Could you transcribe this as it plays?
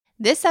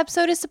This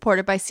episode is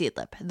supported by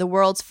Seedlip, the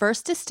world's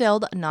first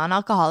distilled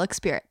non-alcoholic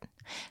spirit.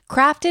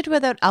 Crafted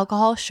without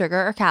alcohol,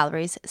 sugar, or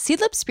calories,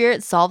 Seedlip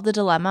Spirit solved the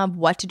dilemma of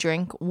what to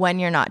drink when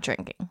you're not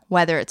drinking,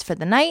 whether it's for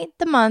the night,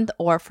 the month,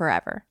 or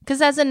forever.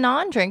 Because as a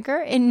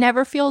non-drinker, it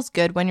never feels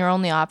good when your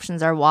only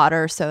options are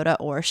water, soda,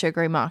 or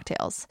sugary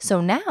mocktails.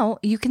 So now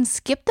you can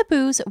skip the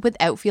booze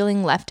without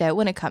feeling left out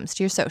when it comes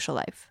to your social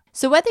life.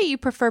 So whether you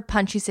prefer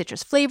punchy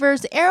citrus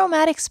flavors,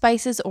 aromatic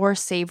spices, or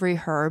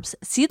savory herbs,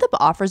 Seedlip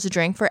offers a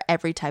drink for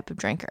every type of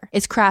drinker.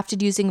 It's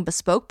crafted using a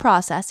bespoke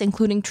process,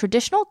 including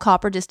traditional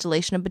copper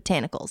distillation of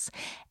botanicals.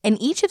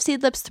 And each of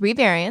Seedlip's 3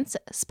 variants,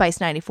 Spice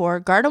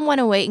 94, Garden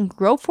 108, and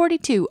Grove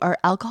 42, are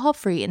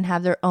alcohol-free and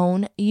have their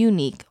own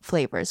unique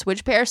flavors,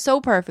 which pair so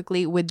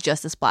perfectly with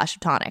just a splash of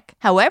tonic.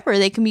 However,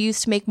 they can be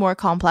used to make more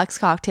complex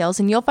cocktails,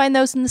 and you'll find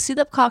those in the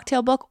Seedlip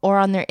cocktail book or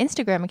on their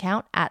Instagram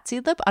account at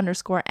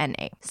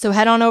Seedlip_NA. So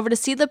head on over to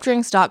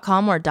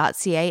seedlipdrinks.com or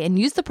 .ca and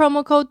use the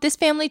promo code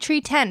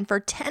ThisFamilyTree10 for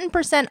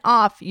 10%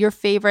 off your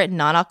favorite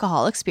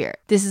non-alcoholic spirit.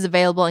 This is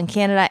available in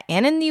Canada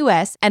and in the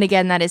US, and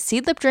again, that is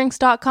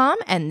seedlipdrinks.com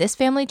and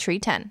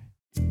ThisFamilyTree10.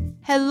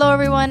 Hello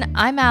everyone,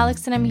 I'm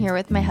Alex and I'm here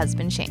with my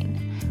husband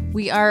Shane.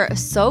 We are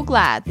so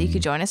glad that you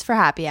could join us for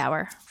Happy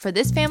Hour for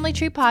This Family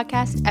Tree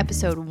Podcast,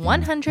 episode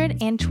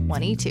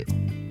 122.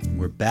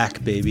 We're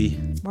back, baby.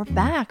 We're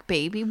back,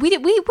 baby. We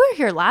were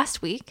here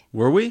last week.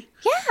 Were we?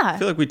 Yeah. I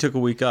feel like we took a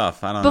week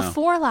off. I don't know.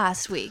 Before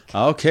last week.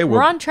 Okay.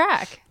 We're on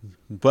track.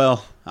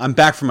 Well, I'm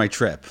back from my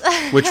trip,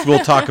 which we'll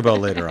talk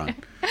about later on.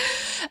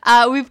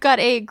 We've got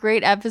a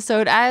great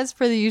episode, as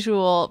per the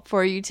usual,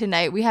 for you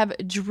tonight. We have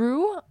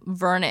Drew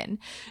Vernon.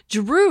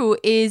 Drew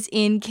is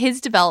in kids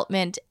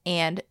development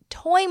and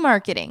toy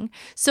marketing.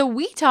 So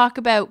we talk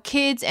about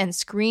kids and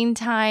screen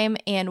time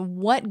and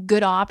what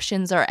good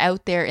options are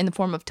out there in the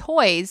form of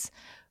toys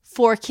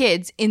for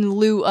kids in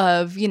lieu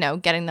of,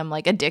 getting them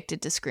like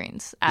addicted to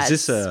screens, as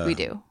is this we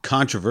do.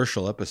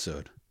 Controversial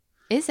episode?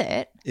 Is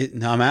it?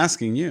 No, I'm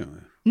asking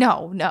you.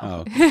 No.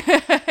 Oh.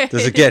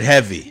 Does it get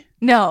heavy?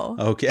 No.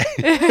 Okay.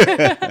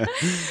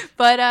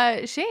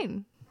 But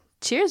Shane,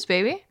 cheers,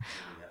 baby.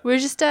 We're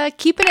just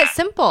keeping it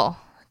simple.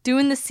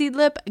 Doing the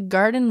Seedlip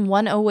Garden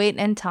 108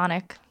 and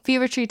tonic.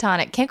 Fever Tree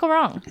tonic. Can't go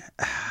wrong.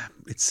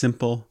 It's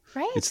simple.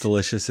 Right? It's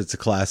delicious. It's a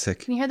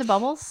classic. Can you hear the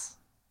bubbles?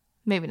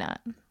 Maybe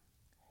not.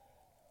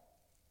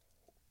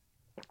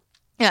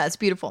 Yeah, it's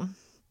beautiful.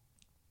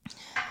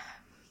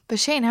 But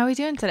Shane, how are we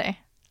doing today?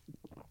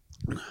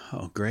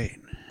 Oh, great.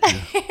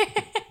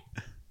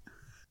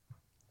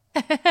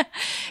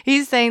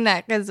 He's saying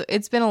that because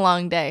it's been a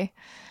long day.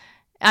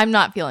 I'm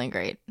not feeling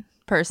great,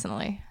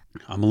 personally.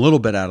 I'm a little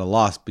bit at a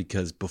loss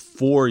because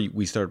before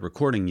we started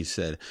recording, you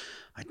said,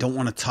 I don't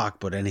want to talk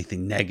about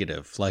anything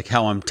negative, like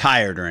how I'm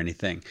tired or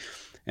anything.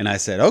 And I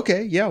said,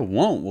 okay, yeah,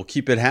 won't. We'll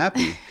keep it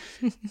happy.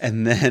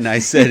 And then I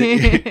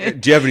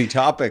said, do you have any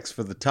topics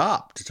for the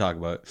top to talk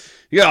about?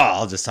 Yeah,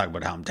 I'll just talk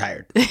about how I'm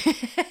tired.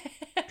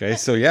 Okay,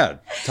 so yeah,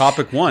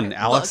 topic 1,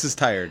 Alex is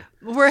tired.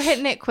 We're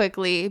hitting it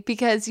quickly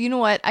because you know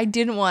what? I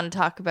didn't want to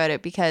talk about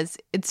it because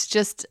it's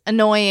just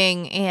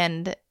annoying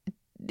and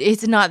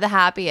it's not the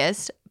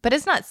happiest, but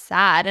it's not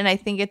sad. And I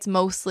think it's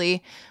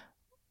mostly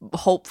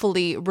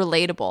hopefully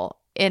relatable.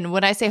 And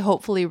when I say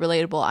hopefully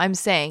relatable, I'm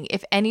saying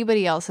if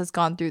anybody else has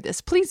gone through this,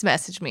 please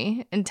message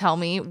me and tell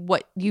me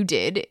what you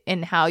did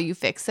and how you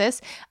fix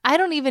this. I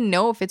don't even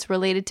know if it's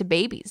related to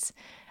babies.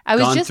 I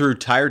was gone through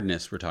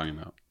tiredness we're talking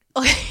about.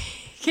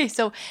 Okay,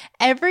 so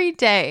every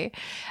day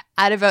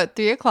at about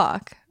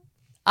 3:00,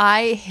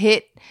 I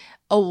hit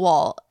a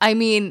wall. I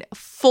mean,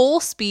 full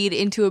speed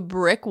into a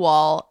brick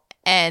wall,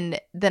 and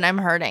then I'm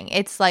hurting.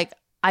 It's like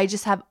I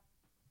just have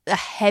a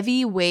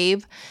heavy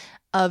wave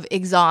of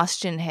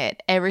exhaustion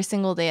hit every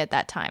single day at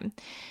that time.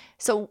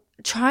 So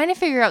trying to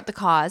figure out the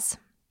cause,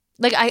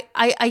 like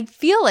I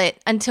feel it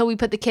until we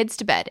put the kids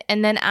to bed.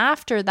 And then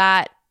after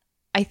that,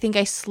 I think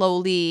I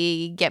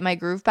slowly get my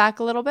groove back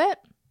a little bit.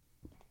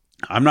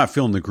 I'm not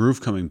feeling the groove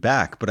coming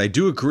back, but I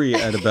do agree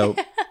at about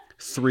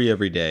 3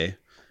 every day,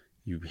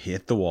 you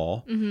hit the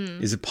wall.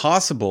 Mm-hmm. Is it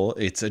possible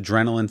it's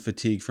adrenaline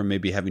fatigue from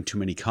maybe having too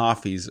many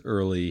coffees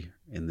early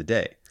in the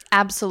day?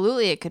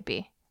 Absolutely, it could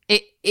be.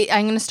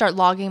 I'm going to start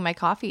logging my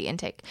coffee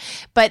intake.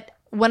 But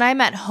when I'm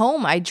at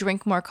home, I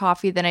drink more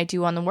coffee than I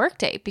do on the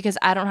workday because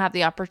I don't have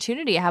the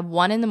opportunity. I have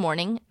 1 in the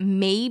morning,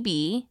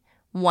 maybe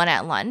 1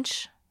 at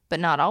lunch, but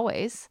not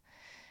always.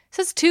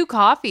 So it's 2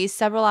 coffees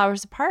several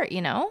hours apart,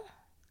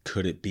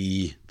 Could it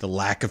be the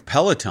lack of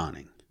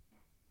Pelotoning?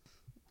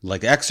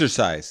 Like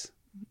exercise?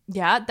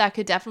 Yeah, that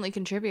could definitely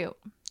contribute.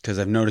 Because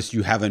I've noticed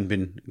you haven't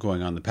been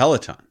going on the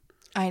Peloton.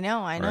 I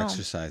know. Or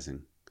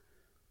exercising.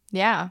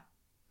 Yeah.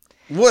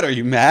 What, are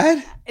you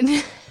mad?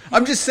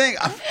 I'm just saying,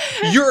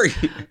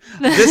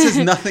 this has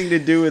nothing to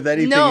do with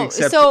anything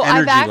except energy levels. No, so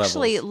I've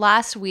actually,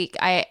 last week,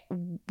 I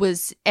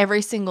was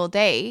every single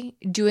day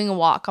doing a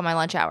walk on my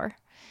lunch hour.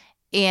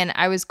 And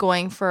I was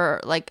going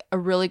for like a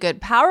really good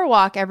power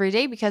walk every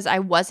day because I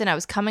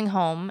was coming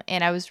home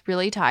and I was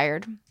really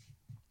tired.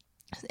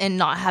 and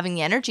not having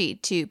the energy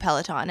to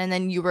Peloton. And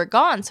then you were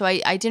gone. So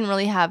I didn't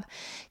really have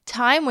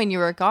time when you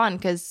were gone,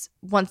 because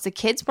once the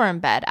kids were in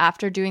bed,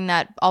 after doing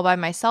that all by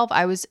myself,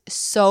 I was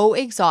so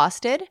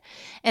exhausted.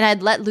 And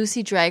I'd let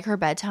Lucy drag her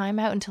bedtime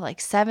out until like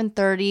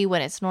 7:30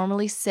 when it's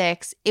normally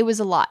 6. It was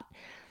a lot.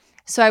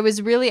 So I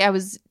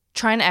was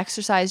trying to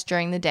exercise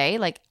during the day,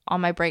 like on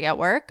my break at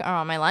work or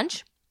on my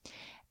lunch.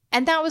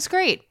 And that was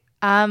great.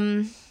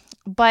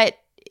 But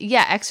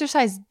yeah,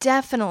 exercise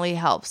definitely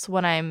helps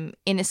when I'm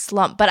in a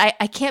slump, but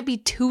I can't be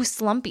too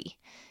slumpy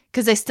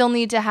because I still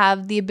need to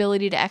have the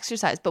ability to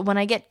exercise. But when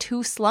I get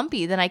too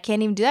slumpy, then I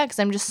can't even do that because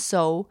I'm just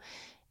so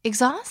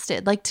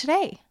exhausted, like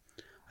today.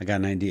 I got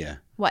an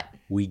idea. What?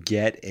 We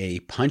get a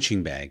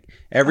punching bag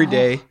every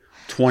day,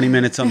 20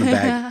 minutes on the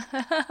bag.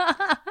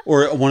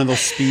 Or one of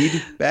those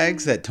speed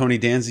bags that Tony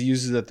Danza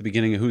uses at the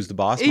beginning of Who's the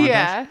Boss montage.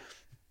 Yeah.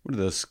 What are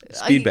those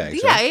speed bags?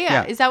 Yeah, right?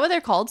 yeah. Is that what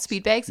they're called?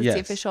 Speed bags? That's Yes. the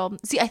official.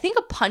 See, I think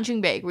a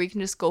punching bag where you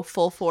can just go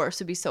full force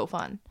would be so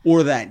fun.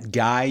 Or that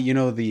guy, you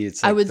know,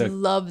 it's like I would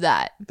love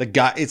that. the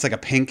guy, it's like a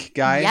pink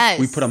guy. Yes.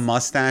 We put a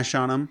mustache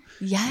on him.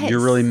 Yes. You're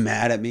really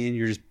mad at me and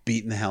you're just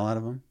beating the hell out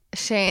of him.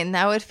 Shane,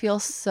 that would feel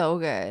so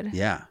good.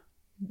 Yeah.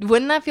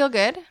 Wouldn't that feel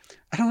good?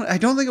 I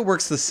don't think it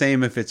works the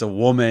same if it's a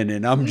woman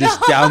and I'm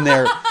just down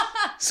there.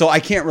 So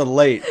I can't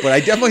relate, but I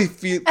definitely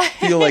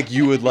feel like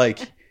you would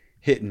like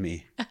hitting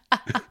me.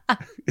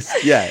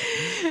 Yeah.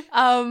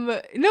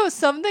 No,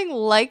 something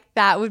like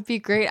that would be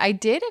great. I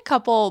did a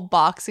couple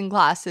boxing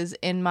classes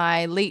in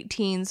my late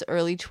teens,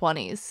 early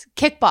 20s.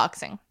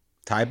 Kickboxing.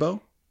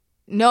 Taibo?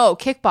 No,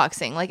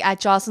 kickboxing, like at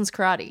Jocelyn's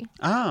Karate.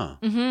 Ah.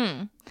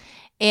 Mm-hmm.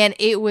 And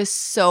it was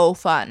so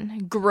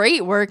fun.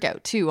 Great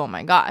workout too. Oh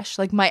my gosh.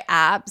 Like my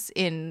abs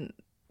in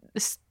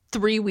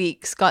 3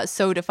 weeks got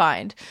so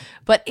defined.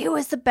 But it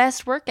was the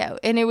best workout.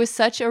 And it was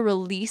such a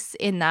release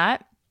in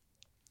that.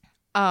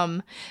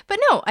 But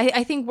no,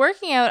 I think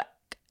working out,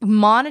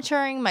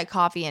 monitoring my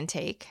coffee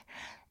intake.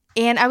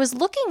 And I was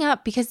looking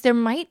up because there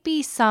might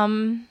be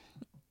some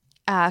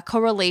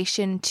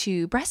correlation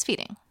to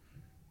breastfeeding.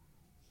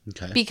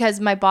 Okay. Because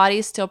my body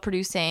is still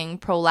producing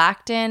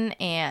prolactin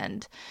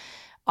and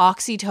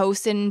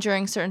oxytocin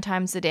during certain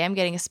times of the day. I'm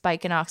getting a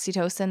spike in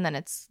oxytocin, then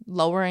it's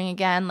lowering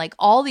again, like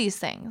all these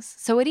things.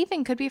 So it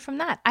even could be from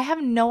that. I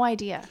have no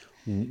idea.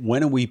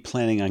 When are we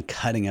planning on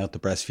cutting out the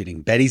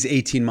breastfeeding? Betty's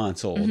 18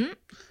 months old. Mm-hmm.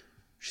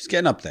 She's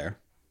getting up there.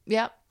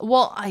 Yeah.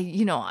 Well,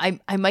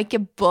 I might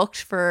get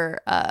booked for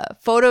a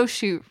photo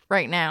shoot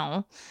right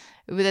now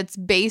that's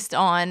based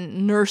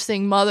on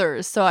nursing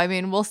mothers. So, I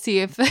mean, we'll see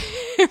if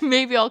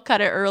maybe I'll cut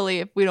it early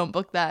if we don't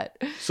book that.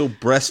 So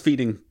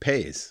breastfeeding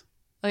pays?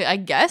 Like, I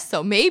guess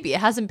so. Maybe. It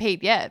hasn't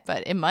paid yet,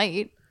 but it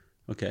might.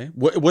 Okay.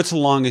 What's the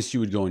longest you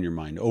would go in your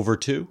mind? Over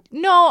 2?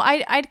 No,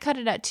 I'd cut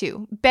it at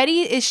 2.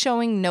 Betty is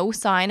showing no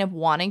sign of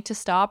wanting to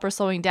stop or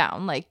slowing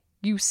down. Like,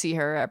 you see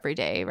her every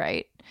day,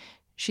 right?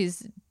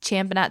 She's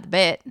champing at the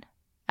bit,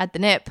 at the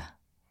nip,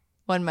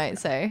 one might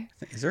say.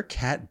 Is there a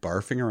cat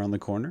barfing around the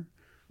corner?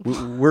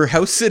 We're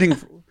house sitting.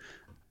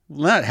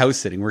 Well, not house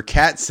sitting. We're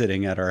cat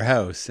sitting at our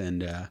house.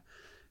 And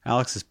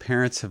Alex's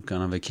parents have gone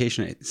on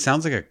vacation. It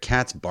sounds like a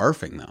cat's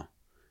barfing, though.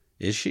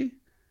 Is she?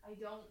 I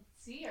don't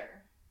see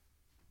her.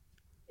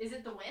 Is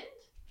it the wind?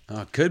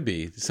 Oh, it could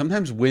be.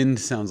 Sometimes wind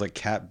sounds like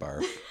cat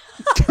barf.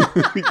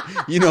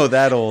 You know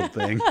that old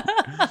thing.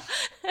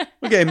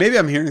 Okay, maybe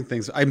I'm hearing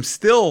things. I'm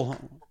still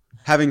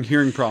having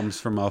hearing problems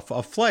from a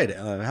flight.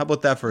 How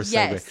about that for a segue?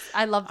 Yes,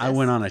 I love this. I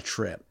went on a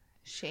trip.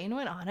 Shane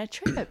went on a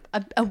trip,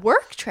 a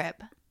work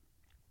trip.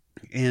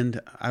 And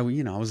I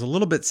was a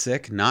little bit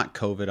sick, not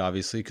COVID,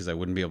 obviously, because I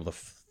wouldn't be able to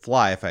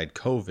fly if I had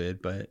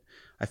COVID, but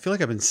I feel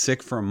like I've been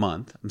sick for a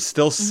month. I'm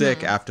still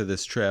sick after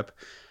this trip,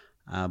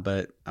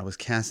 but I was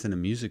cast in a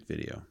music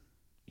video.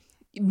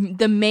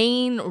 The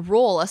main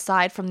role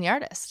aside from the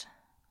artist.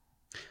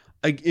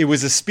 It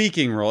was a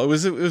speaking role. It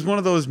was one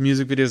of those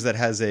music videos that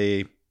has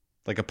a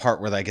part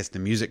where I guess the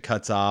music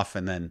cuts off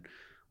and then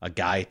a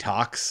guy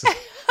talks.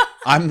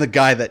 I'm the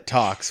guy that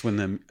talks when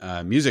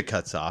the music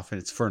cuts off, and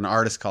it's for an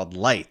artist called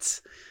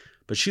Lights.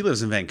 But she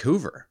lives in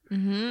Vancouver.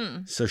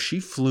 Mm-hmm. So she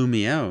flew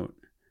me out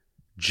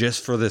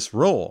just for this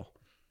role.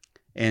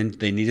 And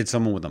they needed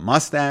someone with a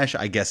mustache.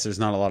 I guess there's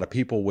not a lot of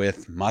people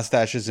with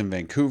mustaches in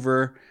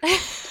Vancouver.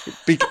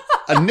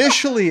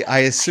 Initially, I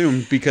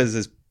assumed, because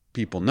as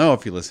people know,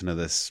 if you listen to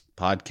this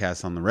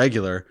podcast on the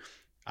regular,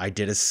 I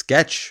did a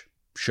sketch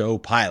show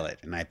pilot,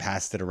 and I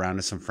passed it around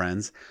to some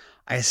friends.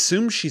 I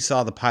assumed she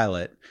saw the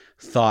pilot,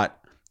 thought,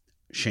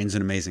 Shane's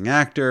an amazing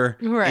actor.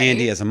 Right.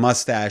 Andy has a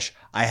mustache.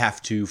 I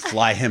have to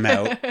fly him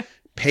out,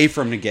 pay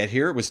for him to get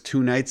here. It was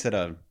 2 nights at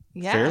a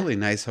fairly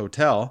nice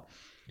hotel.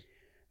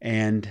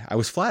 And I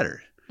was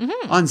flattered.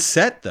 Mm-hmm. On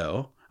set,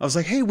 though, I was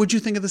like, hey, what'd you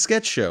think of the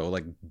sketch show?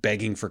 Like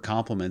begging for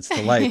compliments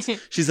to Lights.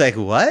 She's like,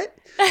 what?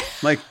 I'm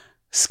like,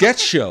 sketch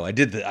show. I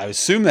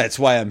assume that's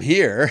why I'm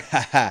here.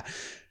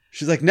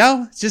 She's like,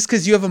 no, it's just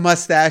because you have a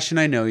mustache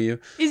and I know you.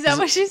 Is that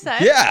what she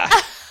said? Yeah.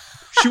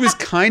 She was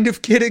kind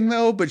of kidding,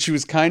 though, but she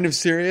was kind of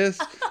serious.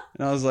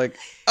 And I was like,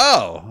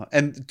 oh.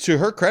 And to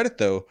her credit,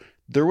 though,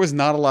 there was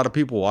not a lot of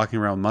people walking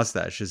around with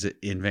mustaches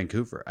in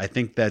Vancouver. I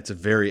think that's a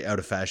very out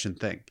of fashion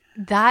thing.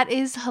 That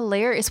is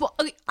hilarious. Well,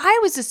 I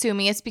was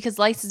assuming it's because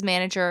Lice's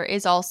manager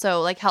is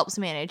also like helps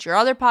manage your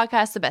other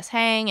podcast, The Best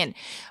Hang, and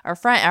our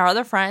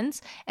other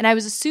friends. And I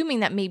was assuming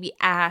that maybe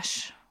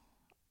Ash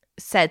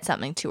said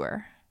something to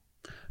her.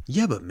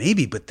 Yeah,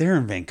 but they're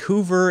in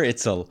Vancouver.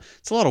 It's a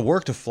lot of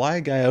work to fly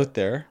a guy out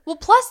there. Well,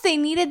 plus they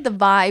needed the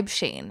vibe,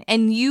 Shane,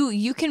 and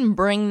you can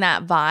bring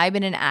that vibe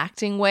in an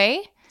acting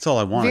way. That's all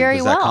I wanted. Very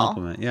was well. That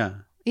compliment. Yeah.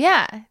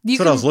 Yeah, that's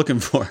what I was looking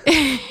for.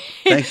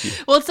 Thank you.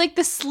 Well, it's like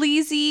the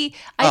sleazy.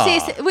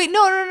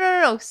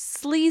 No.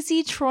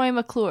 Sleazy Troy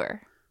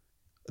McClure.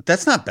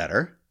 That's not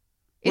better.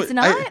 It's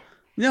not.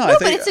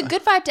 But it's a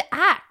good vibe to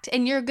act,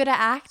 and you're good at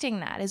acting.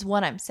 That is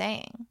what I'm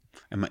saying.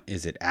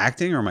 Is it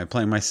acting, or am I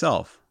playing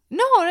myself?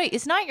 No,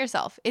 it's not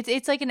yourself.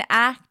 It's like an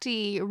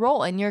acty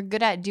role, and you're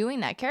good at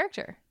doing that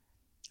character.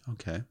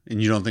 Okay, and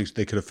you don't think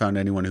they could have found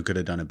anyone who could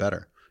have done it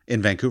better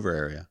in Vancouver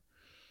area?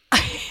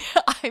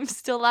 I'm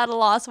still at a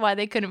loss why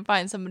they couldn't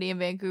find somebody in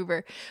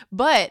Vancouver.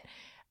 But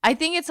I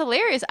think it's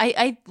hilarious.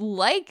 I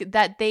like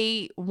that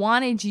they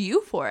wanted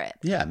you for it.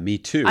 Yeah, me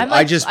too. I'm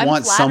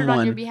want someone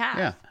on your behalf.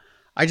 Yeah.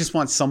 I just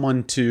want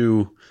someone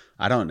to,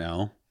 I don't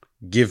know,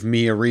 give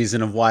me a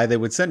reason of why they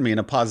would send me in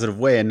a positive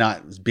way and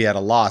not be at a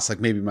loss.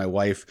 Like maybe my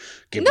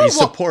wife could be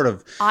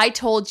supportive. I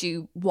told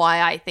you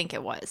why I think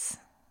it was.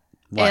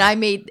 Why? And I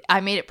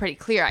made it pretty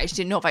clear. I just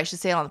didn't know if I should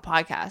say it on the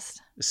podcast.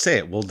 Say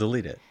it. We'll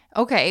delete it.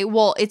 Okay,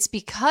 well, it's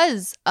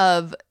because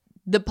of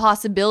the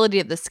possibility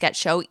of the sketch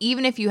show,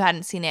 even if you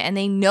hadn't seen it, and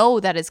they know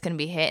that it's going to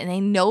be a hit, and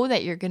they know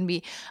that you're going to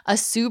be a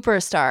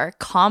superstar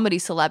comedy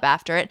celeb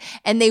after it,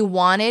 and they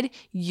wanted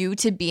you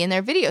to be in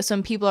their video. So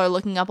when people are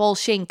looking up old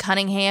Shane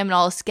Cunningham and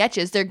all the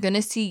sketches, they're going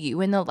to see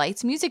you in the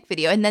Lights music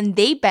video, and then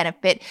they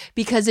benefit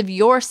because of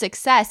your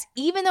success.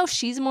 Even though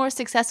she's more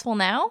successful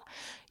now,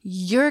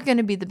 you're going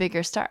to be the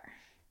bigger star.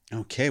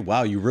 Okay,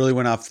 wow, you really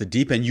went off the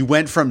deep end. You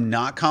went from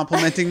not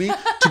complimenting me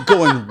to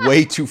going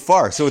way too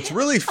far. So it's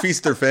really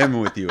feast or famine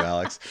with you,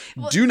 Alex.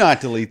 Do not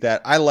delete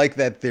that. I like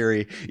that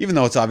theory, even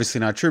though it's obviously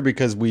not true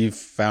because we've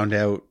found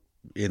out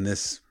in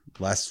this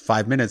last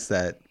 5 minutes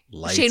that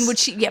Lights... Shane, would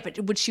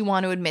she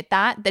want to admit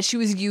that she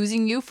was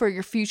using you for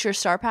your future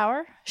star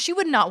power? She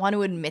would not want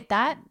to admit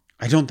that.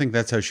 I don't think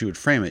that's how she would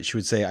frame it. She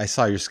would say, I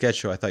saw your sketch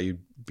show. I thought you'd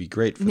be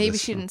great for Maybe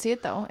this. She didn't see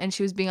it though, and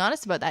she was being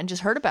honest about that and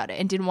just heard about it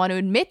and didn't want to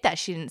admit that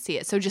she didn't see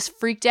it. So just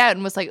freaked out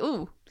and was like,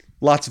 ooh.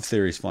 Lots of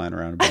theories flying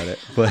around about it,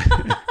 but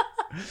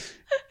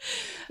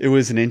it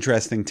was an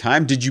interesting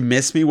time. Did you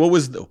miss me?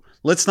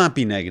 Let's not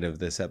be negative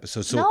this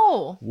episode. So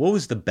no. What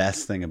was the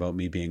best thing about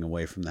me being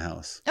away from the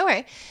house?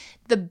 Okay.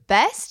 The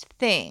best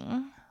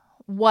thing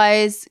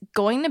was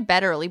going to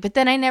bed early, but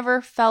then I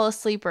never fell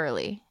asleep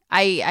early.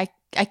 I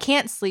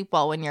can't sleep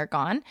well when you're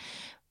gone,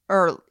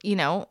 or,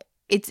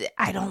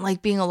 I don't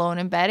like being alone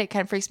in bed. It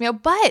kind of freaks me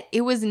out, but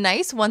it was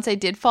nice once I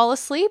did fall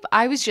asleep.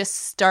 I was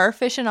just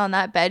starfishing on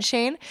that bed,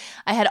 Shane.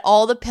 I had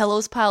all the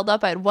pillows piled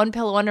up. I had one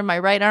pillow under my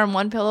right arm,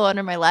 one pillow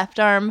under my left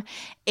arm,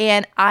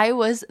 and I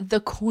was the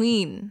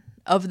queen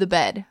of the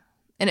bed,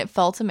 and it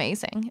felt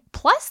amazing.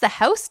 Plus, the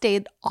house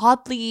stayed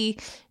oddly,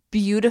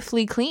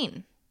 beautifully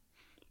clean.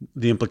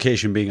 The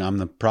implication being I'm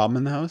the problem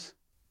in the house?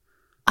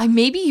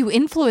 Maybe you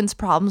influence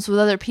problems with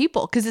other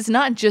people because it's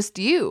not just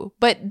you,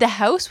 but the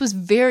house was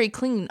very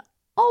clean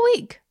all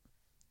week.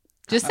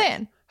 Just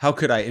saying. How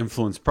could I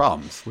influence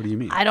problems? What do you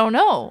mean? I don't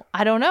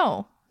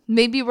know.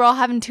 Maybe we're all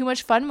having too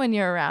much fun when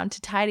you're around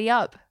to tidy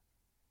up.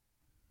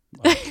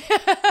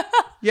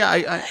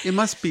 Yeah, it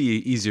must be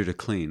easier to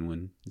clean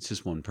when it's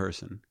just one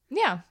person.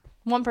 Yeah,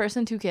 one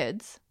person, 2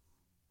 kids.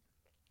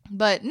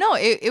 But no,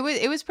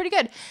 it was pretty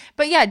good.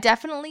 But yeah,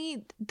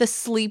 definitely the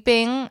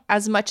sleeping,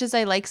 as much as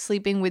I like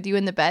sleeping with you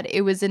in the bed,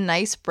 it was a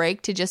nice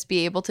break to just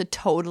be able to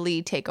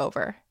totally take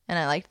over. And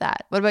I liked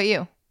that. What about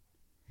you?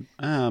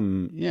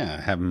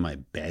 Yeah, having my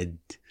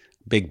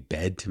big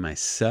bed to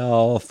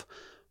myself,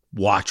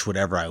 watch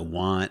whatever I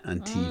want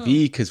on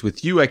TV. Because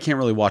with you, I can't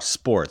really watch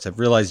sports. I've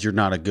realized you're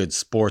not a good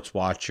sports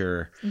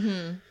watcher.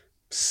 Mm-hmm.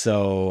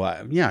 So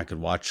I could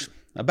watch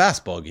a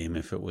basketball game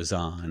if it was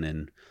on,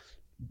 and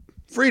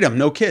freedom,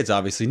 no kids,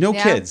 obviously. No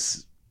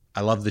kids.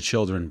 I love the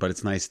children, but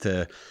it's nice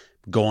to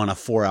go on a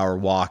 4-hour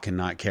walk and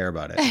not care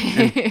about it.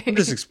 And I'm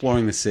just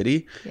exploring the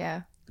city.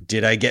 Yeah.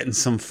 Did I get in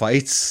some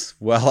fights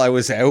while I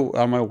was out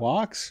on my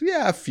walks?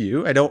 Yeah, a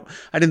few. I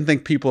didn't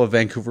think people of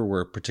Vancouver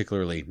were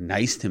particularly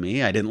nice to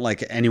me. I didn't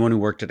like anyone who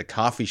worked at a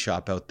coffee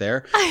shop out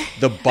there.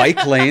 The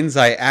bike lanes,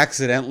 I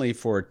accidentally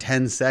for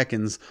 10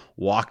 seconds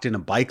walked in a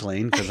bike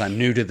lane because I'm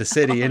new to the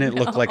city, and it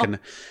looked like and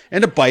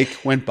a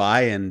bike went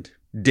by and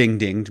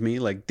dinged me,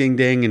 like ding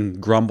ding,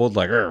 and grumbled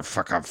like,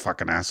 fuck off,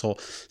 fucking asshole.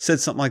 Said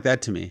something like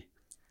that to me.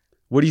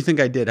 What do you think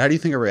I did? How do you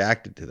think I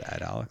reacted to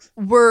that, Alex?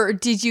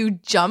 Did you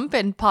jump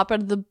and pop out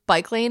of the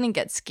bike lane and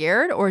get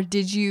scared, or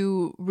did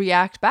you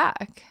react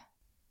back?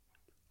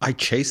 I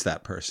chased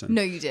that person.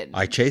 No, you didn't.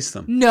 I chased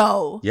them.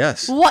 No.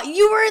 Yes. What?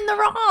 You were in the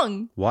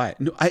wrong. Why?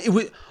 No,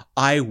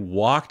 I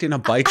walked in a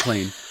bike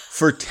lane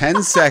for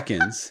 10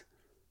 seconds,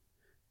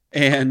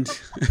 and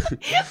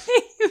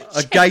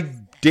A guy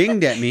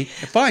dinged at me.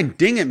 Fine,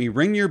 ding at me.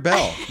 Ring your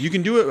bell. You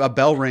can do it. A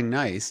bell ring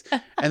nice.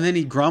 And then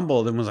he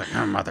grumbled and was like,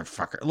 "Oh,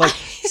 motherfucker!" Like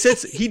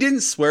he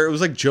didn't swear. It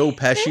was like Joe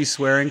Pesci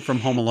swearing from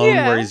Home Alone,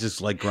 where he's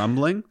just like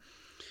grumbling.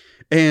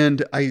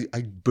 And I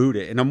boot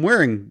it, and I'm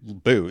wearing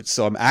boots,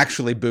 so I'm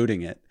actually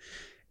booting it.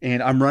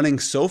 And I'm running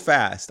so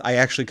fast, I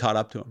actually caught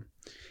up to him.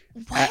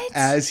 What?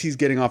 As he's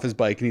getting off his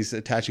bike and he's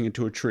attaching it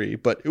to a tree.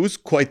 But it was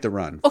quite the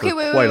run for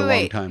wait, quite a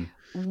long time.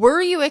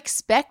 Were you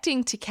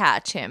expecting to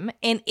catch him?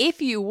 And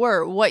if you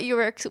were, what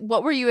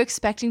were you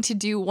expecting to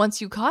do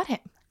once you caught him?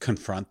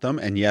 Confront them.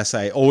 And yes,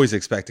 I always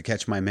expect to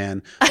catch my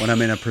man when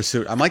I'm in a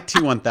pursuit. I'm like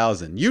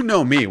T-1000. You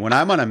know me when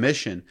I'm on a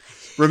mission.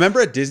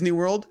 Remember at Disney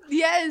World?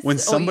 Yes. When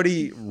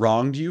somebody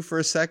wronged you for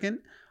a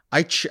second?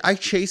 I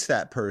chased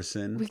that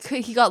person.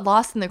 He got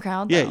lost in the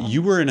crowd, though. Yeah,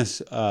 you were in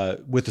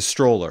with a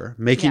stroller,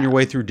 making your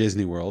way through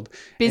Disney World.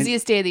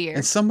 Busiest day of the year.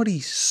 And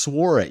somebody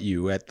swore at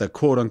you at the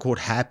quote-unquote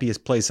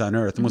happiest place on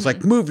earth and was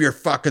like, "Move your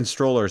fucking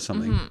stroller," or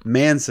something.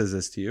 Man says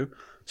this to you.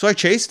 So I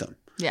chased him.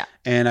 Yeah.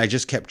 And I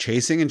just kept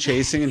chasing and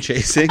chasing and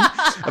chasing.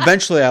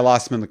 Eventually, I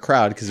lost him in the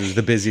crowd because it was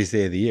the busiest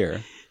day of the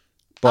year.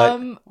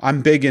 But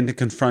I'm big into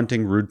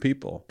confronting rude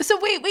people. So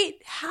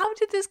wait. How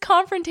did this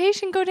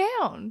confrontation go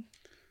down?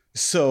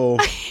 So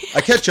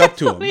I catch up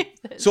to him.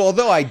 So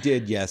although I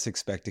did, yes,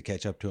 expect to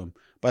catch up to him,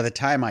 by the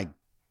time I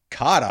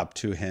caught up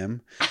to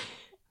him,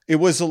 I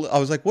was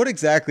like, what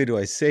exactly do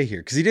I say here?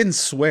 Because he didn't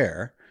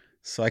swear.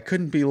 So I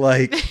couldn't be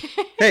like,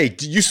 "Hey,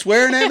 you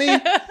swearing at me?"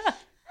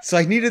 So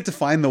I needed to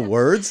find the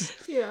words.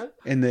 Yeah.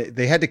 And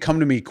they had to come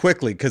to me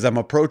quickly because I'm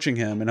approaching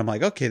him. And I'm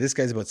like, okay, this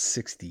guy's about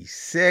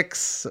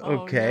 66.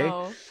 Okay.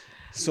 Oh, no.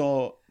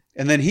 So,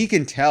 and then he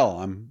can tell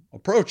I'm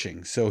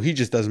approaching. So he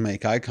just doesn't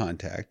make eye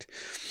contact.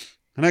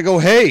 And I go,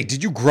 "Hey,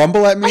 did you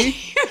grumble at me?"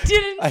 You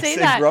didn't say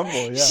that. I said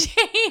grumble, yeah.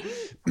 Shane.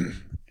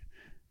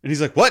 And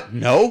he's like, "What?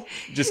 No?"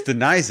 Just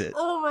denies it.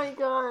 Oh my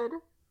God.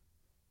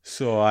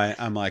 So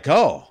I'm like,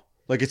 "Oh,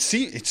 like it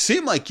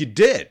seemed like you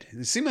did.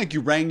 It seemed like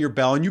you rang your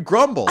bell and you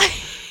grumbled."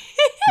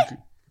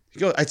 He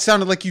goes, "It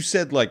sounded like you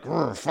said like,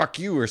 'fuck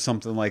you' or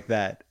something like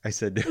that." I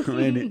said to him,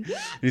 and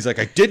he's like,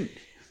 "I didn't."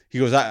 He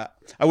goes, I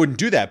wouldn't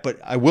do that, but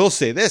I will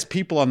say this.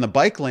 People on the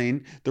bike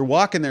lane, they're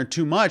walking there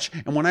too much.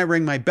 And when I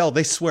ring my bell,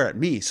 they swear at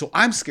me. So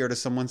I'm scared of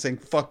someone saying,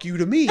 'fuck you'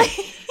 to me."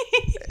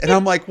 And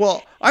I'm like,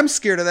 well, I'm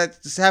scared of that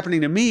happening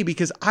to me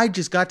because I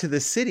just got to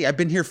this city. I've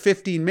been here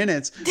 15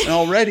 minutes and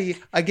already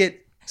I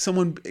get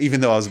someone,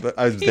 even though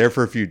I was there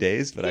for a few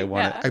days, but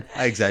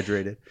I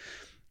exaggerated.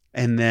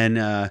 And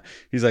then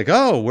he's like,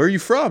 "Oh, where are you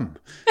from?"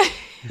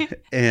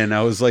 And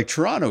I was like,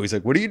 "Toronto." He's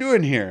like, "What are you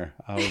doing here?"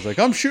 I was like,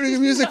 "I'm shooting a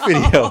music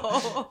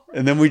video."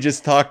 And then we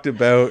just talked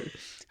about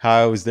how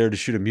I was there to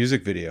shoot a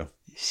music video.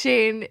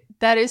 Shane,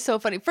 that is so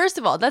funny. First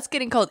of all, that's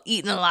getting called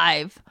eaten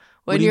alive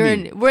when What do you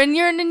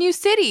you're in a new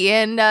city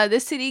and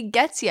this city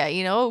gets you.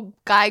 You know,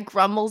 guy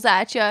grumbles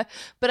at you,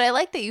 but I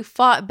like that you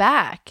fought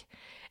back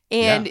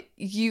and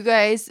you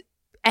guys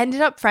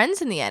ended up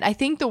friends in the end. I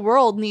think the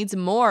world needs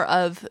more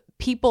of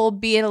people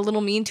being a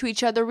little mean to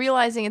each other,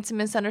 realizing it's a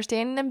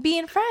misunderstanding, and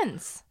being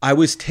friends. I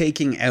was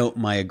taking out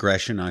my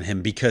aggression on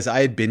him because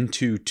I had been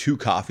to 2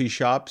 coffee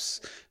shops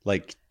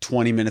like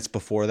 20 minutes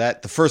before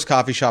that. The first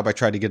coffee shop, I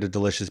tried to get a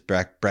delicious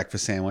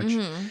breakfast sandwich.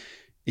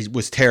 It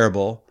was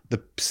terrible.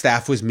 The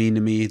staff was mean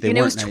to me.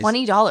 It was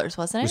 $20,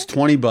 wasn't it? It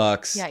was $20.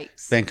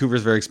 Yikes.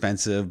 Vancouver's very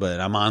expensive,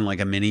 but I'm on like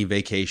a mini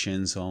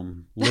vacation, so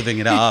I'm living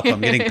it up. I'm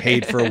getting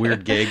paid for a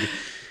weird gig.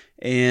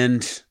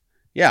 And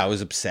yeah, I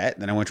was upset.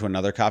 Then I went to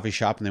another coffee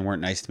shop and they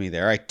weren't nice to me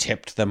there. I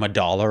tipped them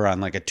 $1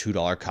 on like a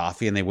 $2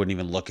 coffee and they wouldn't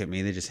even look at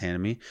me. They just handed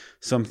me.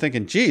 So I'm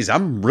thinking, geez,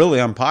 I'm really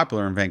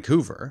unpopular in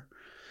Vancouver.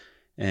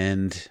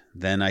 And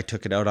then I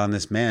took it out on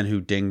this man who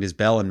dinged his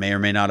bell and may or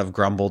may not have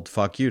grumbled,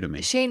 "fuck you" to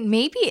me. Shane,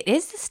 maybe it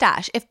is the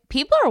stash. If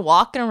people are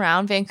walking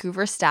around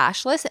Vancouver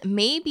stashless,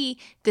 maybe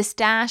the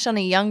stash on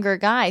a younger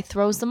guy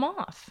throws them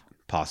off.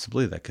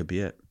 Possibly. That could be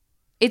it.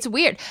 It's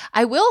weird.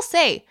 I will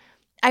say,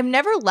 I've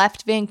never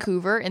left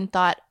Vancouver and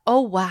thought,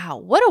 "Oh, wow,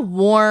 what a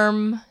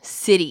warm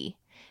city.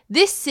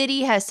 This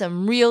city has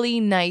some really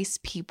nice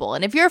people."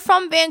 And if you're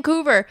from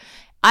Vancouver,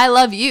 I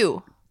love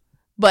you.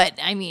 But,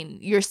 I mean,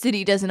 your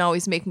city doesn't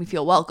always make me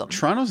feel welcome.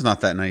 Toronto's not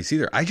that nice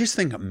either. I just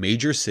think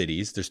major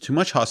cities, there's too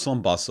much hustle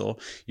and bustle.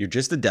 You're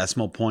just a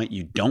decimal point.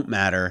 You don't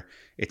matter.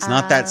 It's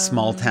not that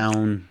small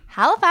town.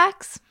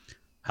 Halifax.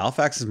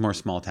 Halifax is more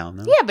small town,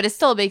 though. Yeah, but it's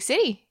still a big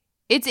city.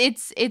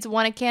 It's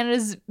one of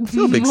Canada's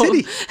Still a big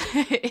city.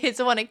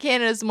 It's one of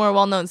Canada's more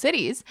well-known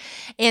cities,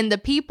 and the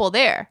people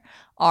there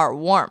are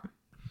warm.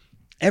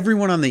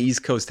 Everyone on the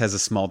East Coast has a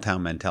small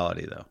town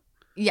mentality, though.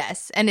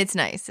 Yes, and it's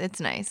nice.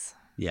 It's nice.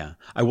 Yeah.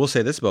 I will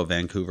say this about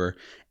Vancouver.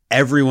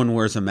 Everyone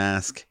wears a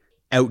mask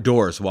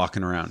outdoors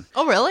walking around.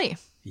 Oh, really?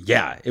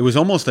 Yeah. It was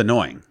almost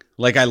annoying.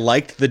 Like, I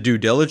liked the due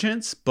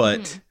diligence,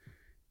 but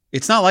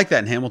it's not like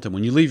that in Hamilton.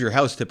 When you leave your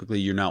house, typically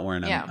you're not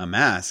wearing a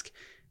mask.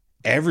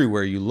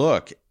 Everywhere you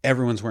look,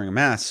 everyone's wearing a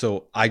mask.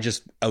 So I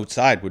just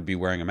outside would be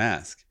wearing a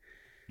mask.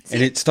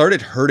 And it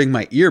started hurting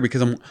my ear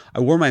because I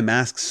wore my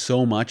mask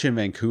so much in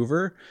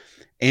Vancouver.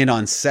 and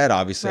on set,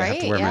 obviously, I have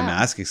to Right, wear my yeah.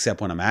 mask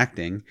except when I'm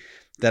acting.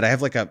 That I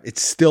have like it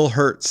still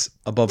hurts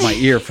above my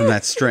ear from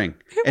that string.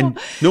 And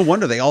no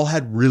wonder they all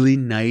had really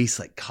nice,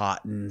 like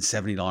cotton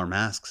 $70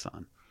 masks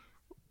on.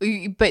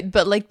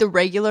 But like the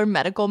regular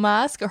medical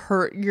mask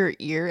hurt your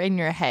ear and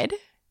your head?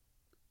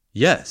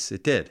 Yes,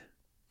 it did.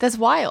 That's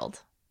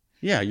wild.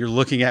 Yeah, you're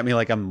looking at me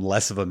like I'm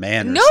less of a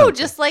man or No, something.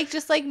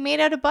 just like made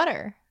out of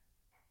butter.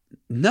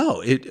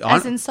 No,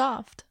 As in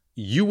soft.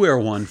 you wear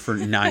one for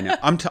 9 hours.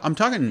 I'm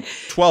talking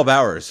 12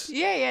 hours.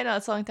 Yeah, no,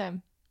 it's a long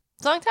time.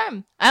 It's a long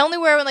time. I only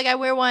wear one, I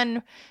wear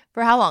one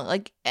for how long?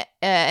 Like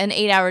an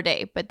 8-hour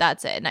day, but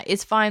that's it. And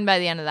it's fine by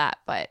the end of that,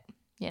 but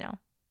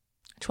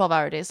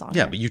 12-hour days longer.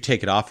 Yeah, but you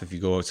take it off if you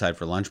go outside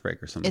for lunch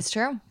break or something. It's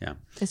true. Yeah.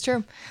 It's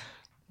true.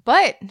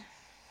 But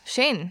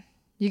Shane,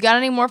 you got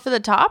any more for the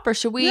top, or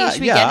should we get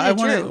into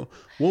Drew?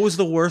 What was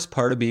the worst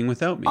part of being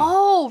without me?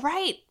 Oh,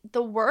 right.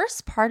 The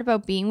worst part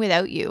about being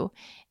without you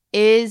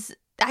is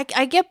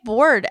I get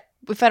bored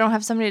if I don't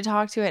have somebody to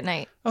talk to at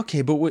night.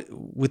 Okay, but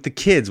with the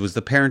kids, was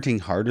the parenting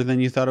harder than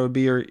you thought it would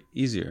be or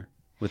easier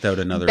without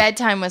another?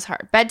 Bedtime was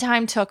hard.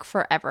 Bedtime took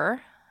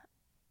forever.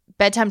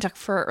 Bedtime took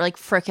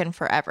frickin'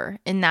 forever.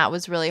 And that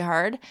was really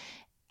hard.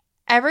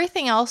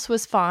 Everything else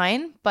was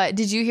fine. But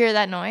did you hear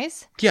that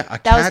noise? Yeah,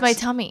 that was my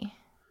tummy.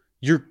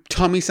 Your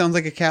tummy sounds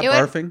like a cat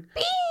barfing?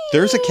 Beep.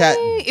 There's a cat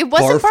It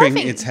wasn't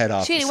barfing. its head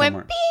off Shane, somewhere. It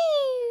went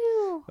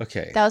pew.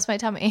 Okay. That was my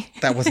tummy.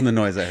 That wasn't the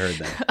noise I heard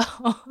then.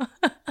 Oh.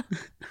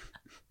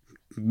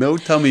 No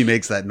tummy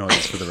makes that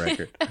noise, for the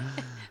record.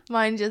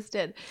 Mine just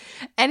did.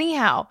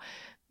 Anyhow,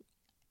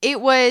 it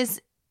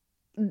was,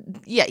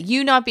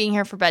 you not being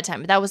here for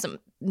bedtime. But that wasn't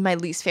my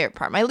least favorite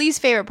part. My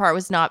least favorite part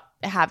was not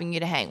having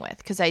you to hang with,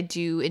 because I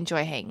do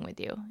enjoy hanging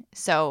with you.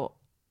 So,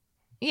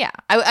 yeah,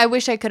 I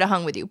wish I could have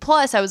hung with you.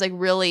 Plus, I was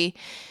really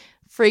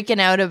freaking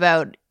out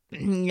about,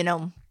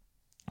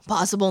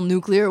 possible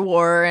nuclear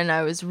war, and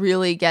I was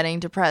really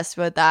getting depressed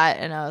about that.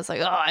 And I was like,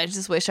 oh, I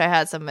just wish I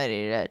had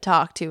somebody to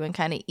talk to and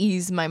kind of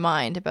ease my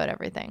mind about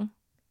everything.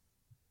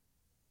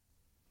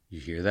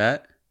 You hear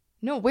that?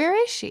 No, where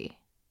is she?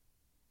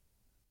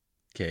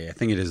 Okay, I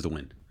think it is the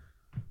wind.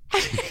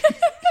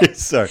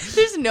 Sorry.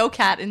 There's no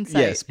cat in sight.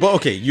 Yes, but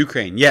okay,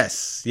 Ukraine.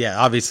 Yes, yeah.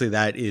 Obviously,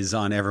 that is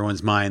on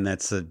everyone's mind.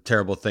 That's a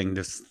terrible thing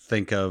to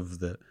think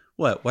of.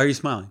 What? Why are you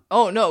smiling?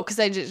 Oh no,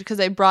 because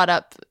I brought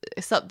up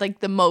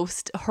the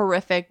most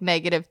horrific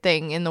negative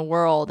thing in the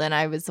world, and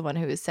I was the one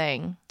who was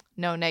saying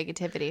no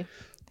negativity.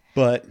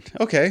 But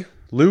okay,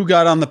 Lou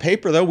got on the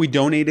paper though. We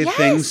donated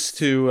things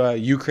to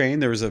Ukraine.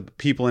 There was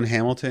people in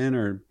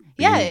Hamilton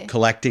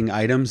collecting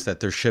items that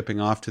they're shipping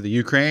off to the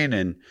Ukraine,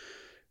 and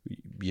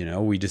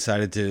we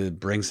decided to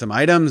bring some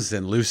items,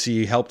 and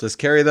Lucy helped us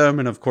carry them.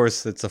 And of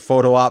course, it's a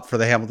photo op for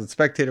the Hamilton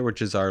Spectator,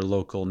 which is our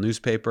local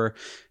newspaper.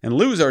 And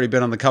Lou's already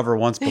been on the cover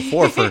once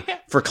before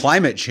for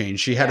climate change.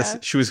 She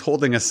had she was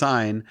holding a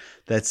sign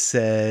that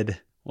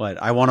said,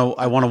 "What? I want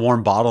a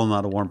warm bottle,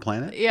 not a warm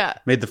planet." Yeah,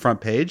 made the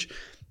front page.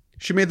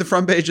 She made the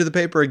front page of the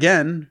paper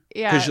again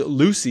because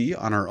Lucy,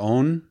 on her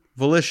own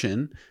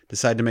volition,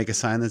 decided to make a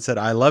sign that said,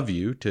 "I love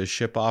you," to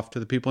ship off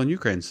to the people in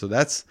Ukraine. So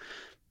that's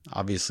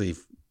obviously.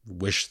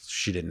 Wish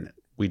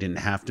we didn't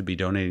have to be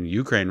donating to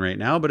Ukraine right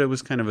now, but it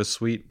was kind of a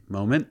sweet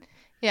moment.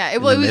 Yeah,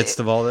 in the midst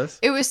of all this.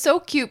 It was so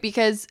cute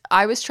because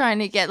I was trying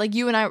to get,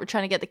 you and I were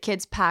trying to get the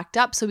kids packed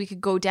up so we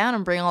could go down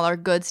and bring all our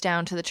goods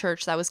down to the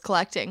church that was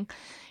collecting.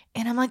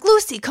 And I'm like,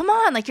 Lucy, come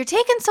on, you're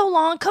taking so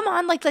long. Come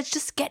on,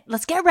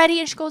 let's get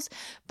ready. And she goes,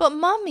 but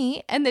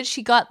mommy, and then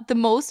she got the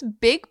most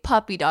big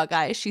puppy dog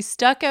eyes. She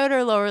stuck out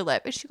her lower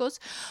lip and she goes,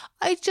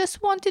 I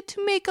just wanted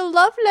to make a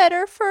love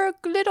letter for a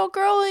little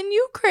girl in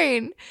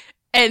Ukraine.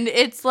 And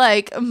it's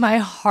my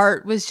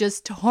heart was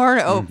just torn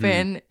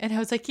open. Mm-hmm. And I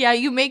was like, yeah,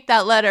 you make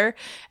that letter.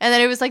 And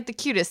then it was the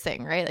cutest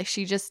thing, right?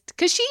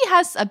 Because she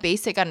has a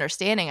basic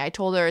understanding. I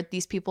told her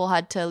these people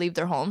had to leave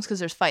their homes because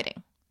there's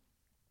fighting.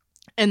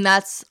 And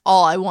that's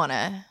all I want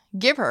to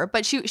give her.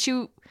 But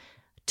she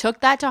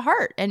took that to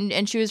heart.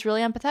 And she was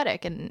really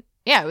empathetic. And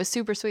yeah, it was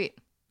super sweet.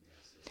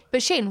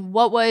 But Shane,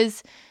 what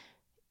was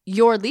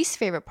your least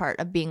favorite part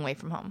of being away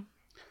from home?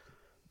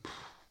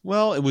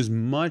 Well, it was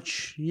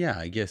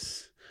I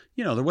guess...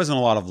 there wasn't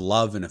a lot of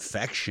love and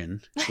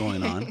affection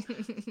going on.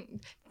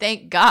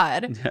 Thank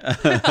God.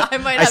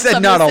 I said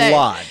not a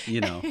lot,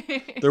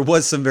 There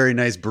was some very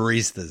nice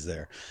baristas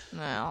there.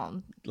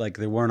 Well,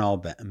 they weren't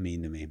all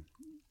mean to me.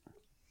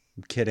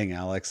 I'm kidding,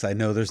 Alex. I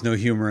know there's no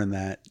humor in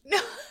that.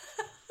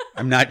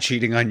 I'm not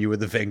cheating on you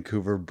with a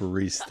Vancouver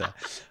barista.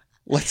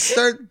 Let's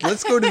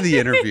go to the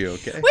interview,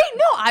 okay? Wait,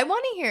 no, I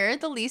want to hear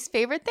the least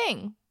favorite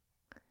thing.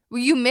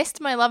 You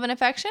missed my love and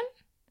affection?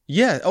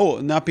 Yeah. Oh,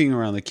 not being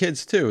around the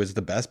kids too is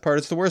the best part.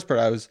 It's the worst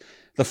part.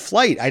 The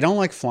flight. I don't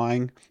like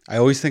flying. I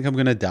always think I'm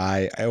going to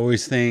die. I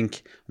always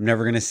think I'm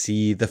never going to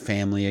see the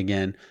family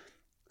again.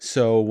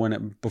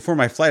 So before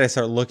my flight, I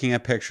started looking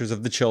at pictures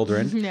of the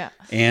children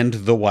and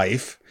the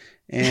wife.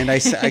 And I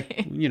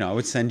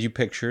would send you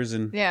pictures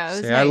and say,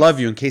 nice. I love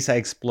you in case I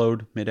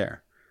explode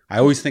midair, I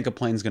always think a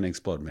plane's going to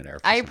explode midair.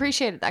 I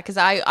appreciated that because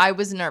I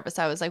was nervous.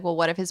 I was like, well,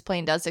 what if his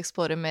plane does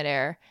explode in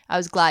midair? I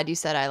was glad you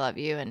said I love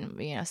you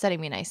and, sending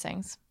me nice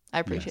things. I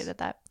appreciated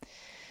that.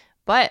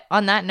 But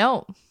on that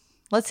note,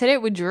 let's hit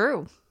it with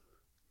Drew.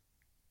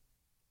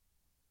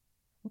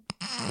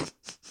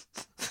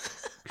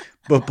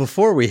 But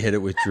before we hit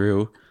it with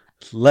Drew,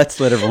 let's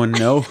let everyone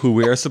know who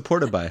we are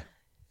supported by.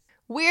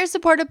 We are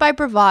supported by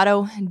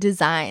Bravado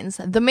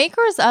Designs, the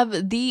makers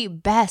of the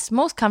best,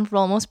 most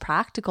comfortable, most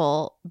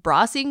practical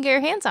bras you can get your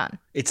hands on.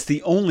 It's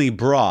the only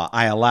bra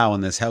I allow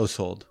in this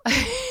household.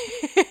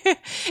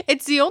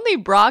 It's the only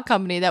bra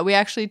company that we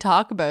actually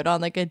talk about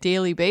on like a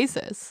daily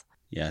basis.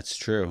 Yeah, it's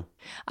true.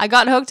 I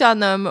got hooked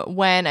on them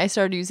when I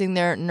started using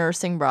their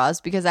nursing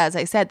bras because, as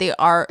I said, they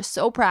are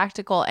so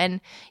practical. And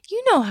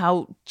you know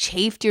how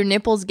chafed your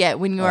nipples get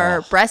when you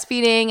are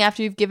breastfeeding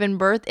after you've given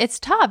birth. It's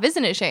tough,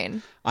 isn't it,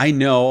 Shane? I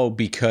know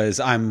because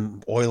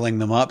I'm oiling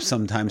them up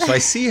sometimes, so I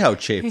see how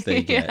chafed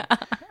they get.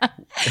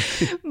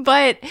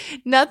 But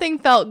nothing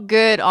felt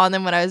good on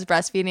them when I was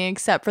breastfeeding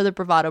except for the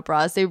Bravado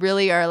bras. They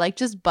really are like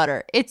just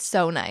butter. It's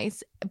so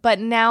nice. But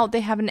now they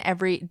have an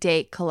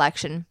everyday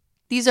collection.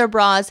 These are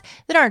bras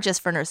that aren't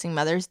just for nursing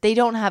mothers. They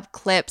don't have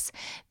clips.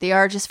 They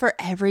are just for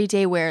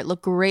everyday wear.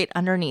 Look great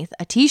underneath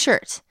a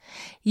t-shirt.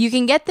 You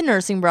can get the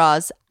nursing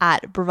bras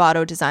at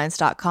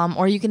bravadodesigns.com,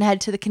 or you can head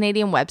to the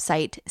Canadian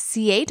website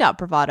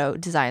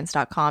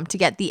ca.bravadodesigns.com to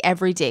get the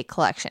everyday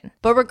collection.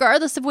 But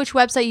regardless of which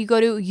website you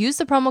go to, use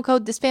the promo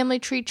code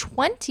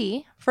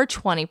ThisFamilyTree20 for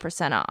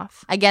 20%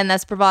 off. Again,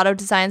 that's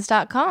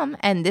bravadodesigns.com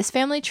and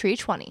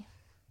ThisFamilyTree20.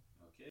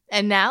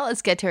 And now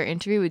let's get to our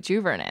interview with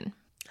Drew Vernon.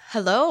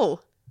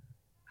 Hello.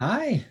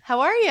 Hi. How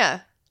are you?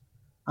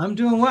 I'm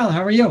doing well.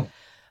 How are you?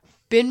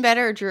 Been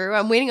better, Drew.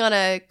 I'm waiting on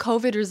a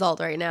COVID result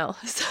right now.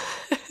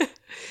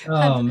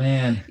 Oh,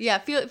 man. Yeah,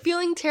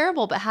 feeling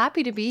terrible, but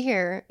happy to be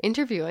here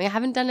interviewing. I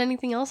haven't done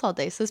anything else all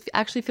day, so this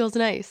actually feels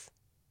nice.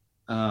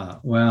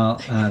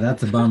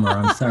 That's a bummer.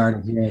 I'm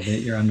sorry to hear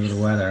that you're under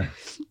the weather.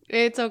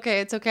 It's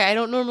okay. It's okay. I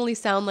don't normally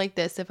sound like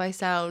this if I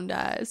sound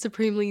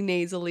supremely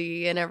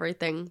nasally and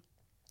everything.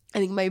 I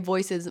think my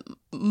voice is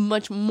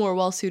much more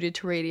well-suited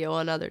to radio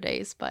on other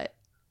days, but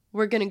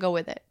we're going to go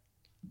with it.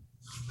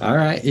 All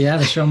right. Yeah,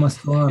 the show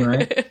must go on,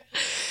 right?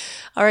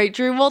 All right,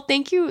 Drew. Well,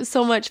 thank you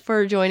so much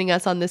for joining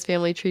us on this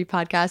Family Tree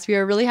podcast. We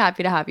are really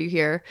happy to have you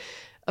here.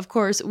 Of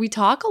course, we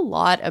talk a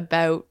lot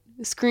about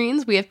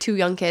screens. We have 2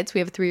 young kids. We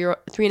have a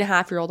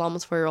 3.5-year-old,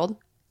 almost 4-year-old,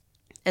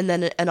 and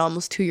then an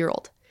almost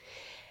 2-year-old.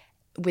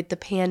 With the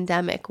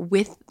pandemic,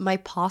 with my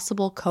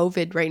possible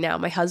COVID right now,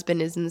 my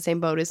husband is in the same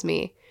boat as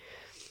me.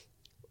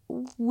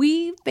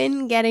 We've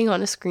been getting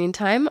on a screen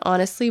time,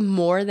 honestly,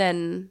 more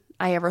than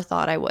I ever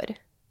thought I would.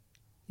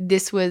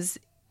 It was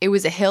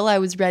a hill I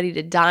was ready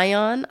to die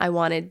on. I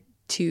wanted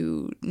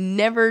to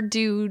never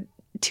do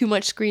too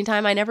much screen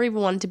time. I never even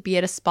wanted to be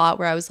at a spot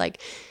where I was like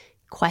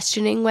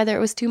questioning whether it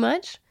was too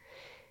much.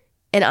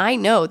 And I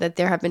know that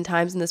there have been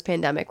times in this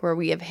pandemic where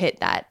we have hit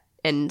that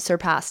and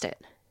surpassed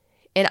it.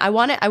 And I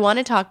want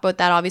to talk about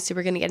that. Obviously,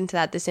 we're going to get into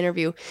that this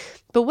interview.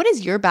 But what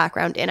is your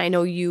background? And I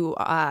know you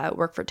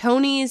work for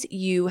Tony's.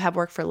 You have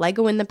worked for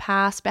Lego in the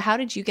past. But how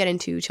did you get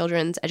into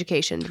children's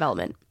education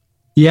development?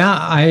 Yeah,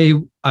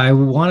 I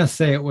want to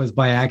say it was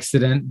by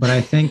accident, but I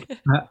think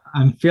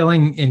I'm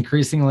feeling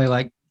increasingly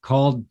like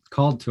called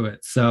to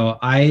it. So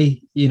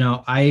I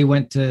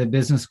went to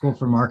business school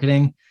for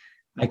marketing.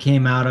 I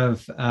came out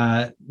of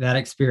that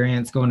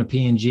experience going to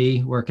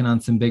P&G, working on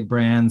some big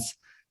brands,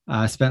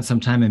 spent some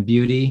time in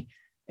beauty,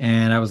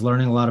 and I was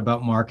learning a lot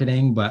about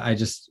marketing, but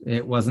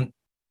it wasn't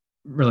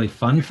really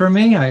fun for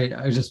me.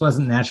 I just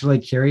wasn't naturally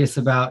curious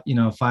about,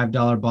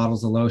 $5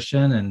 bottles of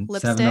lotion and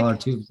Lipstick. $7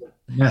 tubes of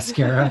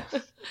mascara.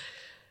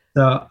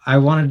 So I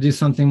wanted to do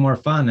something more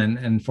fun.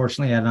 And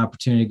fortunately I had an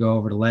opportunity to go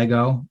over to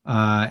Lego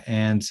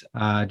and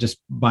just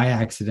by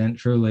accident,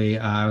 truly,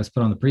 I was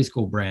put on the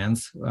preschool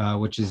brands,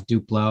 which is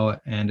Duplo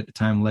and at the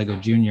time Lego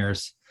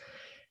Juniors.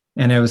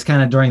 And it was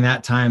kind of during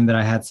that time that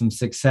I had some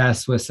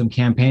success with some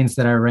campaigns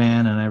that I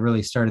ran. And I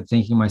really started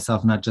thinking of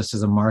myself not just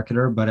as a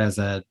marketer, but as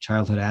a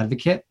childhood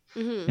advocate.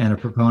 Mm-hmm. And a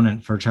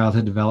proponent for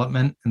childhood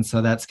development. And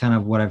so that's kind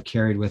of what I've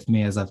carried with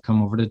me as I've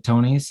come over to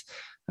Tony's.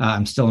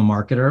 I'm still a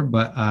marketer,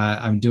 but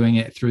I'm doing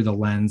it through the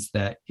lens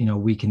that,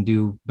 we can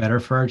do better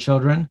for our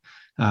children,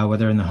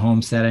 whether in the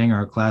home setting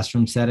or a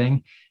classroom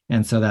setting.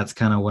 And so that's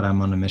kind of what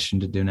I'm on a mission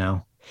to do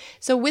now.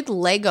 So with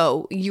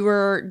Lego, you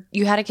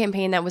had a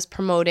campaign that was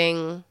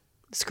promoting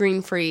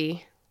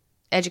screen-free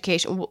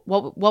education.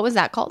 What was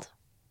that called?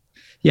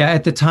 Yeah,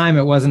 at the time,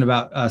 it wasn't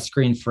about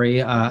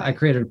screen-free. I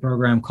created a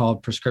program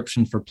called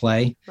Prescription for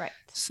Play. Right.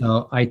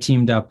 So I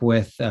teamed up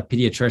with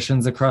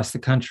pediatricians across the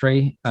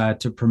country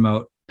to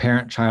promote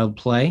parent-child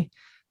play.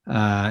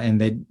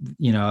 And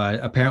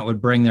a parent would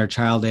bring their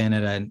child in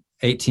at an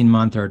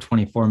 18-month or a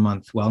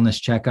 24-month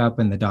wellness checkup,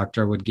 and the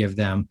doctor would give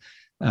them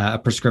a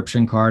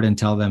prescription card and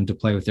tell them to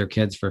play with their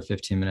kids for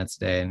 15 minutes a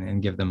day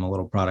and give them a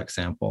little product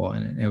sample.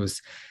 And it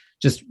was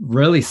just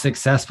really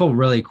successful,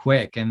 really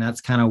quick. And that's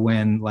kind of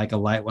when like a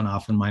light went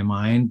off in my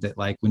mind that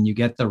like when you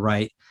get the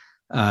right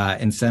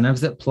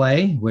incentives at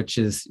play, which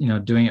is,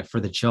 doing it for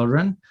the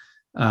children,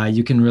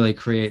 you can really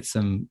create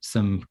some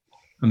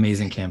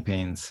amazing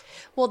campaigns.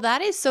 Well,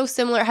 that is so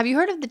similar. Have you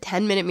heard of the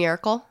 10-minute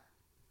miracle?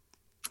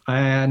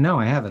 No,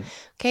 I haven't.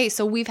 Okay,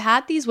 so we've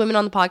had these women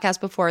on the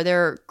podcast before.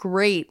 They're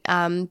great.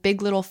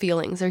 Big Little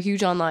Feelings. They're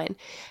huge online.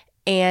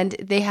 And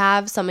they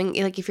have something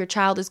like if your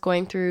child is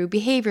going through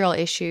behavioral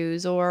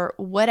issues or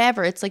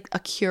whatever, it's like a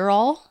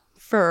cure-all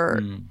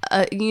for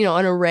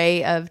an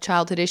array of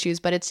childhood issues.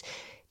 But it's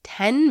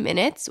 10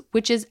 minutes,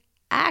 which is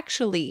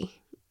actually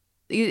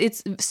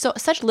it's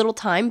such little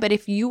time. But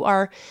if you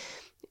are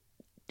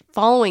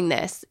following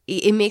this,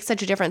 it makes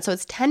such a difference. So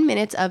it's 10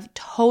 minutes of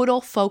total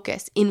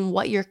focus in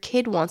what your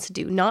kid wants to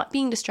do, not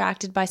being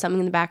distracted by something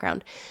in the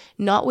background,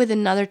 not with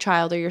another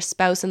child or your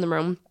spouse in the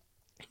room,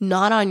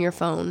 not on your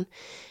phone,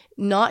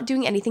 not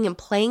doing anything, and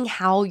playing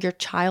how your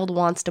child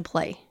wants to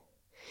play,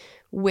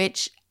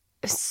 which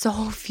so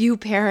few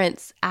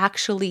parents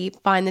actually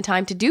find the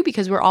time to do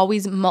because we're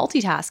always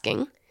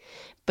multitasking.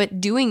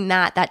 But doing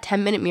that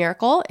 10-minute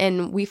miracle,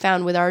 and we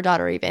found with our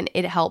daughter even,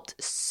 it helped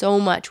so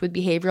much with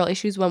behavioral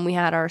issues when we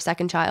had our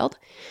second child.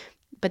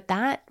 But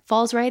that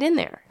falls right in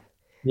there.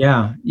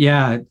 Yeah.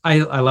 I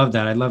love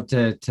that. I'd love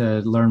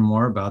to learn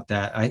more about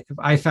that.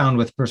 I found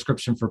with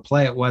Prescription for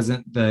Play, it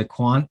wasn't the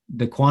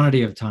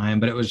quantity of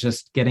time, but it was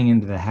just getting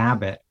into the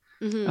habit,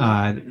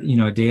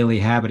 daily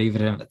habit,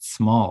 even if it's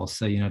small.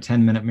 So,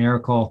 10-minute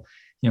miracle,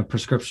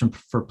 Prescription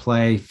for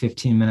Play,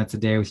 15 minutes a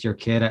day with your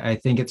kid. I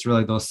think it's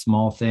really those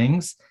small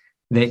things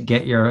that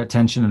get your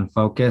attention and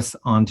focus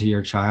onto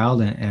your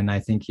child. And I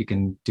think you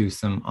can do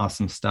some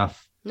awesome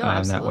stuff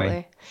that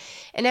way.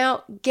 And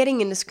now getting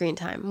into screen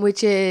time,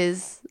 which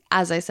is,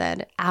 as I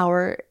said,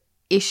 our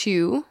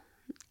issue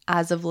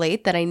as of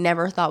late that I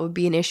never thought would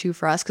be an issue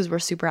for us because we're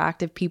super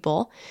active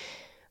people.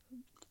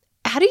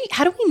 How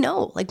do we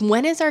know? Like,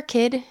 when is our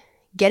kid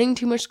getting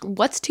too much?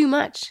 What's too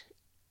much?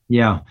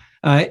 Yeah.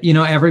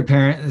 Every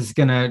parent is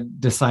going to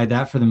decide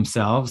that for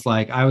themselves.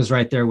 Like, I was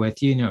right there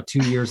with you,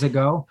 2 years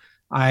ago,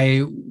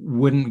 I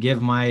wouldn't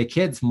give my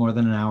kids more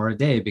than an hour a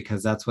day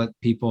because that's what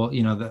people,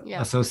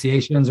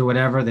 associations or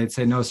whatever, they'd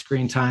say no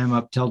screen time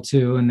up till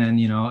 2 and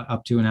then,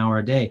 up to an hour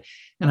a day.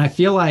 And I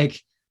feel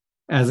like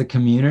as a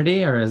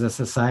community or as a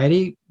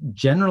society,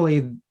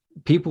 generally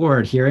people are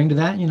adhering to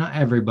that,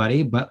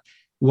 everybody. But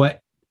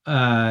what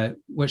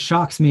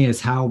shocks me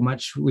is how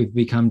much we've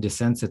become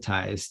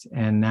desensitized.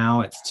 And now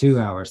it's 2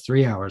 hours,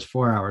 3 hours,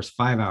 4 hours,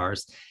 5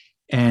 hours.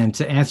 And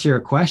to answer your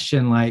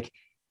question, like,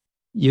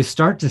 you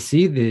start to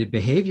see the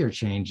behavior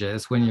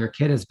changes when your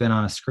kid has been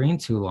on a screen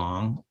too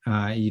long.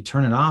 You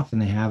turn it off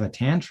and they have a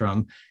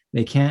tantrum.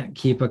 They can't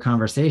keep a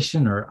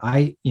conversation, or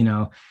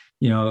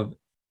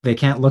they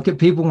can't look at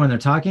people when they're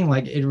talking.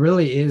 Like, it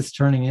really is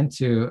turning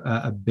into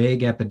a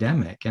big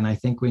epidemic. And I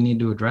think we need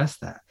to address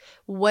that.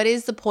 What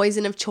is the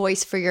poison of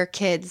choice for your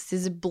kids?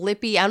 Is it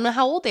Blippi? I don't know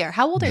how old they are.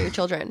 How old are your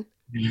children?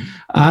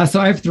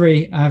 So I have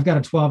 3. I've got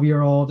a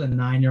 12-year-old, a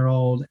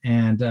 9-year-old,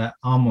 and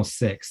almost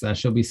 6.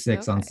 She'll be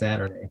 6 on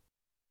Saturday.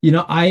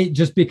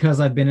 Just because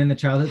I've been in the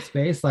childhood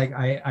space, like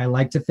I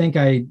like to think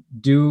I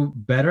do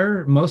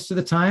better most of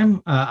the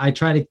time. I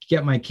try to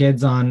get my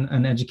kids on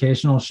an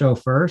educational show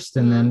first,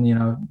 and then,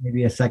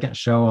 maybe a second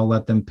show I'll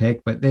let them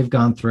pick, but they've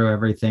gone through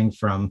everything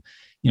from,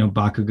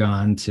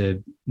 Bakugan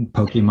to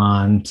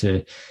Pokemon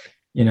to,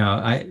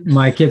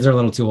 my kids are a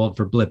little too old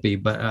for Blippi,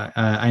 but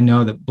I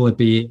know that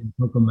Blippi and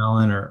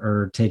Cocomelon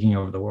are taking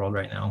over the world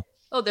right now.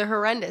 Oh, they're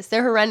horrendous.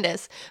 They're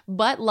horrendous.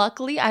 But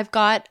luckily I've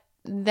got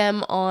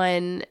them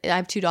on, I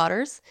have 2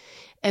 daughters,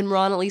 and we're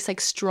on at least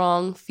like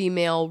strong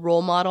female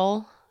role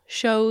model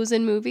shows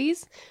and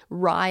movies.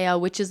 Raya,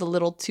 which is a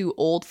little too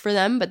old for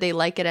them, but they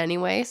like it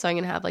anyway. So I'm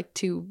going to have like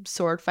 2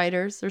 sword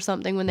fighters or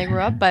something when they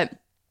grow up. But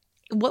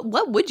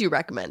what would you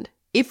recommend?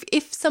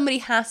 If somebody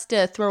has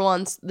to throw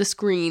on the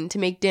screen to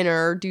make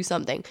dinner or do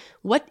something,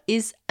 what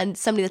is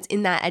somebody that's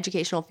in that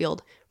educational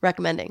field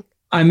recommending?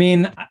 I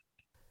mean,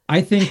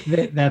 I think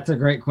that's a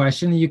great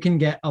question. You can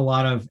get a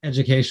lot of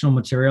educational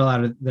material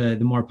out of the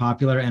more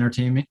popular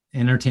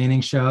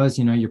entertaining shows,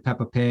 your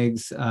Peppa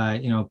Pigs,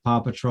 Paw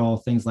Patrol,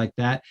 things like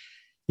that.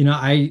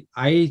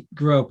 I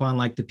grew up on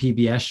like the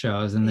PBS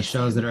shows and the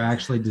shows that are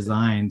actually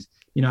designed.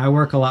 I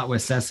work a lot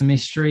with Sesame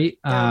Street.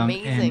 They're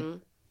amazing.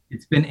 And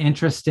it's been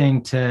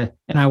interesting and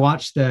I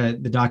watched the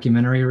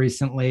documentary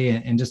recently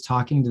and just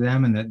talking to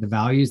them and the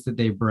values that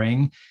they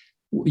bring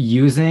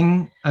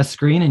using a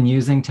screen and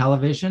using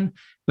television,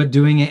 but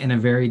doing it in a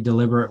very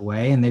deliberate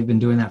way. And they've been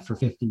doing that for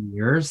 50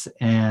 years.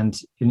 And,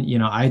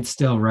 I'd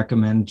still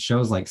recommend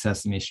shows like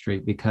Sesame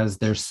Street because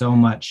there's so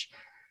much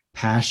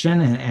passion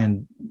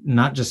and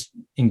not just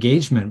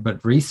engagement,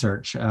 but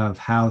research of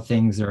how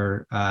things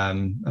are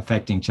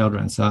affecting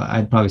children. So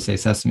I'd probably say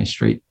Sesame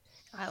Street.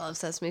 I love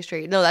Sesame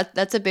Street. No,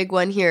 that's a big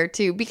one here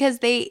too, because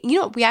they,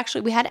 we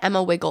had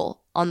Emma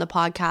Wiggle on the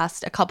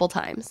podcast a couple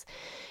times.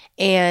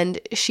 And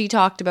she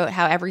talked about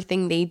how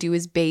everything they do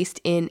is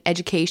based in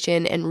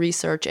education and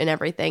research and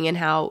everything, and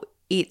how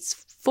it's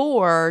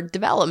for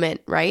development,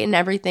 right? And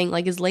everything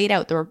like is laid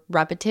out, the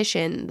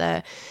repetition,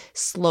 the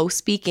slow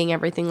speaking,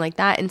 everything like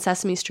that. And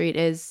Sesame Street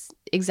is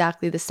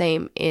exactly the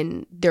same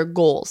in their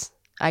goals,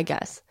 I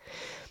guess.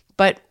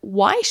 But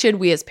why should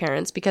we as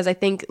parents? Because I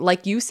think,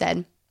 like you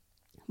said,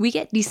 we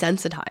get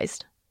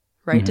desensitized,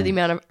 right, to the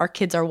amount of our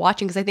kids are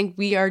watching. Because I think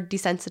we are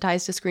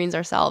desensitized to screens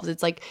ourselves.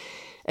 It's like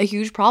a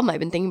huge problem. I've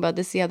been thinking about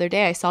this the other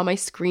day. I saw my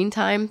screen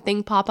time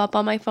thing pop up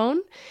on my phone.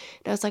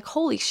 And I was like,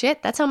 holy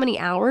shit, that's how many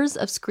hours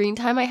of screen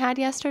time I had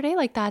yesterday.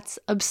 Like, that's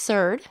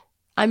absurd.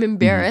 I'm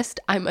embarrassed.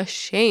 I'm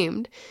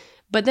ashamed.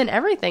 But then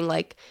everything,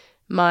 like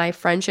my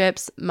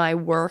friendships, my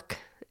work,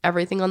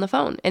 everything on the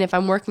phone. And if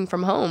I'm working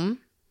from home,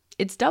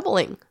 it's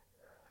doubling,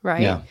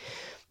 right? Yeah.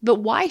 But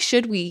why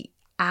should we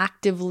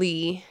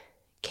actively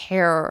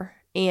care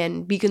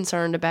and be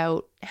concerned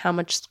about how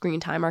much screen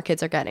time our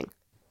kids are getting?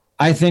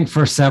 I think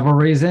for several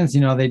reasons.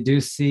 They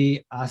do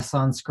see us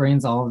on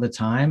screens all of the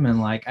time. And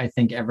like, I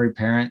think every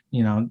parent,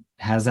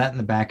 has that in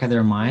the back of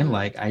their mind.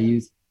 Like, I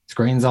use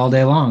screens all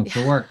day long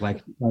for work.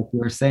 Like you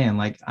were saying,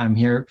 like I'm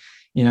here,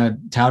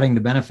 touting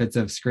the benefits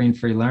of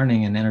screen-free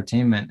learning and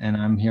entertainment. And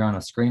I'm here on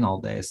a screen all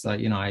day. So,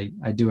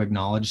 I do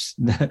acknowledge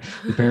the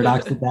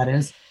paradox that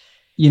is.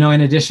 In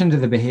addition to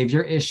the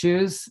behavior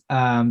issues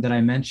that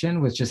I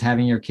mentioned with just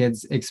having your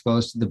kids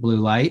exposed to the blue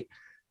light,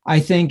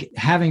 I think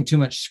having too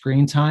much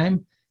screen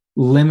time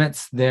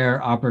limits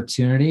their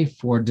opportunity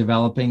for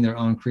developing their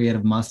own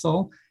creative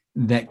muscle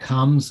that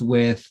comes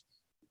with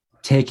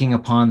taking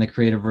upon the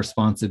creative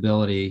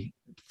responsibility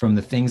from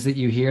the things that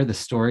you hear, the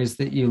stories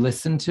that you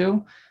listen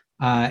to.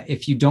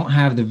 If you don't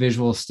have the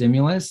visual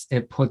stimulus,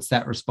 it puts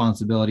that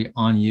responsibility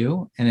on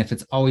you. And if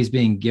it's always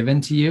being given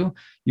to you,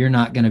 you're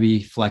not going to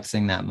be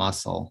flexing that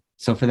muscle.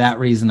 So for that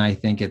reason, I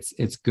think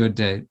it's good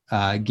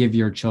to give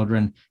your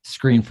children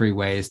screen-free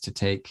ways to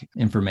take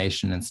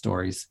information and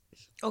stories.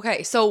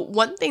 Okay, so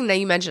one thing that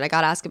you mentioned I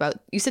got to ask about,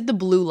 you said the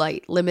blue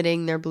light,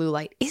 limiting their blue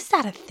light. Is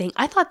that a thing?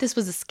 I thought this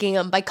was a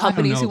scam by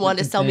companies who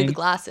wanted to sell me the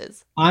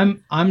glasses.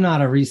 I'm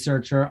not a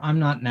researcher. I'm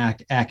not an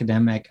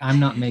academic. I'm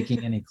not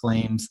making any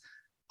claims.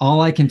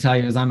 All I can tell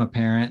you is I'm a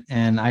parent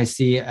and I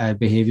see a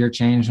behavior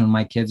change when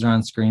my kids are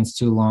on screens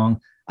too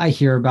long. I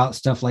hear about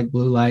stuff like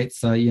blue light.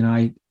 So,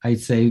 I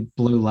say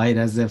blue light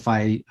as if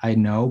I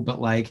know,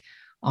 but like,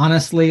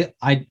 honestly,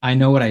 I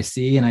know what I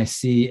see, and I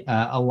see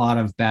a lot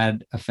of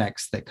bad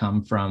effects that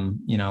come from,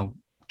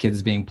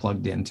 kids being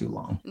plugged in too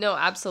long. No,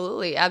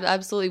 absolutely.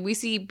 Absolutely. We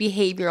see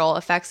behavioral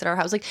effects at our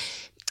house. Like,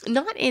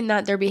 not in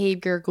that their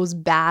behavior goes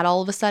bad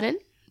all of a sudden,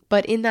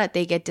 but in that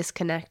they get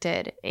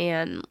disconnected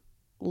and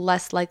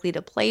less likely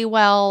to play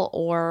well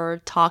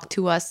or talk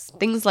to us,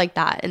 things like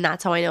that. And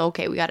that's how I know,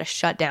 okay, we got to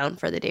shut down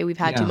for the day. We've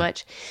had too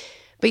much.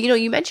 But,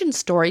 you mentioned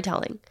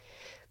storytelling.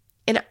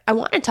 And I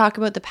want to talk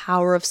about the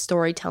power of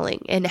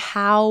storytelling and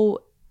how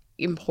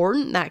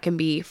important that can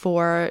be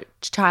for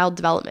child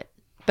development.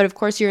 But of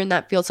course, you're in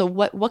that field. So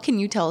what can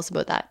you tell us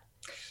about that?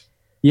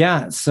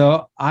 Yeah,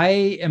 so I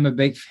am a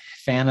big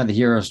fan of The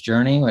Hero's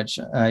Journey, which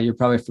you're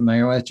probably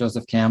familiar with,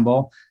 Joseph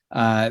Campbell.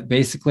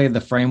 Basically,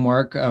 the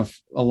framework of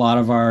a lot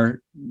of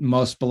our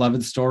most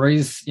beloved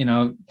stories,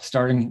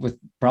 starting with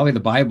probably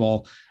the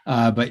Bible,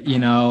 but,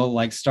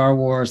 like Star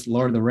Wars,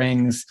 Lord of the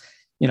Rings,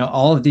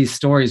 all of these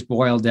stories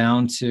boil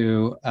down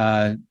to,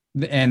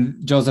 and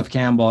Joseph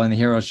Campbell in The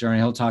Hero's Journey,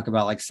 he'll talk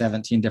about like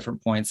 17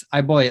 different points.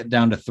 I boil it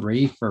down to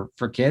 3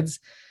 for kids.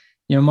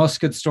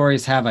 Most good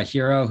stories have a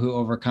hero who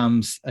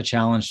overcomes a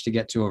challenge to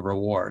get to a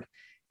reward.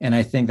 And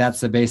I think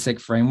that's the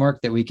basic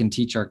framework that we can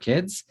teach our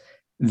kids,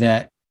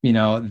 that,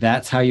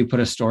 that's how you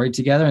put a story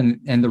together.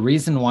 And the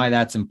reason why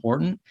that's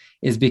important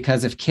is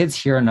because if kids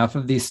hear enough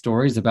of these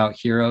stories about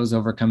heroes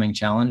overcoming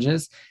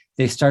challenges,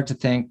 they start to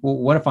think, well,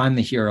 what if I'm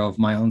the hero of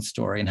my own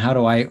story? And how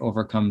do I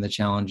overcome the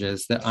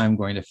challenges that I'm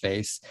going to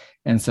face?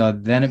 And so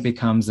then it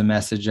becomes a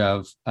message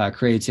of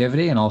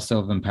creativity and also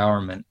of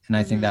empowerment. And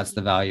I think that's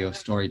the value of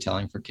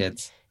storytelling for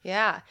kids.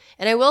 Yeah.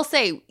 And I will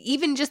say,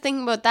 even just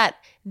thinking about that,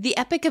 the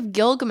Epic of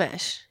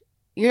Gilgamesh,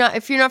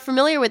 if you're not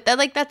familiar with that,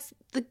 like that's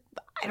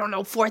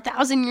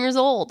 4,000 years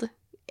old,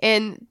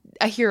 and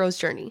a hero's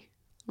journey,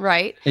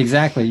 right?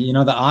 Exactly.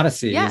 The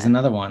Odyssey is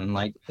another one.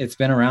 Like, it's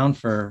been around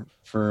for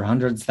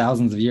hundreds,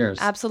 thousands of years.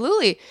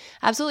 Absolutely.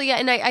 Absolutely. Yeah.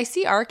 And I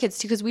see our kids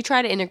too, because we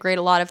try to integrate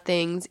a lot of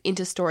things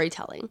into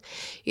storytelling.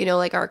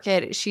 Like our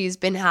kid, she's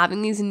been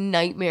having these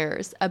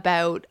nightmares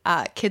about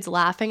kids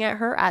laughing at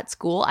her at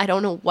school. I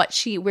don't know where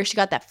she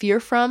got that fear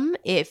from,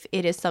 if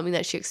it is something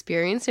that she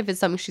experienced, if it's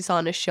something she saw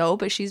on a show,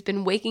 but she's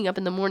been waking up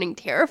in the morning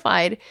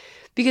terrified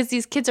because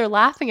these kids are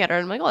laughing at her.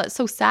 And I'm like, oh, that's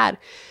so sad.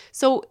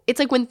 So it's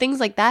like when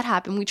things like that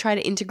happen, we try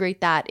to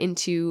integrate that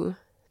into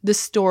the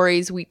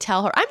stories we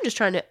tell her. I'm just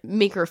trying to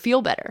make her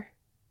feel better.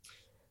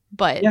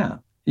 But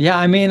yeah.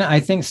 I mean, I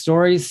think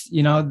stories,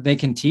 they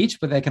can teach,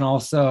 but they can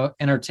also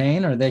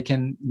entertain, or they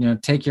can,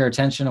 take your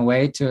attention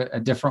away to a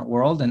different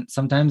world. And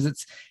sometimes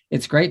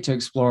it's great to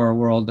explore a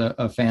world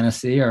of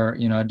fantasy, or,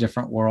 a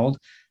different world.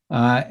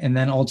 And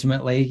then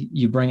ultimately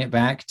you bring it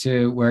back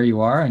to where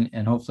you are,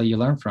 and hopefully you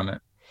learn from it.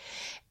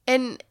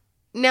 And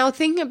Now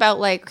thinking about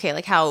like, okay,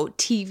 like how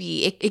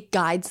TV, it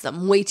guides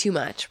them way too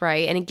much,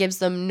 right? And it gives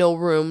them no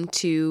room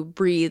to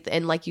breathe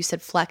and, like you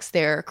said, flex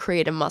their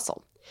creative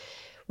muscle.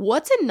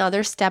 What's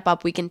another step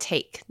up we can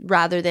take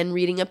rather than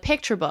reading a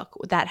picture book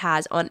that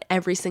has on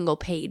every single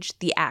page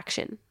the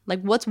action?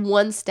 Like, what's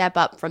one step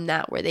up from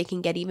that where they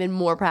can get even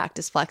more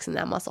practice flexing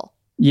that muscle?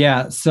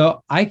 Yeah.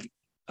 So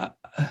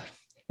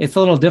it's a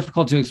little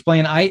difficult to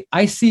explain.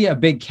 I see a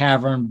big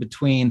cavern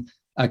between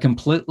a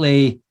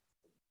completely,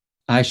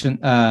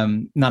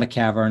 not a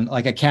cavern,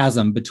 like a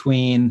chasm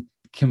between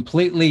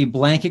completely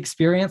blank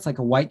experience, like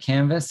a white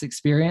canvas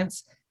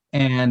experience,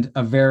 and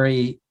a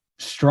very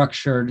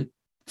structured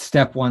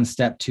step 1,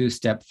 step 2,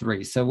 step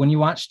 3. So when you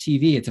watch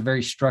TV, it's a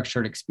very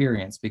structured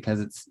experience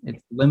because it's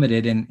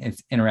limited in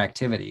its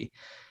interactivity.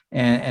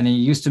 And I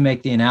used to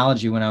make the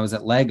analogy when I was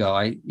at Lego.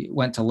 I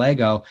went to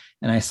Lego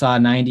and I saw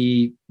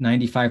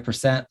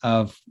 95%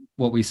 of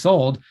what we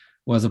sold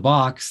was a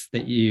box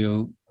that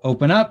you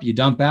open up, you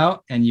dump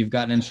out, and you've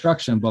got an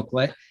instruction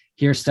booklet.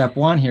 Here's step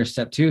 1, here's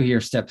step 2,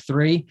 here's step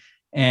 3.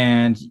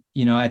 And,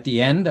 at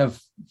the end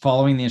of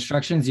following the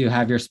instructions, you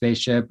have your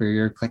spaceship or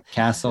your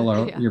castle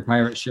or your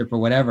pirate ship or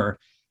whatever.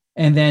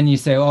 And then you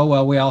say, oh,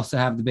 well, we also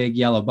have the big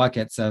yellow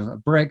buckets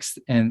of bricks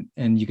and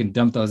you can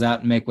dump those out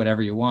and make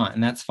whatever you want.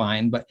 And that's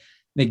fine. But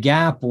the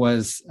gap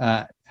was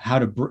how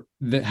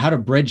to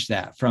bridge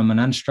that from an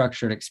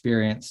unstructured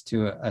experience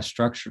to a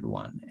structured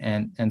one.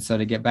 And so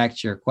to get back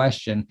to your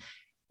question,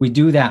 we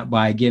do that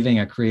by giving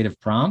a creative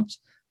prompt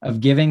of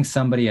giving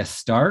somebody a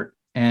start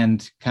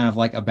and kind of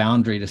like a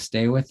boundary to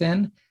stay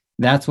within.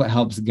 That's what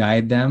helps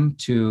guide them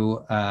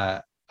to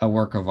a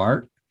work of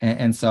art.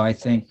 And so I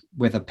think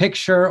with a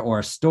picture or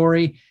a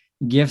story,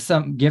 give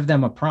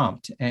them a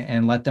prompt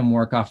and let them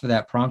work off of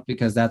that prompt,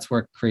 because that's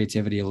where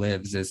creativity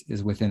lives,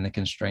 is within the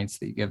constraints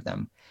that you give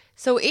them.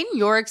 So in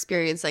your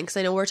experience, because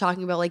I know we're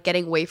talking about like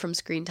getting away from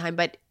screen time,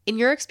 but in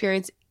your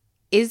experience,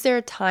 is there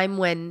a time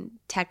when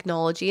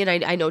technology, and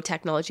I know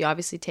technology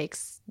obviously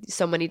takes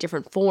so many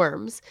different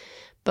forms,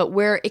 but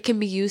where it can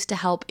be used to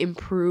help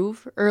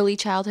improve early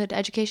childhood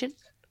education?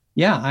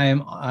 Yeah,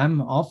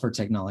 I'm all for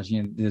technology.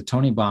 And the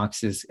Tony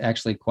Box is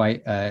actually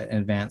quite an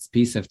advanced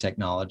piece of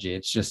technology.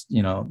 It's just,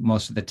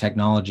 most of the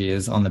technology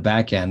is on the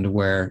back end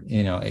where,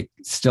 it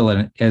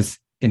still is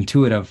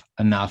intuitive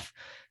enough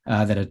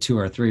that a 2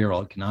 or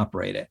 3-year-old can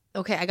operate it.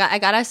 Okay, I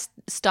gotta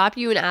stop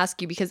you and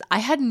ask you, because I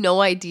had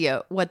no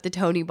idea what the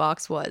Tony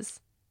Box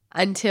was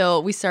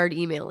until we started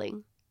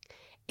emailing.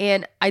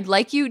 And I'd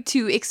like you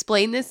to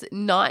explain this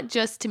not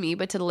just to me,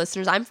 but to the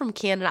listeners. I'm from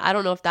Canada. I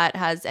don't know if that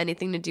has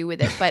anything to do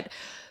with it, but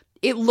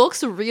it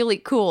looks really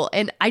cool.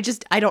 And I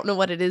don't know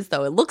what it is,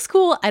 though. It looks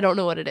cool. I don't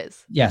know what it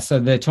is. Yeah. So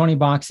the Tony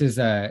Box is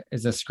a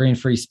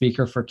screen-free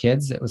speaker for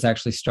kids. It was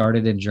actually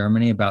started in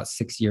Germany about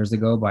 6 years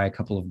ago by a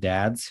couple of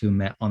dads who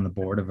met on the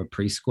board of a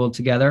preschool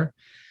together.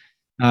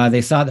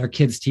 They saw their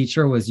kid's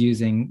teacher was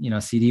using,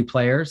 CD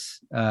players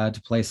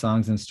to play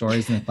songs and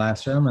stories in the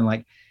classroom. And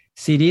like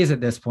CDs at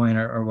this point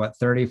are what,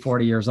 30,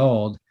 40 years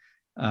old.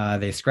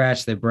 They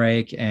scratch, they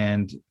break,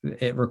 and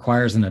it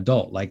requires an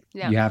adult. Like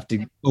you have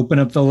to open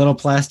up the little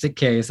plastic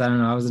case. I don't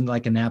know. I was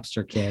like a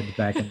Napster kid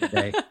back in the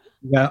day.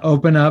 You got to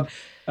open up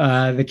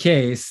the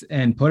case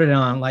and put it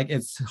on. Like,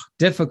 it's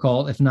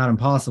difficult, if not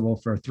impossible,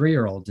 for a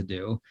 3-year-old to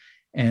do.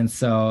 And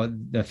so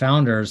the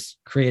founders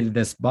created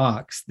this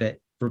box that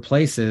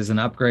replaces and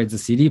upgrades a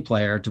CD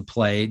player to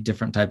play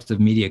different types of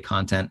media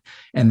content.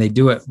 And they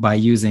do it by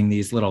using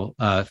these little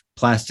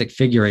plastic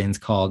figurines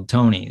called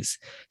Tonys.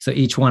 So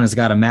each one has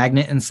got a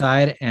magnet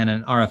inside and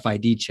an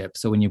RFID chip.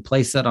 So when you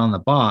place it on the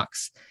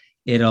box,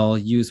 it'll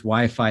use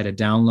Wi-Fi to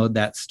download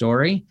that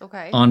story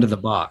onto the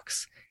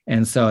box.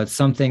 And so it's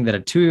something that a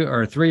 2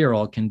 or a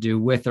 3-year-old can do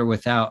with or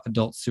without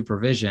adult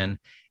supervision.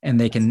 And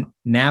they can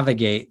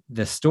navigate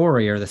the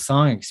story or the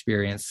song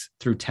experience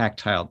through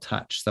tactile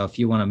touch. So if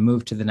you want to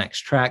move to the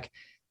next track,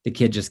 the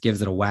kid just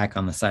gives it a whack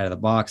on the side of the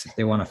box. If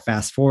they want to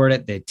fast forward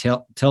it, they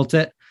tilt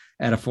it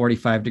at a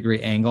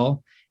 45-degree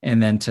angle.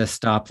 And then to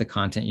stop the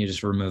content, you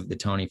just remove the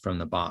Tony from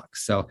the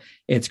box. So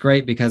it's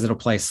great because it'll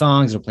play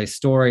songs, it'll play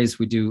stories.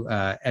 We do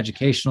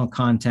educational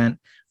content.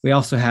 We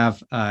also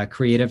have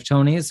creative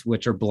Tonys,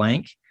 which are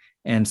blank.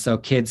 And so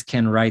kids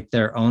can write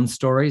their own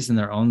stories and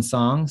their own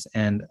songs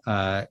and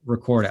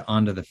record it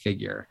onto the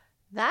figure.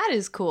 That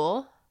is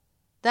cool.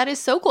 That is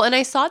so cool. And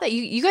I saw that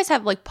you guys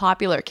have like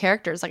popular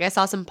characters. Like I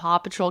saw some Paw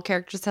Patrol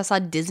characters. I saw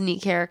Disney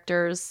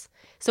characters.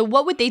 So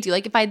what would they do?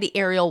 Like if I had the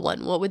Ariel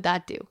one, what would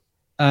that do?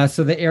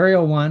 So the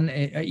Ariel one,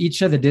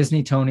 each of the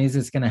Disney Tonys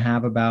is going to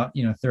have about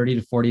 30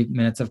 to 40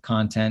 minutes of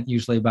content,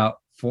 usually about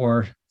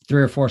 3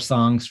 or 4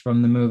 songs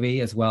from the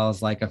movie, as well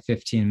as like a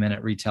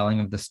 15-minute retelling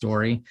of the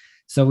story.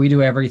 So we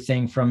do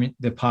everything from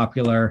the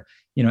popular,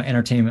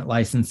 entertainment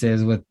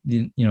licenses with,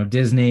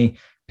 Disney,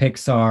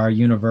 Pixar,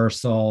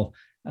 Universal,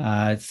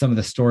 some of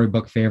the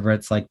storybook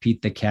favorites like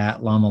Pete the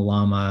Cat, Llama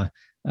Llama.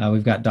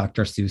 We've got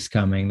Dr. Seuss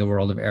coming, The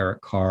World of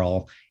Eric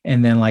Carle.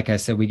 And then, like I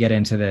said, we get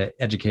into the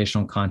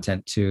educational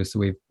content too. So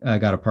we've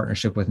got a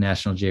partnership with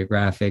National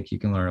Geographic. You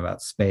can learn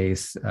about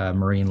space,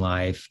 marine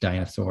life,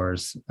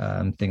 dinosaurs,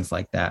 things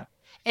like that.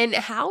 And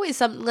how is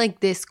something like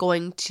this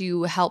going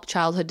to help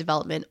childhood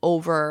development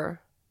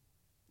over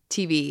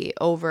TV,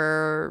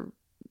 over,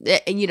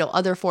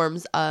 other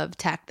forms of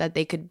tech that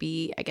they could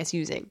be, I guess,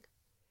 using?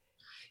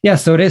 Yeah,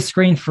 so it is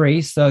screen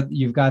free. So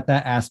you've got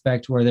that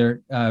aspect where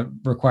they're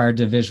required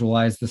to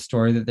visualize the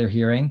story that they're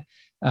hearing.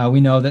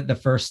 We know that the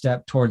first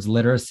step towards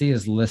literacy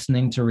is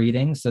listening to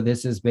reading. So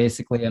this is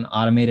basically an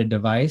automated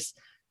device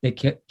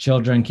that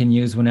children can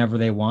use whenever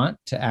they want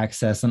to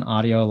access an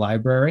audio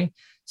library.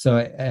 So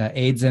it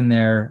aids in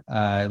their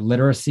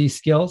literacy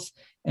skills.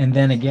 And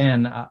then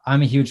again,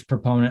 I'm a huge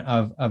proponent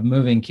of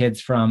moving kids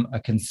from a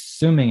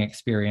consuming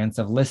experience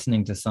of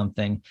listening to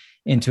something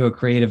into a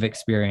creative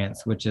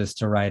experience, which is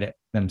to write it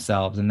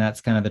themselves. And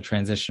that's kind of the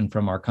transition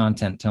from our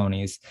content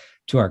Tonys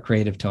to our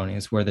creative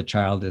Tonys, where the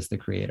child is the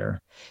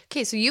creator.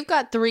 Okay, so you've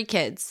got 3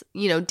 kids,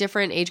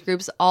 different age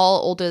groups,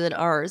 all older than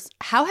ours.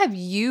 How have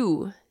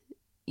you,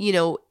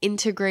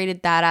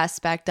 integrated that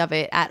aspect of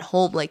it at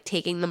home, like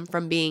taking them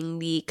from being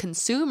the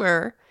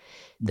consumer,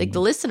 like the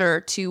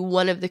listener, to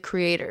one of the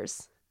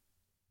creators?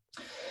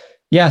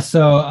 Yeah,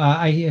 so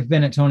I have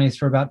been at Tonys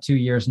for about 2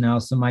 years now.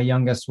 So my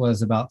youngest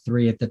was about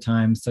 3 at the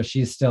time. So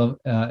she's still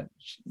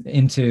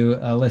into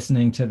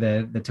listening to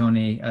the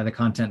Tony, the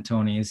content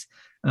Tonys.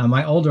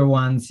 My older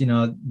ones,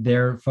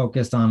 they're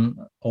focused on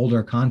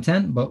older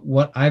content. But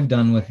what I've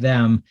done with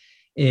them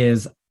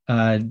is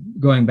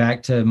going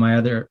back to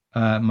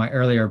my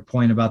earlier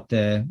point about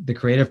the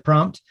creative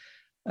prompt.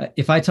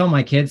 If I tell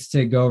my kids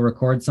to go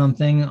record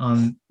something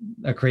on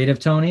a creative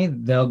Tony,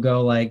 they'll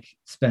go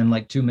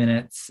spend 2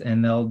 minutes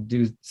and they'll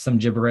do some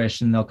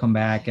gibberish and they'll come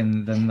back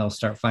and then they'll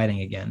start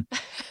fighting again.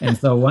 And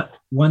so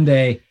one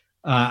day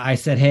I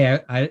said,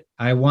 hey,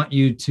 I want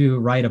you to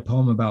write a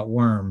poem about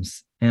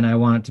worms, and I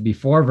want it to be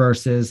 4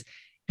 verses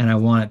and I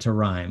want it to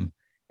rhyme.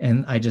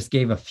 And I just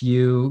gave a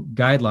few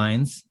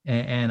guidelines,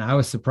 and I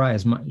was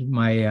surprised. My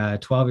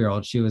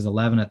 12-year-old, she was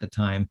 11 at the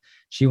time,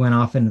 she went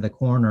off into the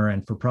corner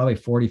and for probably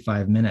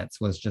 45 minutes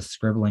was just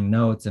scribbling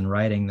notes and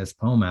writing this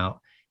poem out.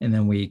 And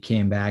then we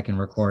came back and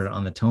recorded it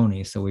on the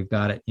Tony. So we've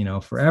got it,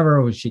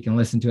 forever. She can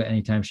listen to it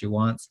anytime she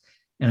wants.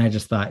 And I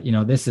just thought,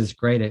 this is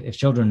great. If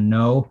children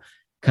know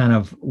kind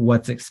of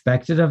what's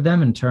expected of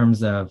them in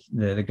terms of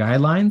the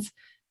guidelines,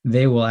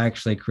 they will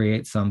actually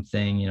create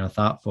something,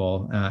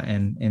 thoughtful.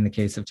 And in the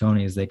case of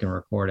Tonys, they can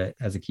record it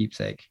as a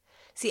keepsake.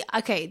 See,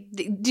 okay.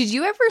 Did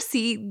you ever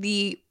see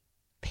the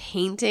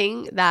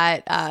painting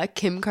that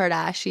Kim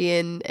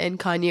Kardashian and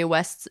Kanye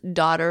West's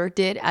daughter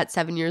did at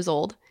 7 years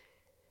old?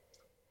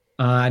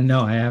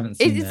 No, I haven't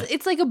seen that.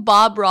 It's like a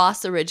Bob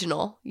Ross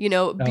original,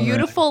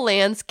 beautiful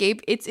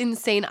landscape. It's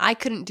insane. I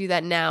couldn't do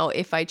that now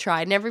if I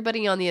tried. And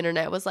everybody on the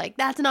internet was like,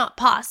 that's not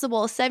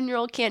possible. A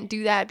 7-year-old can't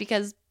do that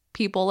because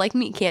people like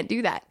me can't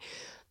do that.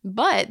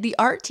 But the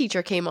art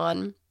teacher came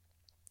on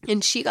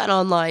and she got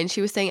online.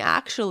 She was saying,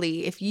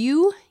 actually, if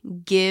you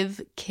give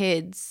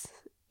kids,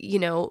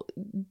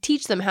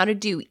 teach them how to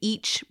do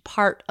each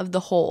part of the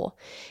whole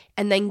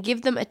and then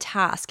give them a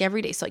task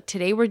every day. So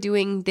today we're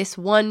doing this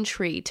one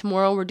tree,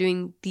 tomorrow we're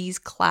doing these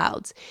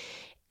clouds.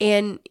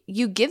 And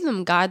you give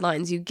them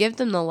guidelines, you give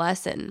them the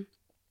lesson.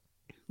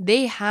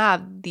 They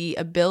have the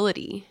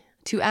ability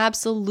to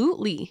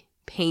absolutely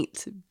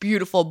paint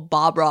beautiful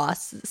Bob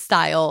Ross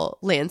style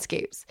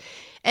landscapes.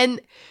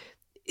 And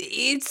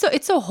it's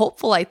so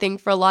hopeful, I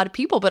think, for a lot of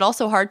people, but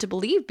also hard to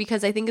believe,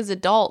 because I think as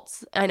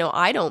adults, I know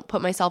I don't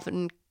put myself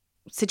in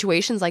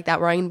situations like that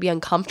where I'm going to be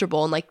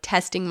uncomfortable and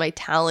testing my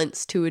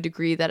talents to a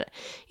degree that,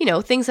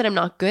 things that I'm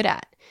not good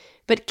at.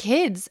 But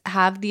kids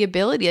have the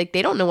ability,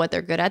 they don't know what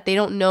they're good at. They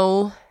don't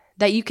know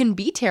that you can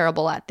be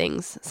terrible at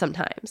things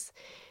sometimes.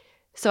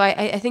 So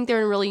I think they're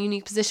in a really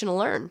unique position to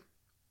learn.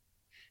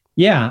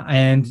 Yeah.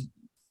 And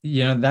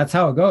that's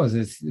how it goes.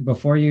 It's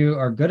before you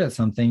are good at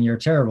something, you're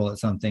terrible at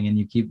something and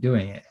you keep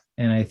doing it.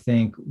 And I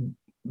think,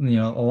 a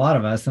lot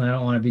of us, and I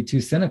don't want to be too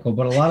cynical,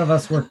 but a lot of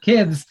us were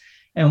kids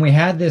and we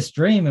had this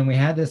dream and we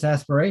had this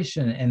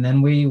aspiration. And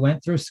then we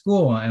went through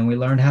school and we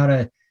learned how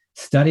to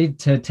study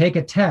to take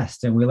a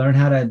test, and we learned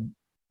how to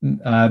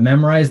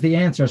memorize the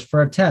answers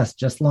for a test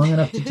just long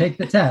enough to take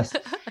the test.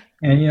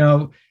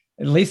 And,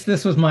 at least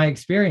this was my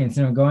experience,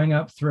 going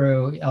up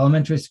through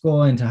elementary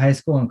school into high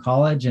school and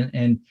college,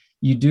 and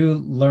you do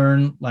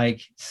learn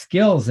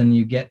skills and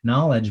you get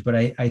knowledge, but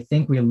I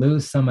think we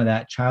lose some of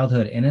that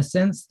childhood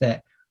innocence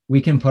that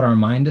we can put our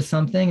mind to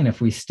something. And if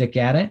we stick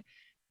at it,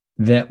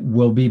 that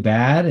will be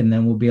bad, and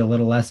then we'll be a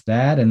little less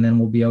bad, and then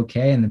we'll be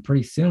okay. And then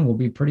pretty soon we'll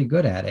be pretty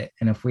good at it.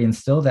 And if we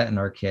instill that in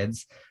our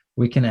kids,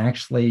 we can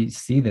actually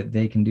see that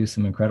they can do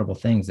some incredible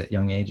things at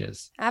young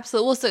ages.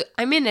 Absolutely. Well, so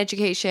I'm in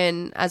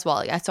education as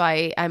well. So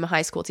I'm a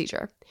high school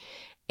teacher,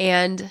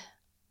 and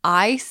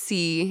I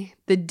see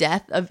the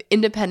death of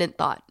independent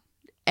thought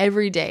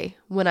every day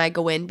when I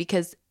go in,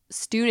 because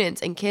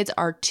students and kids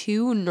are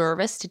too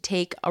nervous to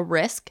take a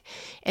risk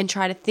and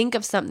try to think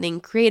of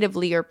something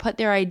creatively or put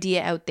their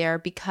idea out there,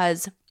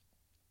 because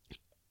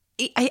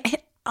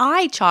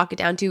I chalk it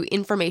down to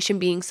information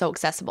being so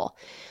accessible.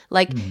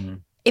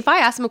 if I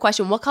ask them a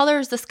question, what color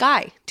is the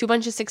sky, to a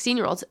bunch of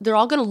 16-year-olds, they're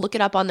all going to look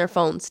it up on their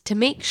phones to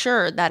make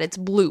sure that it's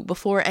blue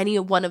before any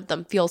one of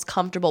them feels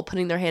comfortable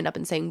putting their hand up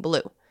and saying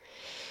blue.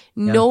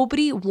 Yeah.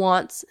 Nobody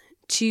wants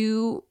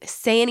to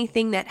say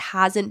anything that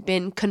hasn't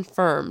been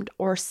confirmed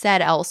or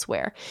said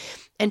elsewhere.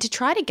 And to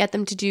try to get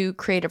them to do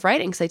creative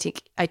writing, because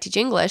I teach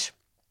English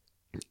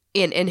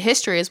in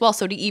history as well.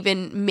 So to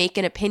even make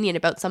an opinion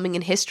about something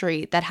in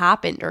history that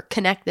happened or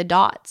connect the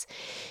dots,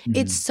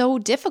 it's so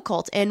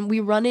difficult. And we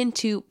run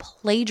into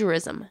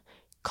plagiarism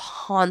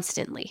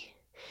constantly,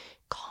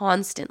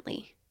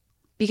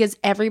 because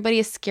everybody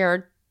is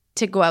scared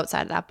to go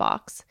outside of that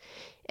box.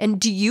 And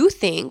do you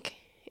think,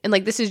 and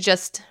like this is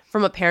just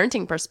from a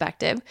parenting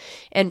perspective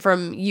and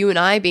from you and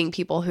I being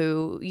people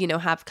who, you know,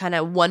 have kind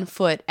of one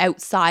foot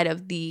outside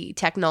of the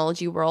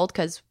technology world,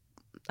 because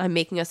I'm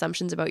making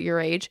assumptions about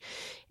your age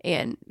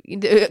and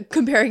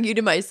comparing you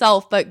to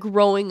myself, but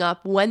growing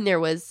up when there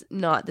was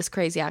not this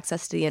crazy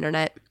access to the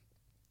internet,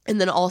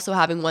 and then also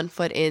having one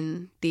foot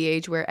in the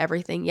age where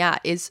everything,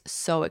 is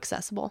so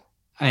accessible.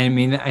 I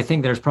mean, I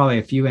think there's probably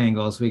a few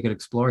angles we could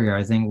explore here.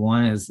 I think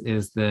one is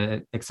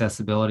the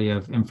accessibility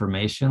of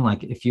information.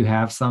 Like if you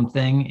have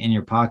something in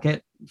your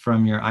pocket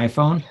from your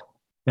iPhone,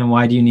 then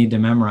why do you need to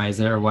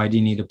memorize it, or why do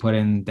you need to put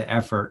in the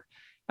effort?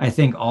 I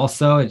think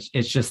also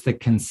it's just the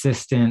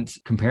consistent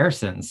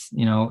comparisons.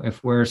 You know,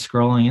 if we're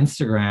scrolling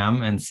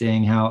Instagram and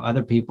seeing how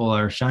other people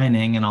are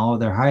shining and all of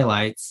their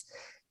highlights,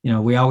 you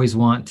know, we always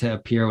want to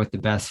appear with the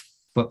best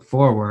foot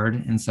forward.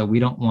 And so we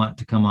don't want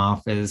to come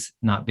off as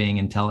not being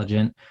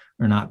intelligent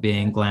or not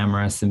being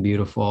glamorous and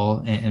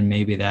beautiful. And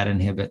maybe that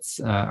inhibits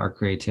our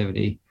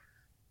creativity.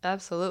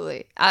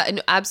 Absolutely.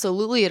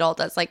 Absolutely. It all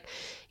does. Like,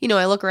 you know,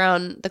 I look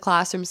around the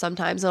classroom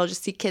sometimes and I'll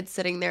just see kids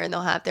sitting there and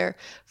they'll have their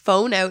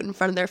phone out in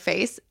front of their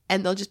face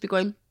and they'll just be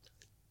going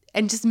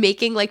and just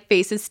making like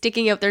faces,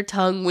 sticking out their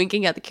tongue,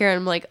 winking at the camera.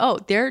 I'm like, oh,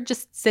 they're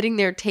just sitting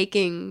there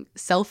taking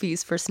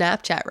selfies for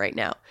Snapchat right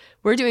now.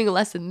 We're doing a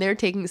lesson. They're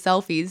taking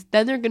selfies.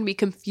 Then they're going to be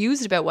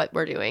confused about what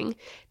we're doing.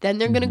 Then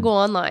they're going to go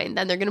online.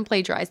 Then they're going to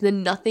plagiarize.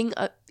 Then nothing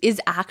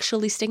is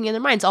actually sticking in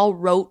their minds. All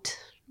rote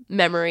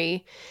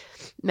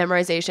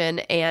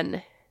memorization,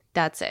 and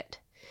that's it.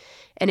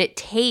 And it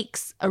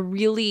takes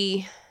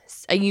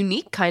a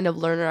unique kind of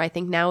learner, I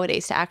think,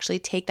 nowadays to actually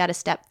take that a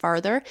step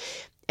farther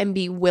and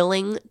be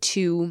willing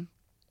to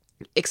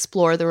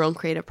explore their own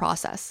creative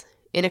process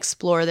and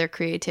explore their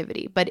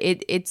creativity. But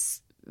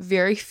it's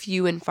very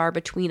few and far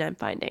between, I'm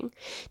finding.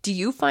 Do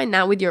you find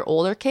that with your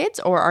older kids,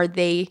 or are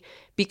they,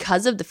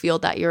 because of the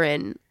field that you're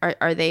in,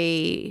 do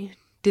they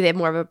have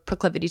more of a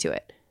proclivity to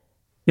it?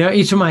 You know,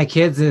 each of my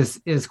kids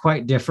is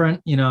quite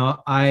different. You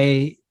know,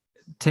 I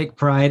take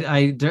pride.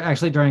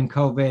 Actually, during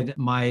COVID,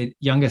 my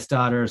youngest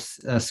daughter's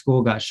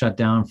school got shut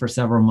down for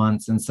several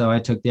months. And so I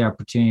took the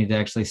opportunity to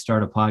actually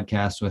start a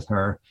podcast with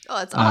her. Oh,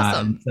 that's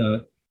awesome.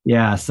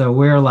 So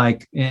we're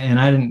like,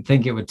 and I didn't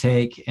think it would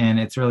take, and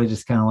it's really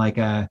just kind of like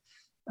a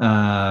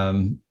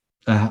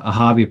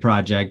hobby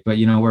project, but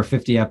you know, we're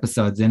 50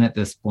 episodes in at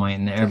this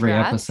point, and every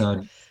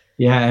episode,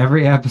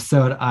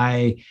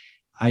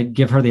 I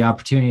give her the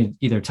opportunity to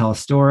either tell a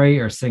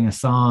story or sing a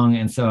song.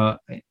 And so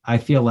I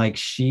feel like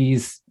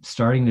she's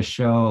starting to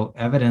show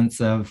evidence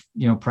of,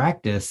 you know,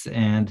 practice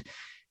and,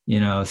 you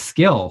know,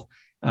 skill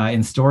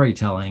in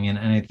storytelling. And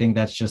I think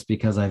that's just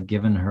because I've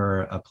given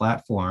her a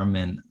platform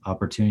and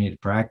opportunity to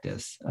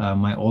practice.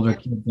 My older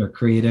kids are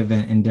creative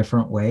in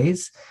different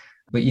ways.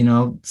 But, you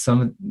know,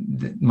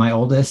 my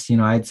oldest, you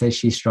know, I'd say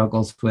she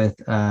struggles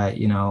with,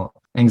 you know,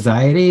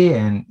 anxiety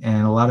and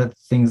a lot of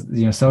things,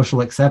 you know, social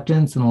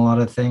acceptance and a lot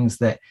of things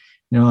that,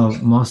 you know,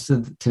 most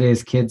of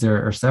today's kids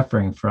are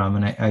suffering from.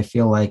 And I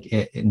feel like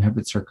it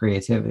inhibits her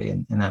creativity,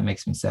 and that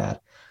makes me sad.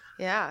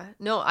 Yeah,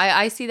 no,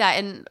 I see that.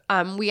 And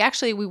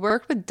we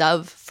worked with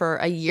Dove for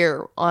a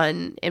year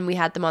and we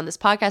had them on this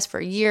podcast for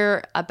a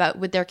year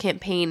with their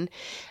campaign,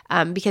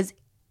 because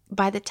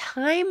by the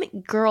time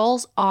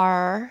girls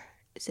are,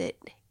 is it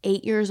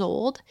 8 years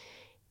old?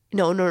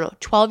 No,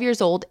 12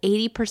 years old,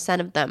 80%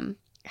 of them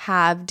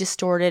have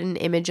distorted an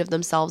image of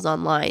themselves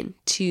online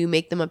to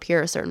make them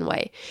appear a certain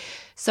way.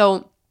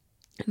 So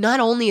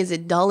not only is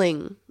it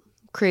dulling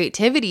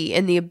creativity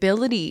and the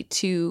ability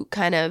to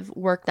kind of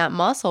work that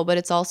muscle, but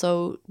it's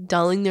also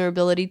dulling their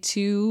ability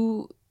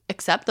to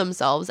accept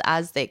themselves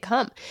as they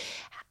come.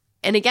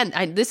 And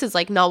again, this is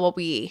like not what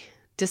we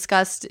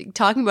discussed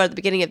talking about at the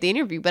beginning of the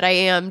interview, but I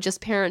am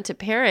just parent to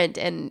parent,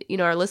 and you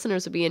know, our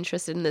listeners would be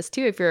interested in this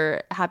too if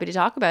you're happy to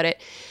talk about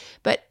it.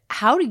 But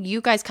how do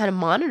you guys kind of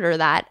monitor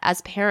that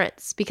as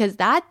parents? Because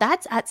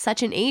that's at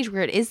such an age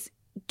where it is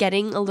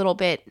getting a little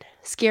bit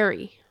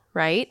scary,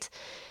 right?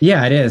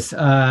 Yeah, it is.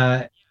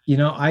 You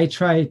know, I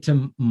try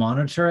to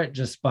monitor it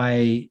just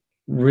by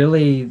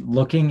really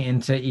looking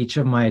into each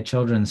of my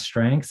children's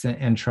strengths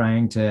and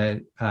trying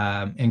to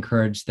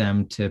encourage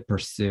them to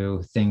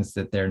pursue things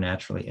that they're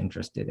naturally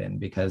interested in.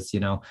 Because, you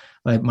know,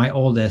 like my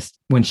oldest,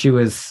 when she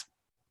was,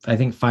 I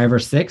think 5 or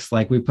 6,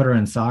 like we put her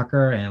in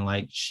soccer, and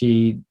like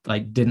she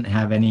like didn't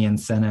have any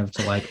incentive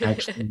to like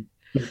actually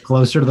get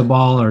closer to the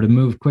ball or to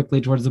move quickly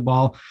towards the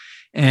ball.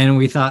 And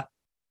we thought,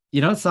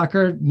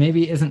 Soccer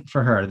maybe isn't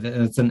for her.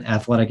 It's an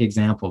athletic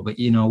example, but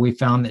we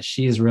found that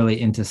she is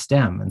really into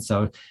STEM. And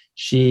so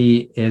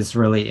she is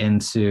really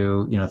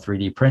into,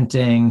 3D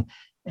printing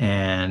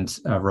and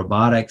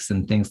robotics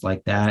and things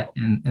like that.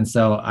 And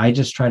so I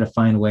just try to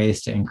find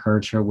ways to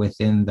encourage her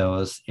within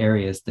those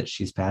areas that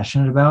she's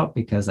passionate about,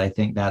 because I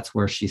think that's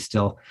where she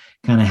still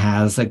kind of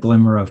has a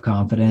glimmer of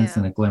confidence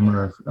and a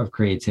glimmer of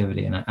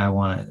creativity. And I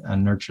want to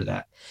nurture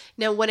that.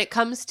 Now, when it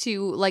comes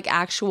to like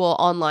actual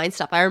online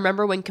stuff, I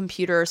remember when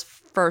computers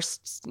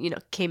first,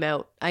 came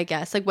out, I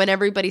guess, like when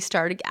everybody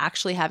started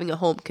actually having a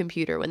home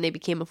computer, when they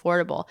became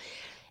affordable,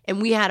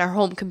 and we had our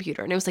home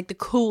computer, and it was like the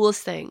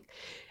coolest thing.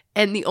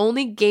 And the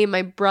only game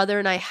my brother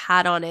and I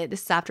had on it,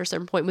 this is after a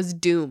certain point, was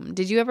Doom.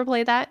 Did you ever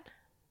play that?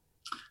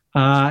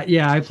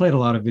 Yeah, I played a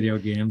lot of video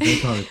games. I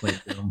probably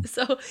played Doom.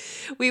 So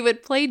we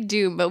would play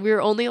Doom, but we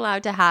were only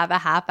allowed to have a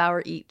half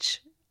hour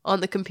each on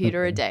the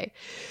computer a day.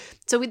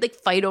 So we'd like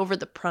fight over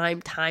the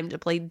prime time to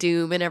play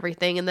Doom and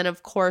everything. And then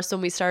of course,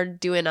 when we started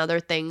doing other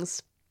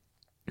things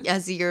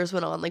as the years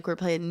went on, like we were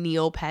playing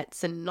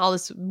Neopets and all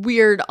this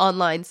weird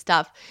online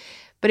stuff,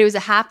 but it was a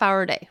half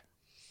hour a day.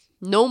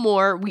 No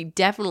more. We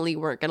definitely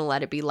weren't going to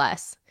let it be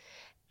less.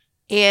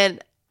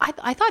 And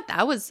I thought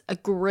that was a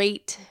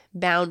great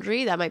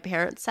boundary that my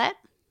parents set.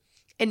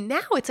 And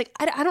now it's like,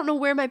 I don't know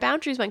where my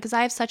boundaries went, because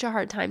I have such a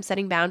hard time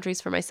setting boundaries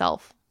for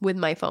myself with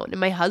my phone. And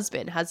my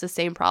husband has the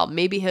same problem.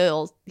 Maybe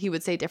he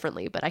would say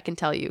differently, but I can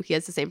tell you he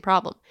has the same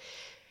problem.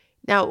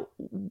 Now,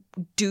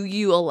 do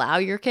you allow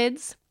your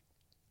kids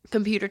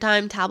computer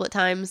time, tablet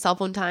time, cell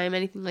phone time,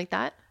 anything like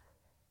that?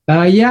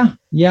 Yeah,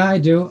 I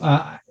do.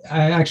 I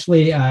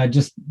actually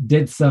just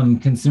did some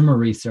consumer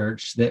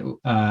research that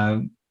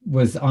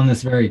was on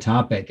this very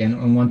topic.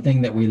 And one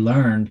thing that we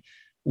learned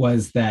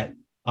was that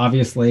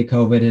obviously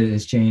COVID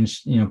has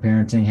changed,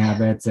 parenting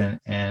habits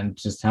and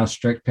just how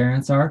strict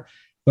parents are.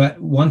 But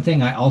one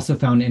thing I also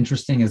found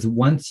interesting is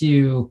once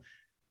you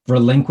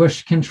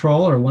relinquish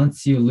control or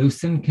once you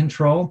loosen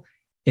control,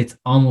 it's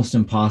almost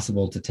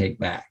impossible to take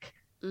back.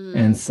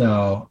 And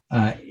so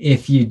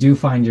if you do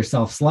find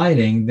yourself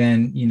sliding,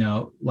 then,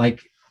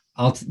 like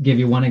I'll give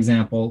you one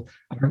example.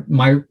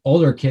 My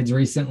older kids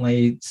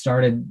recently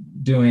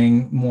started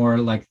doing more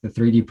like the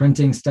 3D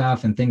printing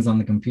stuff and things on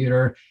the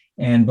computer.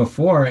 And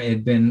before it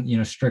had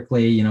been,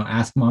 strictly,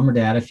 ask mom or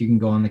dad if you can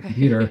go on the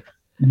computer.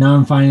 Now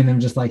I'm finding them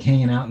just like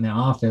hanging out in the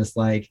office,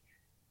 like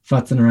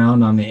futzing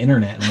around on the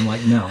internet. And I'm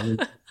like, no,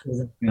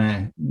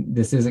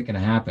 this isn't going to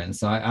happen.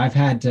 So I've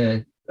had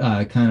to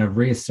kind of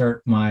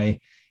reassert my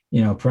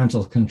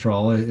parental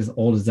control, as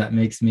old as that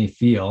makes me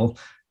feel.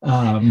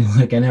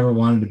 Like I never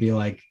wanted to be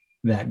like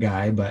that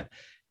guy, but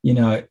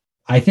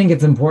I think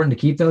it's important to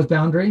keep those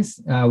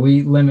boundaries.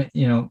 We limit,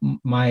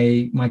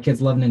 my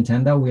kids love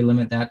Nintendo. We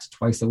limit that to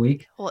twice a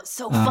week. Well, it's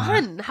so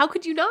fun. How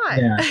could you not?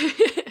 Yeah.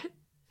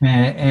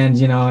 And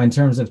in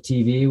terms of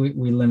TV,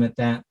 we limit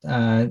that.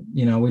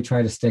 We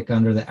try to stick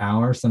under the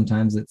hour.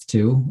 Sometimes it's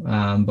 2,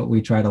 but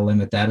we try to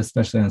limit that,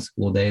 especially on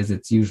school days.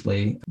 It's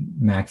usually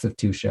max of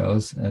 2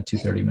 shows, 2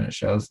 30-minute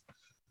shows.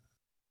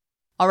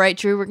 All right,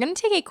 Drew, we're going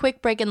to take a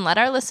quick break and let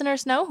our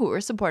listeners know who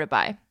we're supported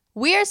by.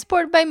 We are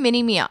supported by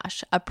Mini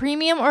Mioche, a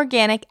premium,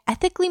 organic,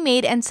 ethically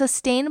made, and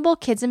sustainable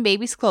kids and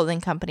babies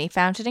clothing company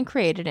founded and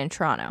created in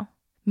Toronto.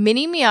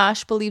 Mini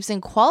Mioche believes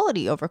in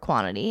quality over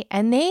quantity,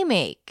 and they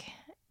make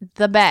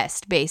the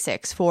best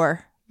basics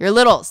for your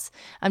littles.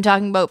 I'm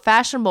talking about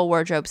fashionable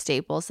wardrobe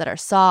staples that are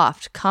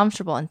soft,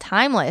 comfortable, and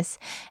timeless,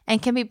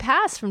 and can be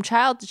passed from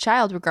child to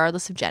child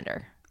regardless of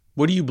gender.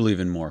 What do you believe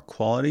in more,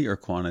 quality or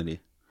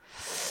quantity?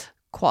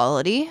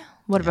 Quality.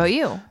 What about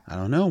you? I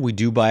don't know. We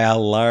do buy a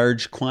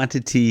large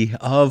quantity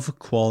of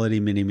quality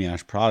Mini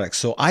Mioche products.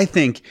 So I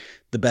think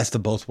the best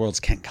of both worlds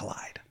can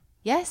collide.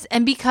 Yes,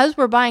 and because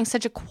we're buying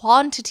such a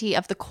quantity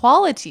of the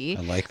quality,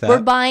 I like that.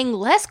 We're buying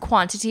less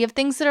quantity of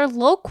things that are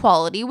low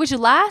quality, which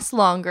last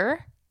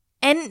longer,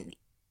 and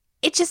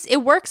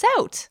it works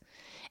out.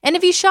 And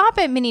if you shop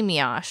at Mini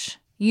Mioche,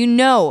 you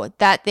know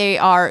that they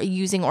are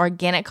using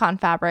organic cotton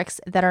fabrics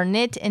that are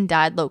knit and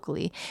dyed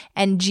locally,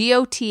 and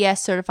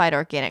GOTS certified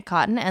organic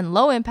cotton and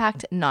low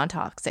impact,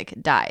 non-toxic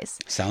dyes.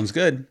 Sounds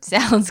good.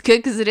 Sounds good,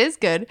 because it is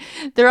good.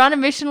 They're on a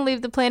mission to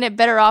leave the planet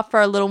better off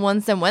for our little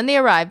ones than when they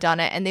arrived on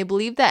it, and they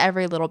believe that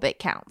every little bit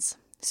counts.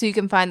 So you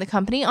can find the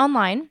company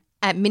online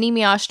at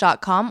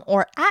minimioche.com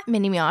or at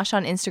minimioche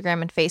on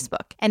Instagram and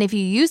Facebook. And if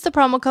you use the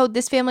promo code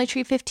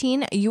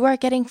ThisFamilyTree15, you are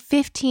getting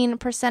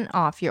 15%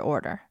 off your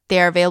order. They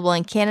are available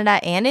in Canada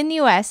and in the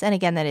US, and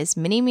again, that is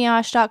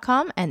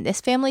minimioche.com and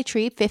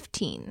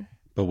ThisFamilyTree15.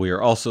 But we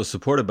are also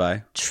supported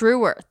by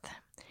True Earth.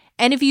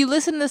 And if you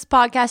listen to this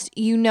podcast,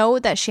 you know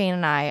that Shane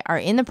and I are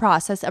in the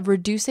process of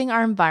reducing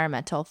our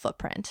environmental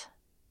footprint.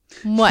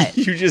 What?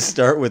 You just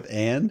start with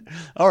and?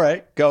 All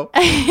right, go.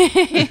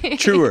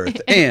 True Earth,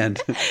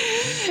 and.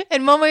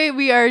 And one way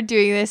we are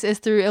doing this is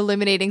through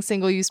eliminating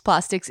single-use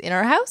plastics in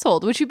our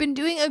household, which we've been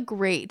doing a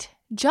great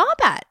job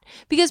at.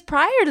 Because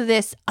prior to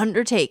this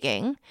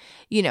undertaking,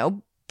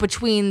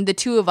 between the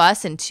two of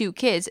us and 2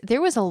 kids,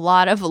 there was a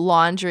lot of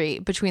laundry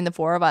between the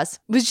 4 of us.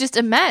 It was just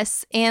a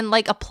mess and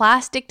like a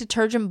plastic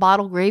detergent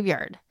bottle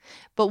graveyard.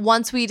 But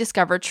once we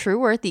discovered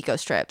True Earth Eco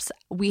Strips,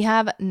 we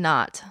have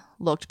not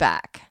looked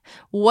back.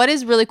 What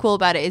is really cool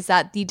about it is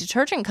that the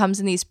detergent comes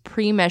in these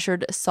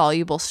pre-measured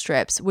soluble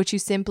strips, which you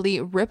simply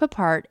rip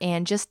apart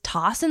and just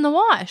toss in the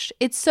wash.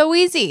 It's so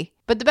easy.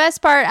 But the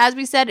best part, as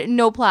we said,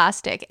 no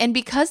plastic. And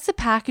because the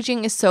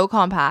packaging is so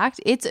compact,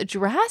 it's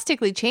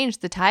drastically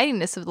changed the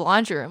tidiness of the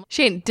laundry room.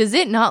 Shane, does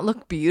it not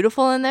look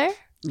beautiful in there?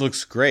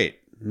 Looks great.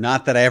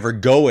 Not that I ever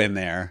go in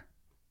there.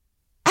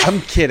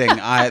 I'm kidding.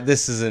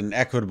 This is an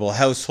equitable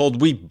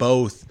household. We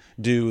both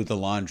do the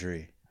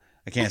laundry.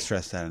 I can't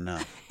stress that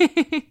enough.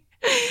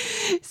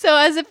 So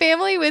as a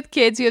family with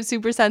kids who have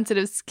super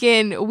sensitive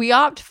skin, we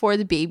opt for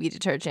the baby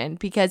detergent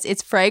because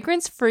it's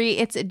fragrance free,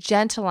 it's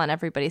gentle on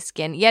everybody's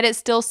skin, yet it's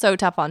still so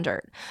tough on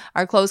dirt.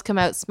 Our clothes come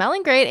out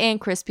smelling great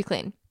and crispy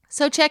clean.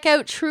 So check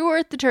out True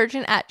Earth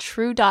detergent at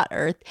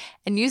true.earth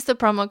and use the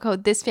promo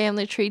code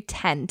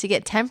ThisFamilyTree10 to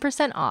get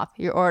 10% off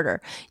your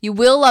order. You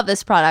will love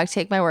this product,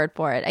 take my word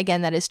for it.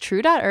 Again, that is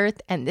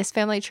true.earth and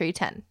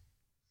ThisFamilyTree10.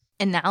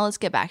 And now let's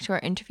get back to our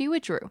interview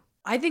with Drew.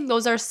 I think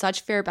those are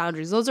such fair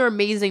boundaries. Those are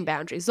amazing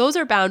boundaries. Those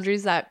are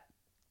boundaries that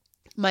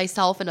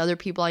myself and other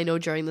people I know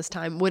during this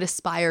time would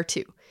aspire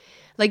to.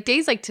 Like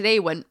days like today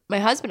when my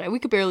husband and I, we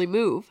could barely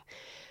move.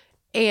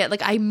 And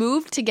like I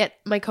moved to get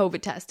my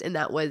COVID test and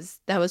that was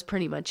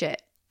pretty much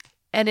it.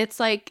 And it's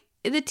like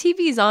the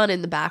TV's on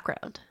in the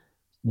background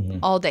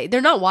all day.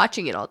 They're not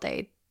watching it all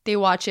day. They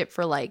watch it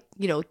for like,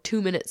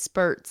 2-minute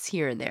spurts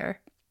here and there.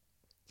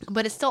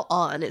 But it's still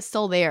on. It's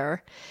still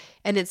there.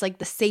 And it's like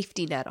the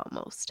safety net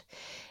almost.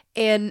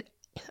 And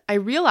I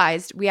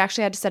realized we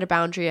actually had to set a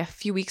boundary a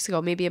few weeks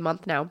ago, maybe a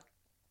month now.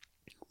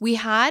 We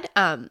had,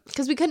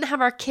 because we couldn't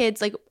have our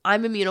kids, like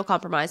I'm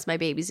immunocompromised, my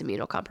baby's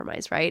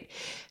immunocompromised, right?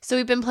 So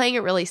we've been playing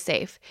it really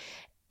safe.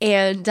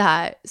 And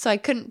so I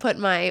couldn't put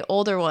my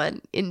older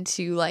one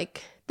into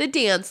like the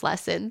dance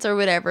lessons or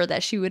whatever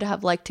that she would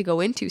have liked to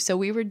go into. So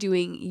we were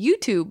doing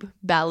YouTube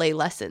ballet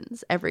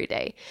lessons every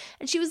day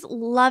and she was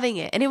loving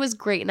it and it was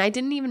great. And I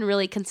didn't even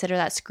really consider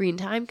that screen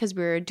time because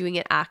we were doing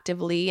it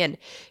actively and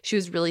she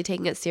was really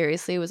taking it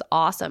seriously. It was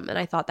awesome. And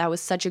I thought that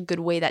was such a good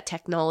way that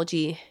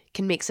technology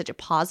can make such a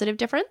positive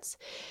difference.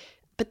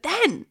 But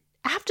then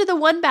after the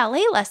one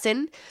ballet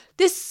lesson,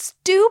 this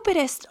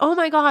stupidest, oh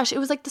my gosh, it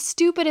was like the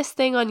stupidest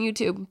thing on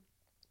YouTube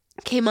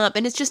came up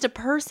and it's just a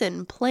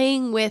person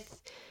playing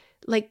with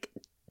like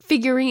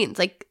figurines,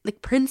 like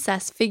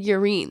princess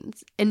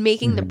figurines and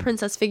making the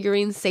princess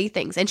figurines say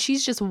things. And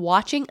she's just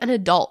watching an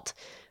adult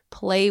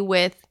play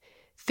with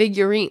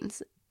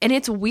figurines. And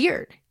it's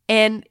weird.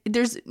 And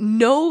there's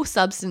no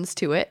substance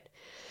to it.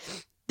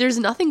 There's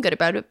nothing good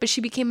about it, but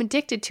she became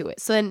addicted to it.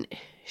 So then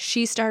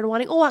she started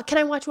wanting, can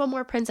I watch one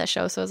more princess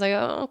show? So I was like,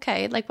 oh,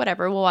 okay, like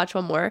whatever, we'll watch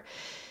one more.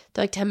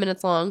 They're like 10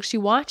 minutes long. She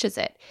watches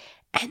it.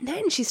 And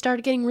then she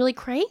started getting really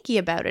cranky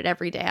about it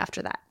every day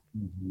after that.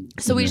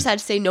 So we just had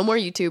to say no more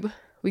YouTube.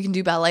 We can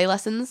do ballet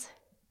lessons.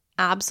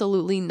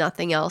 Absolutely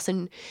nothing else.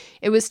 And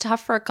it was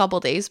tough for a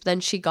couple days, but then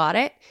she got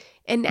it.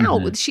 And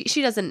now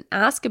she doesn't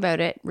ask about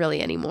it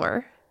really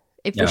anymore.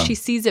 If she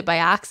sees it by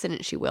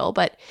accident, she will.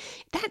 But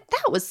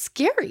that was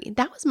scary.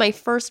 That was my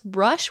first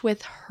brush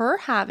with her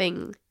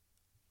having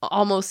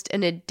almost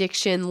an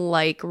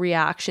addiction-like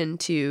reaction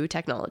to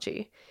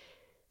technology.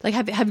 Like,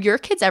 have your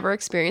kids ever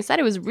experienced that?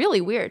 It was really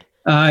weird.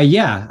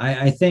 Yeah,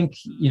 I think,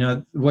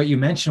 what you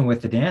mentioned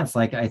with the dance,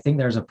 like, I think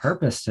there's a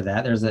purpose to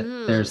that.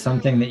 There's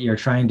something that you're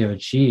trying to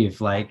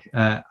achieve. Like,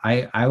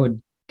 I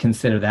would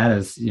consider that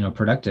as,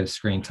 productive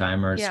screen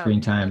time or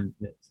screen time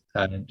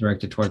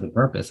directed toward the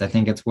purpose. I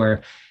think it's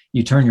where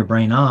you turn your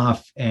brain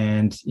off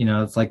and,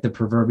 it's like the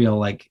proverbial,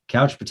 like,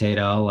 couch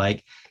potato,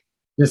 like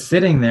just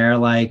sitting there,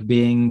 like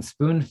being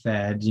spoon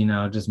fed,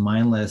 just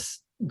mindless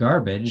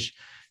garbage,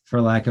 for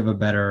lack of a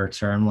better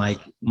term. Like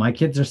my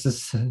kids are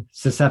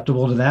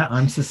susceptible to that.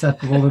 I'm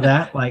susceptible to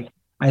that. Like,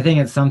 I think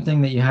it's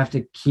something that you have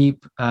to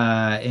keep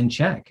in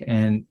check,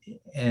 and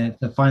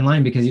it's a fine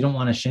line because you don't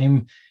want to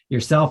shame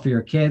yourself or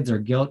your kids or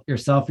guilt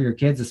yourself or your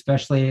kids,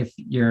 especially if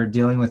you're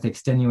dealing with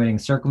extenuating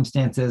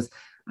circumstances.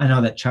 I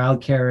know that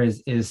childcare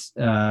is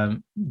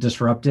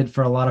disrupted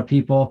for a lot of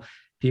people.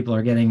 People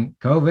are getting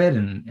COVID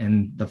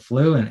and the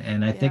flu,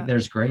 and I think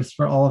there's grace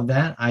for all of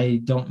that.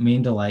 I don't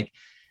mean to like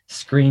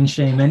screen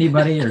shame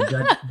anybody or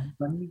judge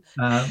anybody,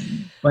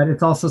 but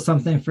it's also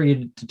something for you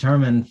to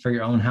determine for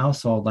your own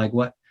household, like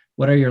what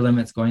are your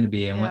limits going to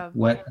be, and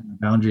what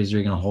boundaries are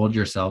you going to hold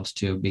yourselves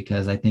to,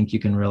 because I think you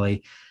can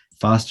really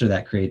foster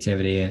that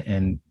creativity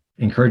and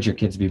encourage your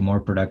kids to be more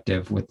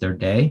productive with their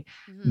day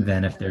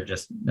than if they're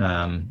just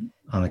on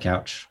the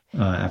couch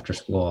after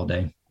school all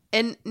day.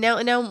 And now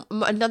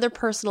another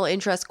personal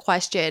interest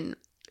question.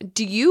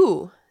 Do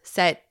you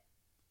set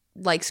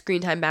like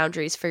screen time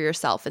boundaries for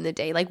yourself in the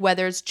day? Like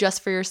whether it's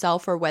just for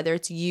yourself or whether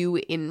it's you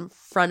in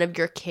front of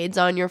your kids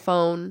on your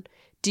phone.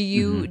 Do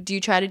you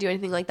try to do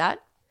anything like that?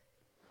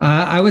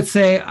 I would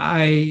say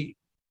I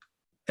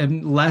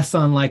am less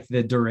on like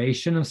the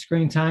duration of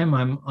screen time.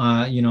 I'm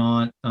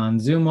on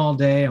Zoom all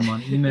day. I'm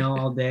on email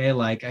all day.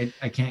 Like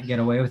I can't get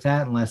away with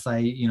that unless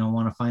I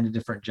want to find a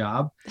different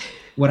job.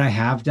 What I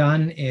have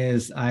done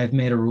is I've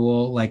made a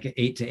rule, like an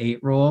 8 to 8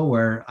 rule,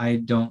 where I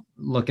don't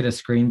look at a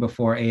screen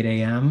before 8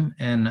 a.m.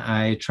 and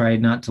I try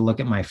not to look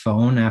at my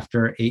phone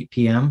after 8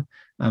 p.m.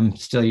 I'm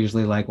still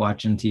usually like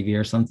watching TV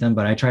or something,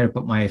 but I try to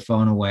put my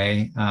phone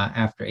away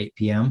after 8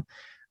 p.m.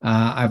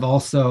 I've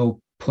also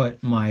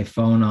put my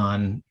phone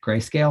on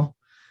grayscale,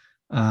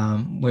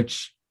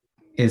 which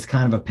is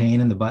kind of a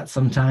pain in the butt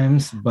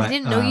sometimes. But I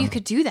didn't know you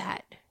could do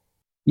that.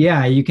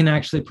 Yeah, you can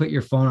actually put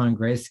your phone on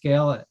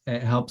grayscale.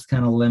 It helps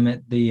kind of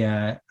limit the,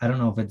 I don't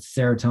know if it's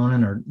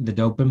serotonin or the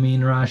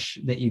dopamine rush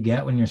that you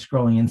get when you're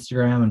scrolling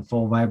Instagram in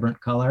full vibrant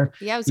color.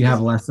 Yeah, you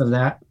have less of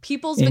that.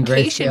 People's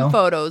vacation grayscale.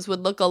 Photos would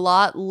look a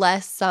lot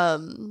less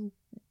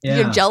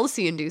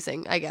jealousy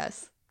inducing, I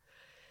guess.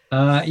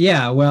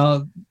 Yeah,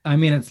 well, I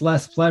mean, it's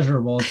less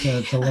pleasurable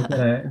to look at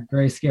a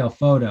grayscale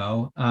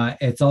photo.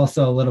 It's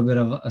also a little bit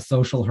of a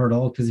social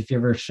hurdle because if you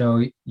ever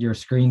show your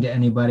screen to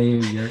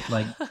anybody, you're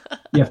like,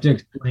 you have to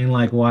explain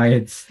like why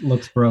it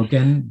looks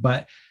broken.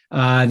 But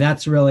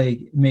that's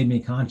really made me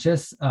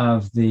conscious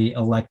of the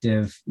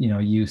elective,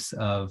 use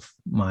of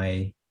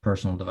my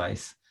personal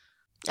device.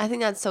 I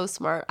think that's so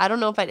smart. I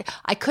don't know if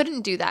I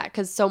couldn't do that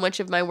because so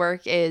much of my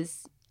work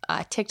is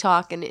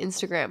TikTok and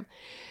Instagram,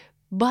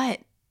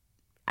 but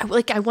I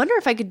wonder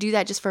if I could do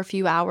that just for a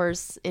few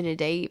hours in a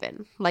day,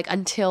 even like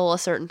until a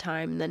certain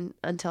time, and then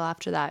until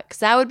after that, because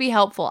that would be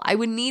helpful. I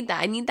would need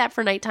that. I need that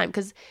for nighttime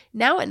because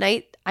now at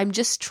night I'm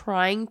just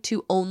trying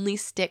to only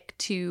stick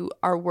to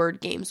our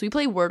word games. We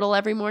play Wordle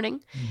every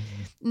morning,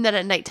 and then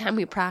at nighttime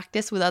we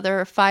practice with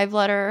other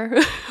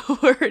 5-letter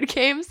word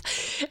games,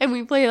 and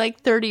we play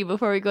like 30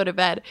 before we go to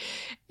bed.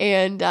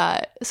 And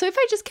so if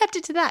I just kept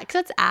it to that, because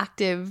that's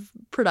active,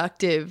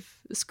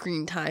 productive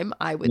screen time,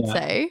 I would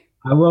say.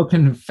 I will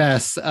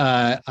confess,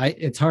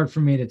 it's hard for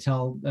me to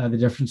tell the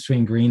difference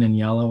between green and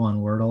yellow on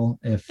Wordle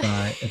if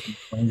it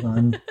plays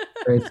on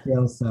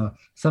grayscale. So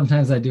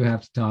sometimes I do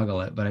have to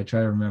toggle it, but I try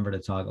to remember to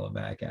toggle it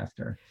back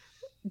after.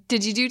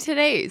 Did you do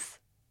today's?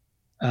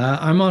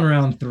 I'm on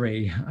round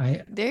 3.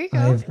 There you go.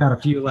 I've got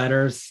a few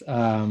letters,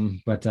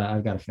 but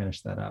I've got to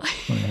finish that up.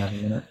 When I have a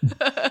minute.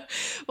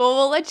 Well,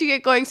 we'll let you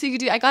get going so you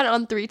can do. I got it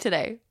on 3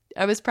 today.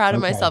 I was proud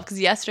of myself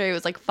because yesterday it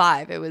was like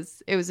 5. It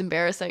was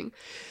embarrassing.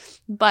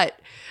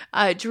 But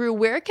Drew,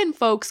 where can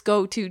folks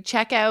go to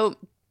check out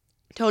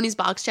Tony's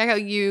Box, check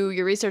out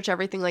your research,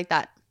 everything like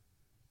that?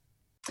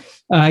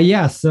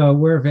 So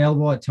we're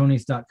available at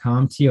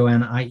tonys.com,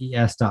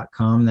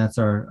 TONIES.com. That's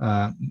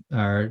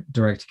our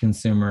direct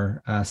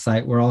consumer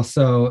site. We're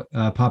also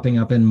popping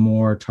up in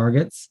more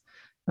Targets,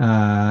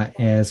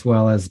 as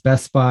well as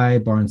Best Buy,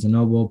 Barnes &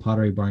 Noble,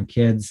 Pottery Barn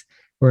Kids.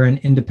 We're an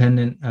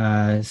independent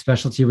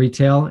specialty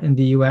retail in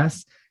the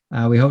U.S.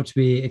 We hope to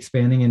be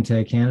expanding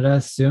into Canada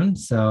soon,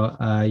 so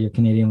your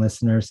Canadian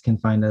listeners can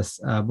find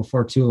us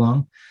before too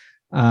long.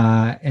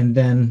 And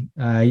then,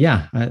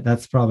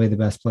 that's probably the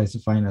best place to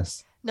find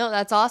us. No,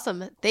 that's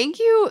awesome. Thank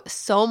you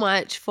so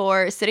much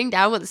for sitting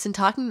down with us and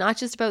talking not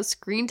just about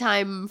screen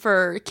time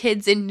for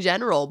kids in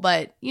general,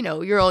 but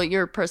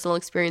your personal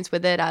experience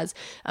with it as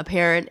a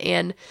parent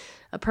and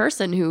a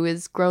person who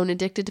is grown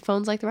addicted to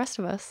phones like the rest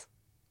of us.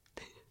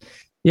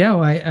 Yeah,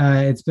 well,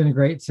 it's been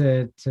great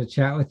to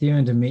chat with you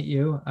and to meet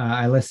you.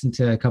 I listened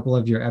to a couple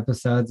of your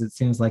episodes. It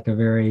seems like a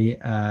very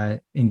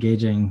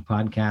engaging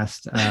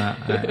podcast.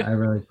 I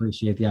really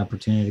appreciate the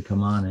opportunity to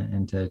come on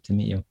and to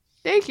meet you.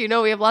 Thank you.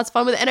 No, we have lots of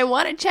fun with it. And I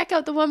want to check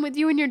out the one with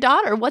you and your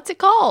daughter. What's it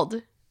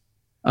called?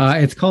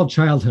 It's called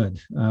Childhood,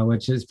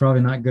 which is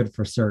probably not good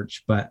for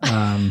search, but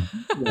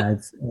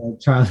it's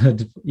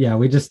Childhood. Yeah,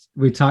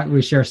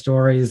 we share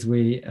stories.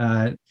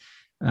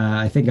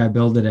 I think I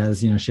build it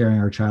as, sharing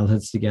our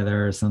childhoods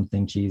together or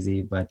something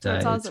cheesy, but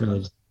awesome. It's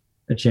really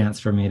a chance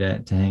for me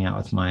to hang out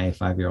with my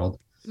 5-year-old.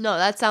 No,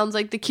 that sounds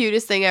like the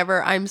cutest thing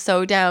ever. I'm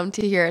so down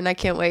to hear it and I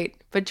can't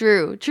wait. But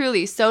Drew,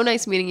 truly so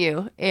nice meeting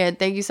you. And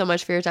thank you so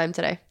much for your time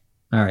today.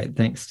 All right.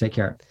 Thanks. Take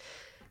care.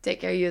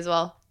 Take care. You as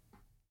well.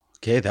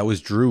 Okay. That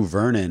was Drew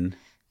Vernon.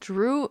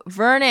 Drew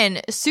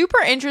Vernon. Super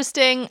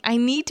interesting. I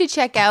need to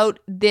check out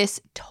this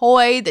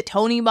toy, the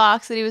Tony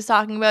box that he was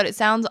talking about. It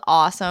sounds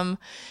awesome.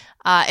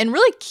 And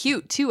really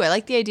cute too. I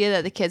like the idea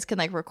that the kids can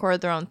like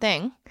record their own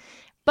thing.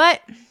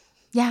 But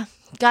yeah,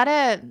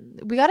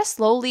 we gotta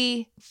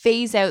slowly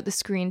phase out the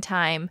screen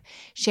time,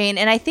 Shane.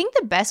 And I think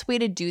the best way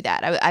to do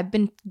that, I've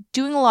been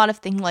doing a lot of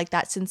things like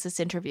that since this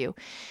interview,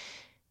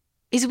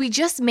 is we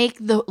just make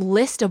the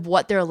list of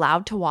what they're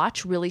allowed to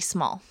watch really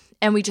small.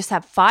 And we just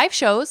have 5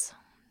 shows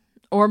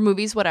or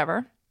movies,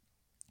 whatever,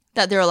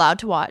 that they're allowed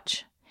to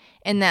watch.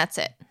 And that's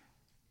it.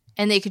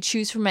 And they could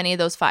choose from any of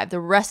those 5. The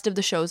rest of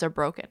the shows are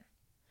broken.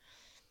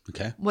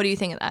 Okay. What do you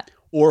think of that?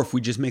 Or if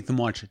we just make them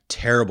watch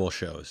terrible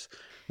shows,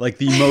 like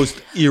the most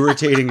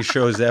irritating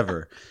shows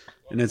ever.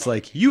 And it's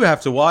like, you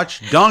have to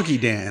watch Donkey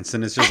Dance.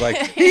 And it's just like,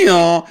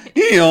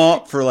 hee-haw,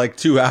 for like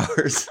 2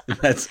 hours.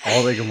 That's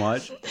all they can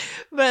watch.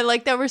 But I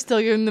like that we're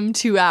still giving them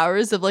 2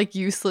 hours of like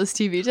useless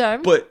TV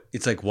time. But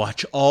it's like,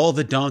 watch all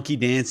the donkey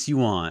dance you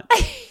want.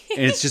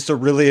 And it's just a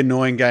really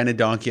annoying guy in a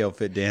donkey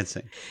outfit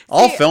dancing.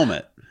 I'll film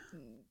it.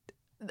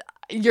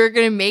 You're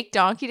going to make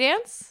Donkey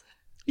Dance?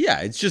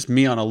 Yeah, it's just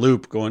me on a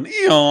loop going,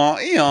 ee-haw,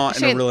 ee-haw, in a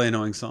Shane, really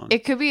annoying song.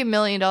 It could be $1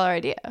 million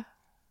idea.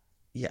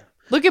 Yeah.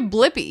 Look at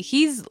Blippi.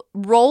 He's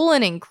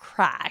rolling in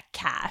crack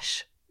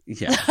cash.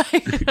 Yeah.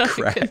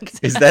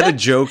 Crack. Is that a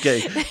joke?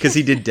 Because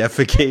he did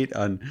defecate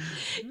on.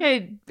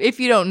 If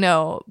you don't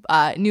know,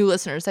 new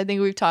listeners, I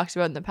think we've talked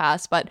about it in the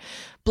past, but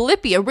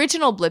Blippi,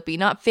 original Blippi,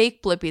 not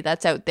fake Blippi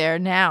that's out there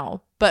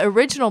now, but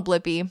original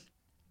Blippi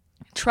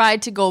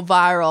tried to go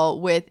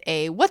viral with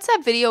what's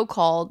that video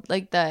called?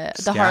 Like the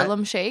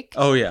Harlem Shake?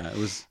 Oh, yeah. It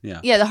was, yeah.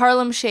 Yeah, the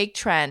Harlem Shake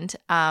trend.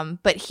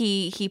 But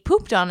he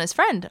pooped on his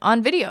friend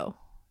on video.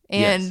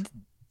 And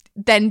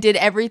then did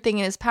everything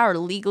in his power to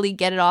legally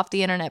get it off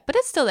the internet. But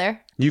it's still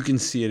there. You can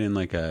see it in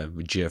like a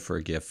GIF or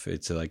a GIF.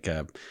 It's like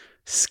a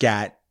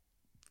scat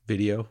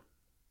video.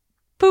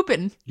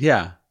 Pooping.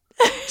 Yeah.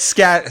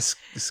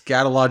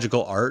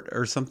 Scatological art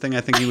or something,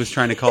 I think he was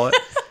trying to call it.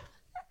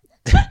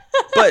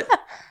 But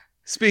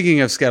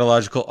speaking of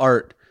scatological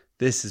art,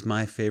 this is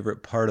my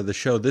favorite part of the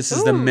show. This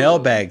is the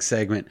mailbag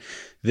segment.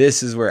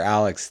 This is where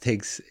Alex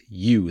takes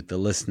you, the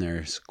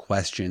listeners'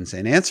 questions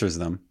and answers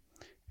them.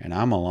 And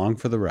I'm along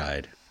for the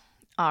ride.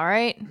 All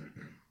right.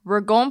 We're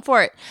going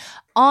for it.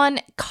 On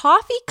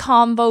Coffee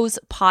Convos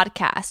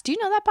podcast. Do you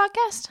know that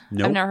podcast?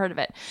 Nope. I've never heard of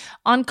it.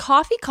 On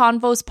Coffee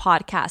Convos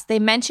podcast, they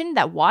mentioned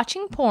that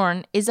watching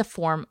porn is a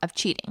form of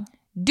cheating.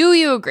 Do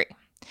you agree?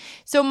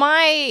 So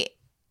my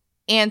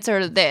answer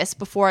to this,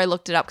 before I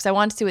looked it up, because I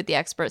wanted to see what the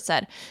expert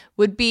said,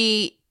 would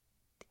be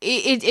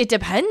it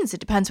depends. It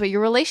depends what your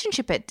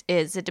relationship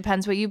is. It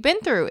depends what you've been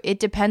through. It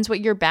depends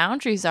what your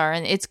boundaries are.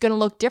 And it's going to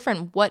look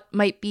different. What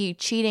might be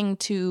cheating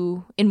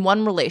in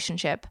one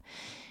relationship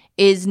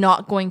is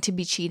not going to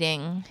be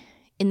cheating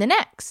in the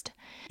next.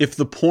 If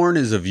the porn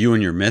is of you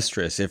and your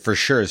mistress, it for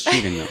sure is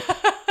cheating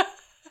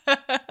though.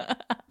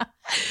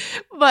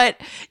 But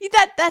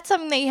that's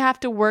something that you have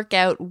to work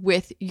out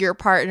with your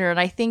partner. And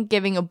I think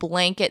giving a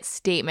blanket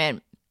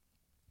statement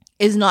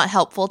is not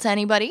helpful to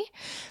anybody.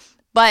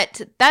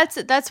 But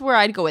that's where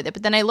I'd go with it.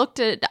 But then I looked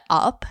it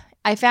up.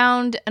 I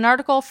found an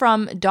article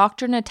from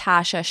Dr.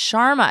 Natasha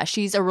Sharma.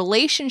 She's a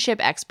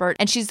relationship expert,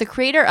 and she's the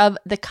creator of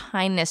the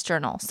Kindness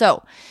Journal.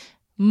 So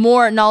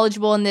more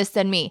knowledgeable in this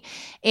than me.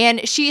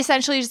 And she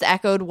essentially just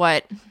echoed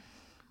what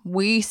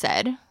we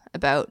said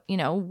about,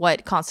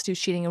 what constitutes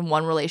cheating in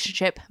one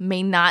relationship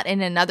may not in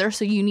another.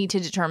 So you need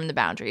to determine the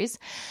boundaries.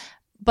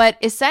 But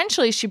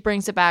essentially, she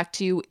brings it back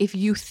to, if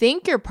you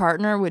think your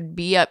partner would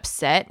be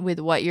upset with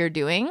what you're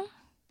doing,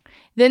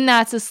 then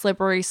that's a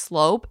slippery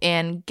slope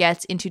and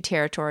gets into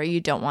territory you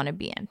don't want to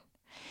be in.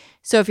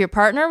 So if your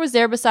partner was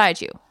there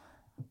beside you,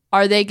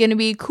 are they going to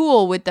be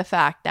cool with the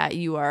fact that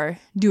you are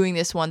doing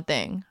this one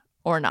thing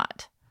or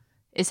not,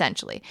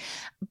 essentially?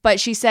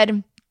 But she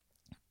said,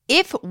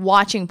 if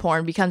watching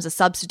porn becomes a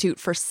substitute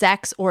for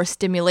sex or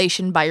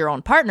stimulation by your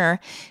own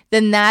partner,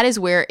 then that is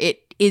where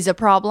it is a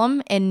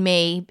problem and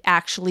may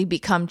actually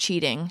become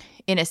cheating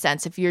in a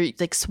sense, if you're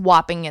like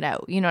swapping it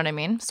out, you know what I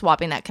mean?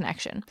 Swapping that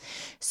connection.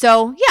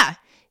 So yeah,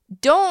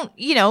 don't,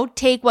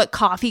 take what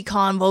Coffee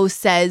Convo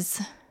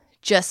says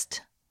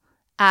just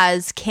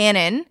as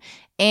canon,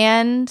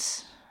 and,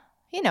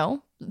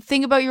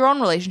 think about your own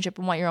relationship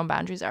and what your own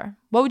boundaries are.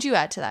 What would you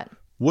add to that?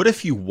 What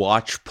if you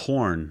watch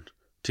porn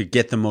to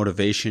get the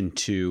motivation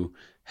to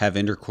have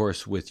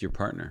intercourse with your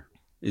partner?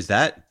 Is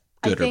that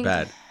good or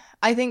bad?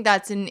 I think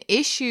that's an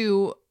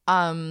issue,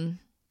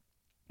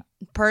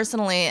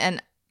 personally,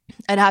 and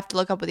I'd have to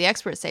look up what the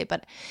experts say,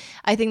 but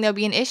I think there'll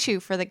be an issue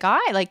for the guy.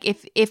 Like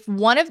if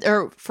one of,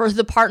 or for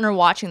the partner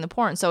watching the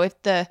porn. So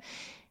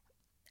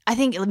I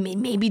think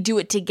maybe do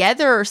it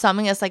together or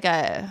something as like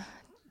a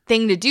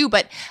thing to do.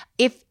 But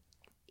if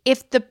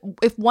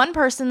one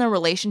person in the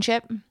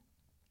relationship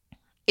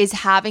is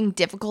having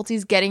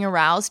difficulties getting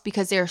aroused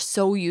because they're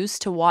so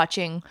used to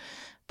watching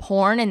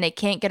porn and they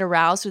can't get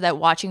aroused without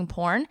watching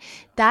porn,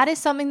 that is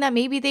something that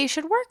maybe they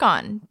should work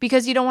on,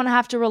 because you don't want to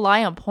have to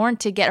rely on porn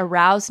to get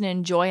aroused and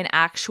enjoy an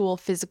actual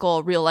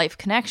physical real life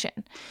connection.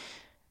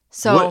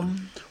 So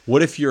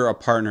what if you're a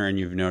partner and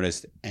you've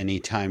noticed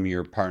anytime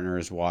your partner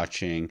is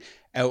watching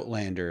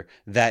Outlander,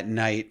 that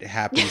night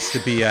happens to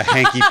be a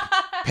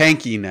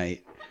hanky-panky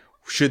night?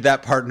 Should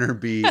that partner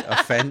be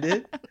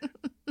offended?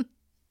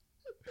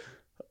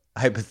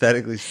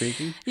 Hypothetically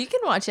speaking. You can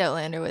watch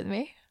Outlander with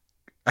me.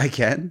 I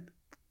can.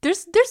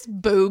 There's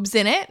boobs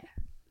in it.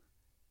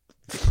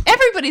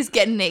 Everybody's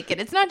getting naked.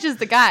 It's not just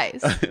the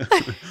guys.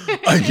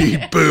 I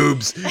need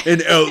boobs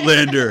in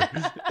Outlander.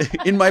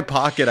 In my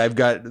pocket, I've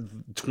got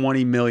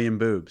 20 million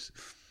boobs.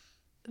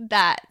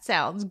 That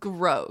sounds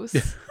gross.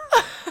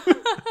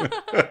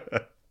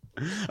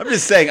 I'm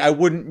just saying, I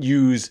wouldn't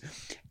use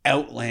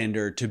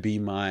Outlander to be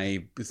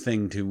my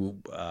thing to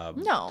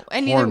no,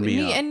 and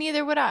neither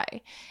neither would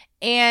I.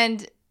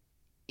 And,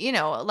 you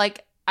know,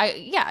 like,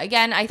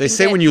 again, I They think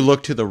say that- when you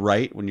look to the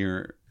right when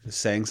you're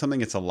saying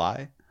something, it's a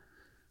lie.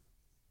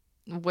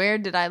 Where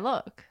did I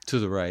look? To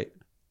the right.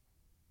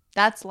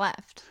 That's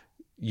left.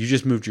 You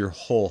just moved your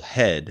whole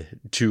head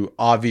to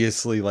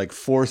obviously like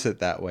force it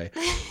that way.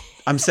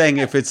 I'm saying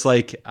if it's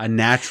like a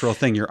natural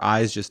thing, your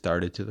eyes just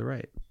darted to the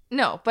right.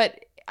 No,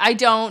 but I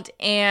don't.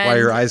 And Why are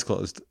your eyes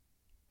closed?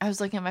 I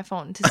was looking at my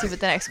phone to see what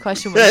the next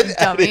question was, you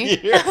Get outta dummy.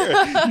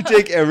 here. You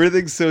take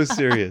everything so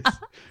serious,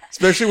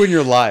 especially when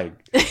you're lying.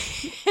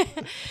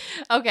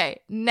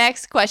 Okay,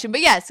 next question.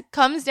 But yes, it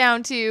comes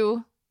down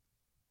to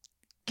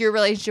your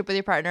relationship with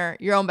your partner,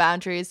 your own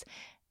boundaries.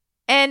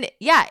 And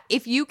yeah,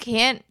 if you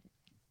can't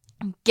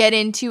get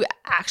into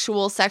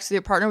actual sex with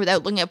your partner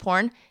without looking at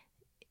porn,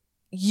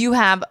 you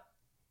have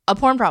a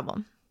porn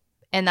problem.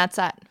 And that's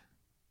that.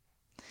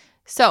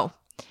 So,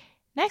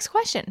 next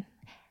question.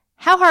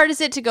 How hard is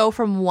it to go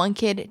from 1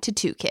 kid to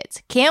 2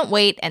 kids? Can't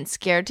wait and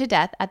scared to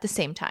death at the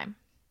same time.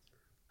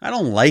 I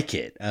don't like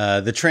it.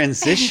 The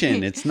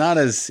transition, it's not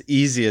as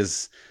easy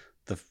as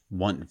the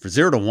one for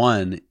 0 to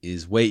 1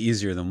 is way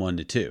easier than 1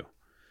 to 2.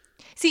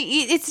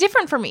 See, it's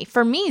different for me.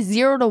 For me,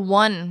 0 to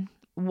 1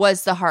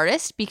 was the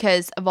hardest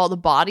because of all the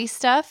body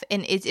stuff,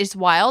 and it's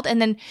wild.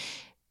 And then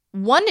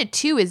 1 to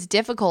 2 is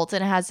difficult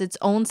and it has its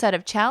own set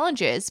of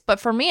challenges. But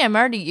for me, I'm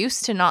already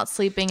used to not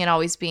sleeping and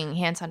always being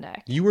hands on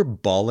deck. You were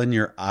bawling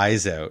your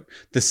eyes out.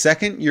 The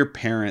second your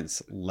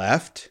parents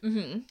left,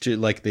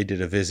 like they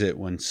did a visit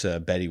once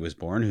Betty was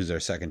born, who's our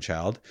second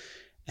child,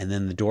 and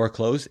then the door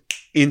closed,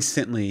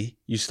 instantly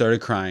you started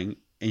crying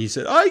and you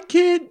said, I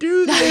can't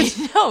do this.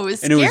 I know, it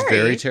was And scary. it was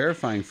very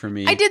terrifying for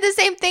me. I did the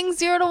same thing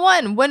 0 to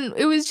 1 when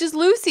it was just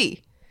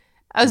Lucy.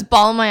 I was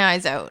bawling my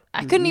eyes out.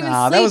 I couldn't even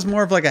sleep. That was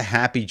more of like a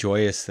happy,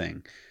 joyous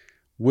thing.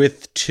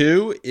 With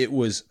 2, it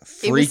was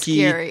freaky. It was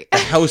scary. The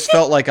house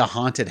felt like a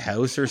haunted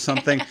house or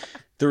something.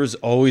 There was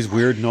always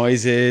weird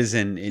noises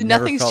and it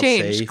never Nothing's felt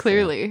changed, safe.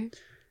 clearly.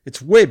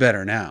 It's way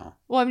better now.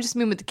 Well, I'm just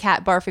mean with the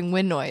cat barfing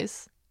wind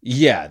noise.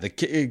 Yeah,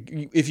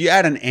 if you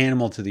add an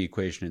animal to the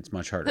equation, it's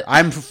much harder.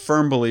 I'm a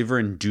firm believer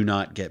in do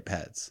not get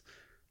pets.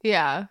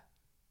 Yeah.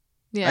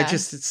 Yeah.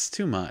 It's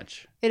too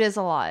much. It is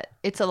a lot.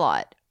 It's a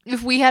lot.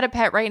 If we had a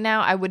pet right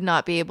now, I would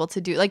not be able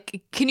to do,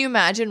 like, can you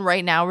imagine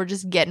right now we're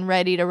just getting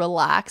ready to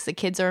relax. The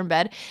kids are in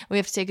bed. And we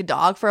have to take a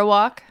dog for a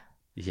walk.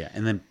 Yeah,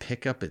 and then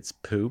pick up its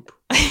poop.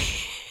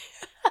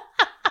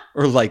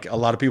 Or like a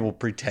lot of people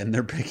pretend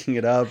they're picking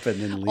it up and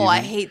then leave Oh, I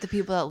it. hate the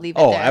people that leave it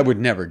Oh, there. I would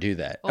never do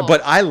that. Oh.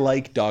 But I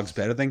like dogs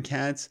better than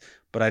cats,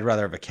 but I'd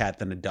rather have a cat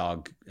than a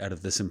dog out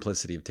of the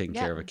simplicity of taking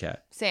care of a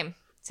cat. Same.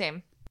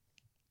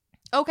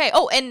 Okay.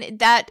 Oh, and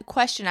that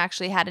question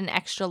actually had an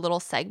extra little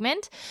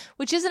segment,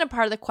 which isn't a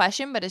part of the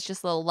question, but it's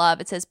just a little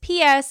love. It says,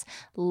 P.S.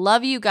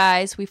 Love you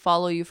guys. We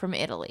follow you from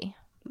Italy.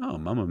 Oh,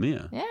 mamma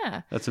mia.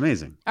 Yeah. That's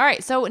amazing. All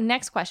right. So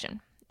next question.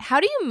 How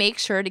do you make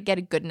sure to get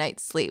a good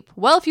night's sleep?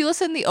 Well, if you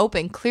listen to the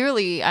open,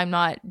 clearly I'm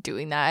not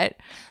doing that,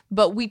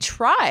 but we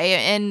try,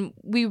 and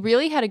we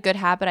really had a good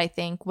habit, I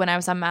think, when I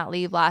was on mat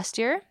leave last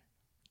year.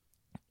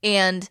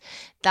 And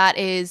that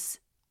is,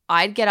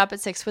 I'd get up at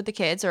 6 with the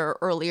kids or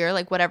earlier,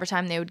 like whatever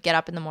time they would get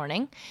up in the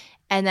morning.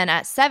 And then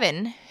at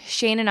 7,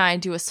 Shane and I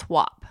do a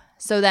swap.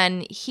 So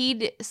then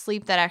he'd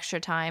sleep that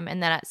extra time.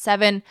 And then at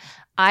 7,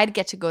 I'd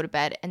get to go to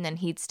bed and then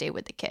he'd stay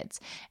with the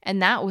kids.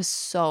 And that was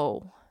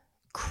so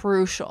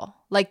crucial.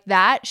 Like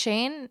that,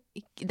 Shane,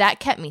 that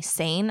kept me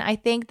sane, I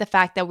think, the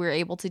fact that we were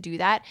able to do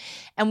that.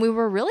 And we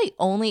were really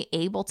only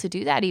able to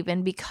do that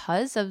even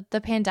because of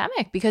the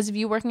pandemic, because of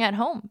you working at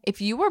home.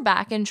 If you were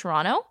back in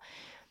Toronto,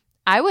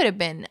 I would have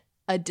been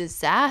a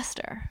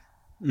disaster.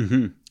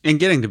 Mm-hmm. And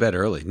getting to bed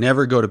early.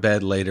 Never go to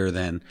bed later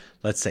than,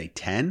 let's say,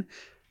 10.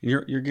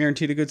 You're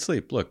guaranteed a good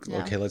sleep. Look,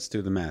 Yeah. okay, let's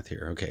do the math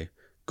here. Okay,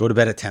 go to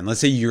bed at 10. Let's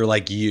say you're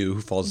like you,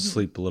 who falls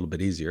asleep a little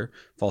bit easier.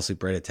 Fall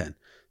asleep right at 10.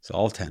 So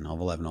all of 10, all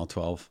of 11, all of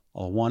 12,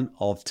 all of 1,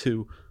 all of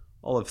 2,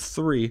 all of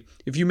 3.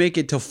 If you make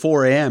it till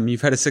 4 a.m., you've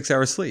had a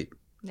 6-hour sleep.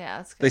 Yeah,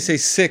 that's good. They say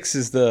 6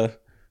 is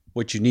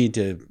what you need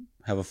to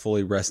have a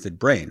fully rested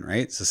brain,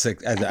 right? So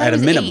 6 I thought at it a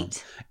was minimum.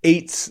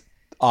 8. 8's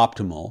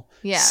optimal.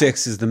 Yeah.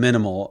 6 is the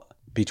minimal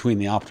between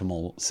the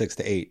optimal 6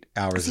 to 8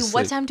 hours See, of sleep.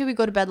 what time did we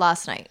go to bed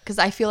last night? Because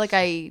I feel like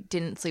I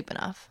didn't sleep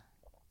enough.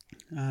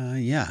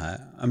 Yeah,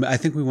 I mean, I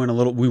think we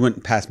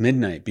went past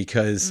midnight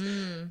because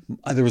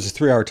there was a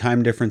 3-hour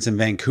time difference in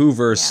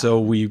Vancouver, so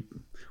we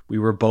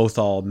were both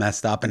all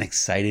messed up and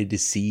excited to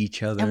see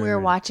each other. And we were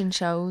watching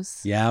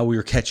shows. Yeah, we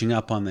were catching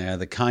up on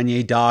the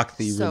Kanye doc,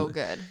 So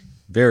good.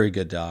 very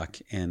good doc,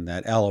 and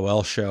that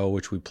LOL show,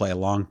 which we play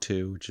along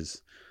to, which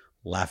is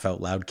Laugh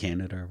Out Loud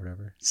Canada or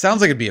whatever.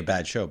 Sounds like it'd be a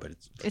bad show, but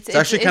it's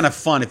actually kind of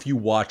fun if you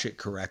watch it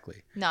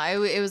correctly. No,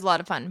 it was a lot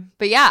of fun.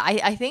 But yeah,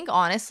 I think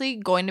honestly,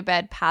 going to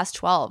bed past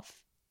 12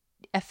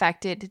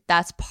 affected,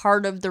 that's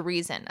part of the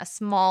reason, a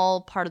small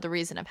part of the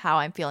reason of how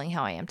I'm feeling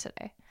how I am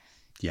today.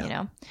 Yeah. You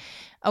know?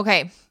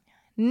 Okay.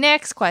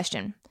 Next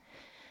question.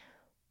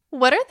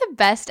 What are the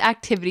best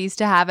activities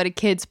to have at a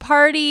kid's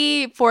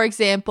party? For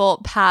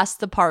example, pass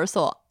the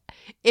parcel.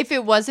 If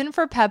it wasn't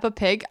for Peppa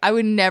Pig, I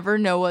would never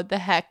know what the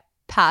heck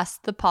pass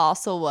the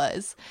parcel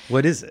was.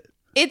 What is it?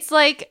 It's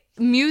like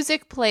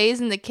music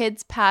plays and the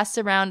kids pass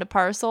around a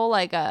parcel,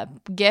 like a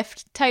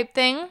gift type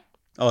thing.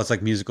 Oh, it's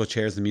like musical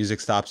chairs. The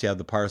music stops, you have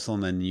the parcel,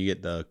 and then you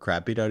get the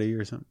crap beat out of you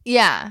or something?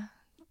 Yeah.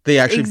 They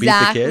actually beat the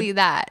kid? Exactly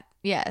that.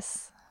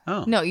 Yes.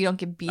 Oh. No, you don't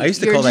get beat. I used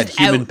to You're call that just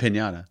human out.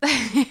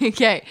 piñata.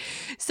 Okay.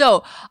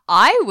 So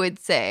I would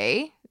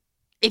say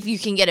if you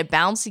can get a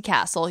bouncy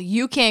castle,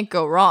 you can't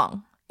go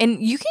wrong. And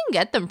you can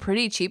get them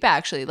pretty cheap,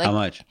 actually. Like, How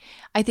much?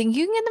 I think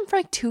you can get them for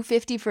like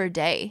 $250 for a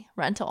day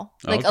rental,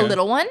 like a Okay.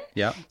 little one.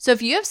 Yeah. So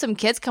if you have some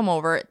kids come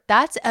over,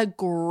 that's a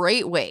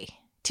great way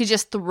to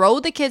just throw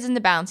the kids in the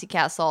bouncy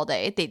castle all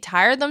day. They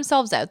tire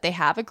themselves out. They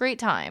have a great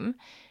time.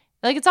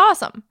 Like, it's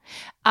awesome.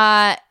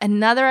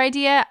 Another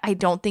idea, I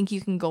don't think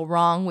you can go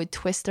wrong with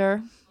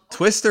Twister.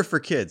 Twister for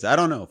kids. I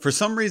don't know. For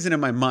some reason in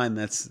my mind,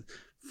 that's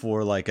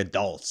for like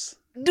adults.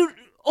 Dude,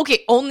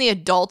 okay, only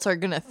adults are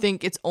going to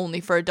think it's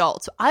only for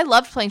adults. I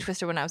loved playing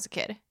Twister when I was a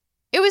kid.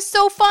 It was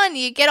so fun.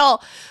 You get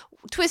all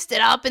twisted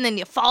up and then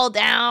you fall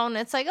down.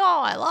 It's like,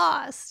 oh, I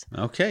lost.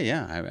 Okay,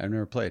 yeah. I've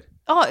never played.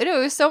 Oh, it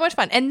was so much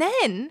fun. And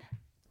then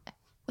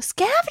a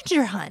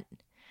scavenger hunt.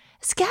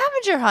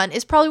 Scavenger hunt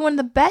is probably one of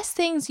the best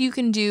things you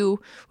can do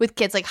with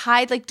kids. Like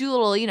hide, like do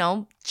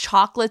little,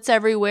 chocolates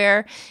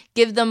everywhere.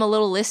 Give them a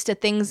little list of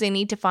things they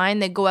need to find.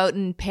 They go out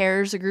in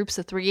pairs or groups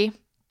of 3.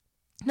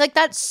 Like,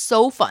 that's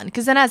so fun.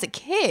 Because then as a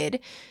kid,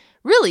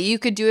 really, you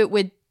could do it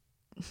with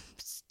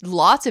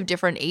lots of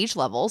different age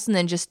levels and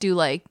then just do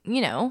like,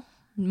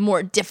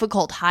 more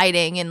difficult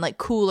hiding and like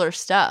cooler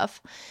stuff.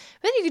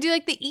 But then you could do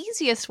like the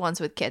easiest ones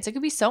with kids. It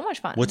could be so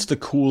much fun. What's the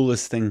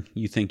coolest thing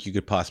you think you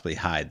could possibly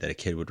hide that a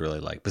kid would really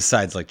like,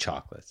 besides like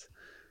chocolates?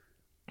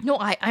 No,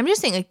 I'm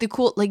just saying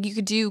like you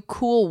could do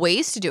cool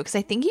ways to do it. Because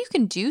I think you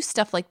can do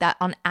stuff like that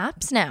on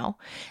apps now.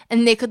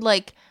 And they could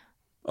like...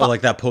 Oh,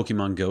 like that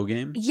Pokemon Go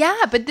game? Yeah,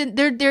 but then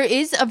there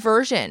is a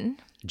version.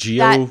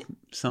 Something?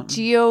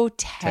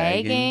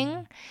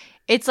 Geotagging.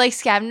 It's like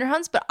scavenger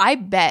hunts, but I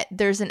bet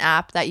there's an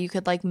app that you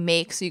could like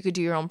make so you could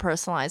do your own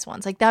personalized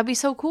ones. Like, that'd be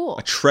so cool.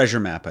 A treasure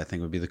map, I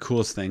think, would be the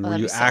coolest thing, where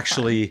that'd you be so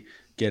actually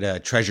get a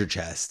treasure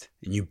chest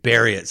and you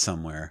bury it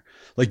somewhere.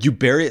 Like, you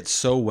bury it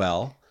so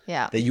well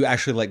Yeah. that you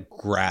actually let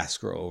grass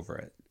grow over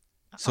it.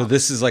 So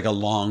this is like a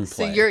long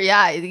So play.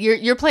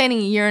 you're planning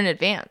a year in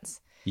advance.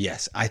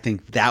 Yes, I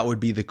think that would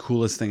be the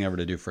coolest thing ever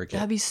to do for a kid.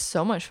 That'd be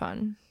so much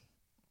fun.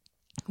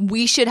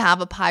 We should have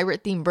a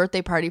pirate themed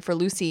birthday party for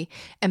Lucy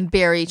and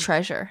bury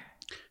treasure.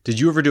 Did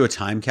you ever do a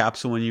time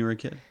capsule when you were a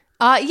kid?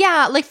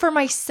 Yeah, like for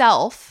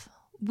myself,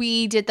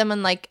 we did them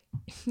in like,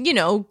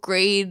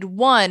 grade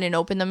 1 and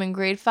opened them in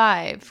grade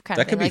 5 kind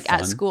That of thing, could be like at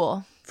fun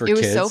school. for It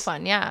was kids. so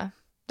fun, yeah.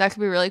 That could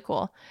be really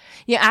cool.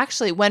 Yeah,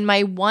 actually, when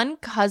my one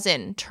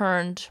cousin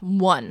turned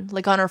 1,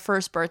 like on her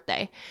first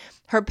birthday,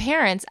 her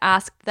parents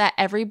asked that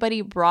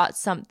everybody brought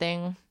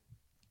something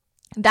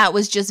that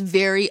was just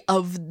very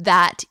of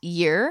that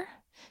year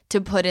to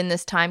put in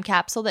this time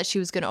capsule that she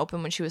was going to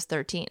open when she was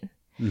 13.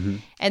 Mm-hmm.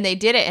 And they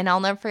did it, and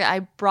I'll never forget.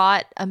 I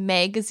brought a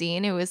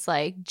magazine. It was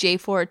like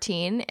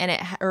J14,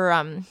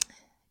 and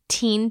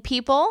Teen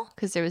People,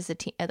 because there was a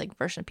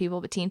version of People,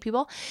 but Teen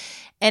People,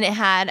 and it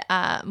had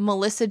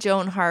Melissa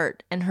Joan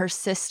Hart and her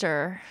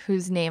sister,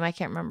 whose name I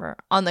can't remember,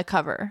 on the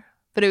cover.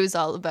 But it was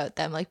all about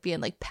them like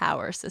being like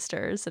power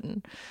sisters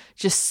and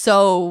just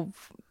so,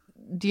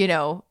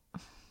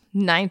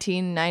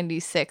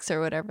 1996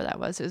 or whatever that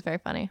was. It was very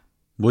funny.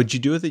 What'd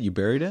you do with it? You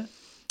buried it?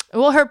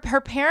 Well, her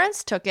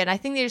parents took it. I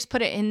think they just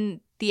put it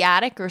in the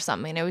attic or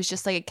something. It was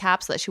just like a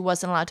capsule that she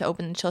wasn't allowed to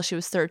open until she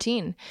was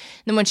 13. And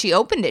then when she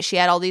opened it, she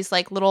had all these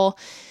like little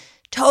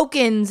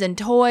tokens and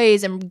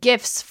toys and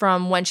gifts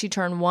from when she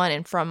turned 1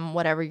 and from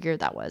whatever year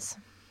that was.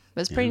 It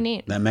was pretty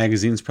neat. That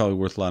magazine's probably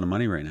worth a lot of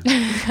money right now.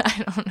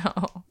 I don't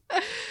know.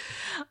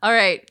 All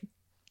right.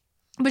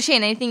 But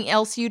Shane, anything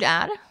else you'd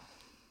add?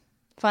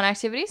 Fun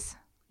activities?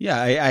 Yeah,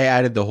 I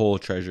added the whole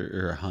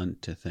treasure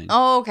hunt to thing.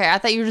 Oh, okay. I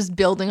thought you were just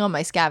building on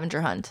my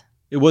scavenger hunt.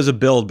 It was a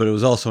build, but it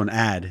was also an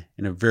ad,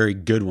 and a very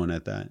good one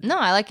at that. No,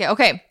 I like it.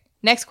 Okay,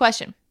 next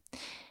question.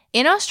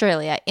 In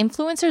Australia,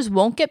 influencers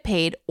won't get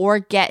paid or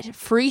get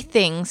free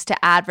things to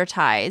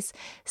advertise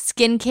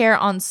skincare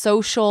on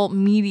social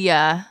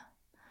media.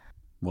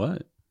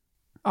 What?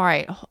 All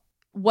right.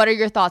 What are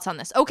your thoughts on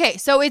this? Okay,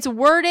 so it's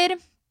worded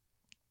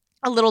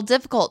a little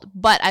difficult,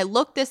 but I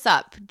looked this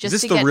up just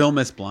Is this to the real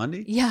Miss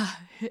Blondie? Yeah.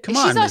 Come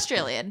She's on, Miss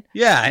Australian.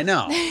 Yeah, I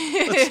know.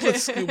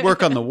 Let's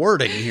work on the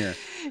wording here.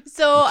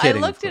 So I'm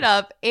kidding, I looked it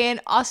up,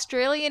 and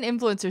Australian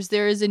influencers,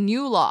 there is a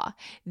new law.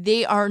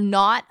 They are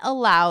not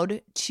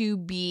allowed to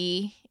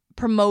be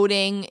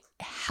promoting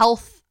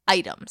health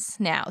items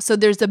now. So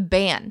there's a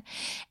ban,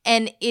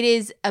 and it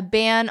is a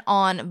ban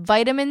on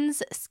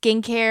vitamins,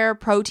 skincare,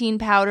 protein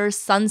powders,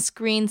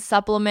 sunscreen,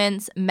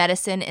 supplements,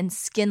 medicine, and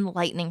skin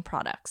lightening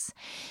products.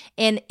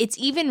 And it's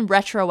even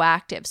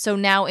retroactive. So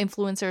now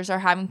influencers are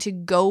having to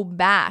go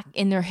back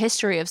in their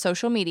history of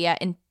social media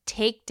and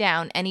take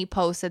down any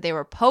posts that they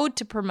were paid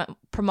to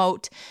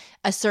promote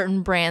a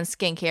certain brand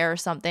skincare or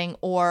something,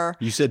 or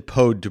You said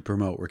 "pod" to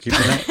promote. We're keeping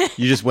that.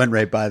 You just went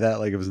right by that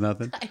like it was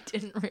nothing. I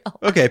didn't realize.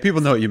 Okay,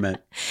 people know what you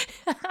meant.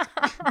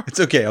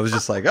 It's okay. I was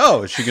just like,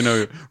 oh, is she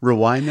gonna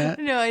rewind that?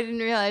 No, I didn't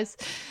realize.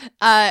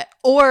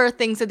 Or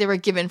things that they were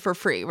given for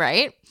free,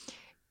 right?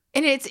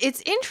 And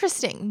it's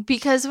interesting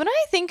because when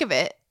I think of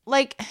it,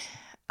 like,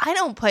 I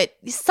don't put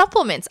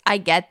supplements. I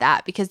get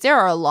that because there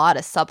are a lot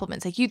of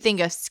supplements. Like, you think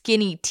of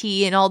skinny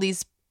tea and all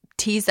these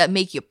teas that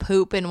make you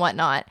poop and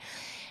whatnot,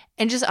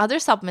 and just other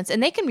supplements,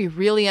 and they can be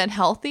really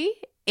unhealthy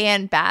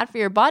and bad for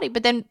your body.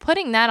 But then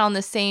putting that on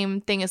the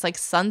same thing as like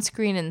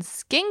sunscreen and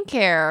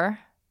skincare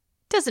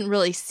doesn't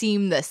really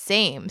seem the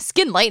same.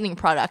 Skin lightening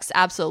products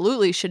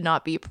absolutely should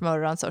not be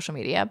promoted on social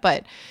media.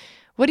 But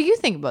what do you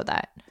think about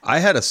that? I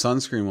had a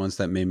sunscreen once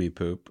that made me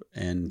poop,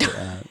 and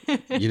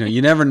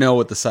you never know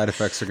what the side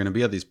effects are going to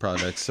be of these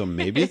products, so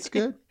maybe it's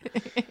good.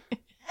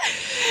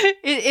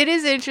 It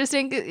is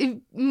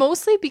interesting,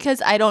 mostly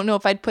because I don't know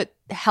if I'd put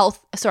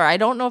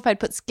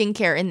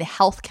skincare in the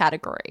health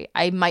category.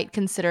 I might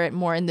consider it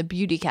more in the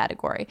beauty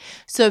category.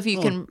 So if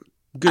you can,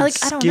 Good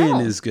I don't skin know.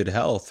 is good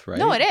health, right?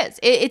 No, it is.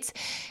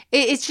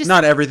 It's just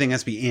not everything has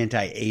to be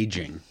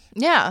anti-aging.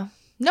 Yeah.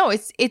 No,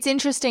 it's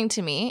interesting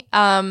to me.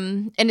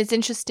 And it's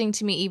interesting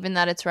to me even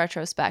that it's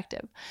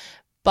retrospective.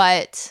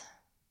 But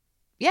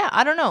yeah,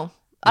 I don't know.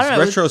 I don't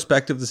know.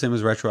 Retrospective the same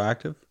as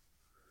retroactive?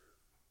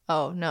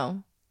 Oh,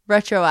 no.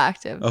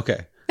 Retroactive.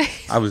 Okay.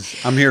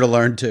 I'm here to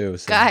learn too.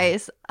 So.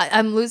 Guys,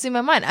 I'm losing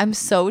my mind. I'm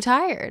so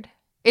tired.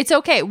 It's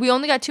okay. We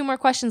only got 2 more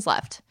questions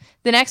left.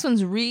 The next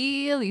one's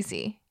real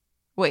easy.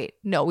 Wait,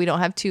 no, we don't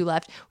have 2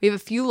 left. We have a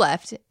few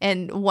left,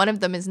 and one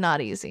of them is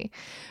not easy.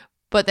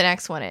 But the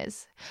next one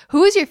is,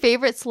 who is your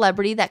favorite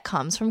celebrity that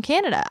comes from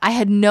Canada? I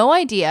had no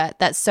idea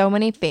that so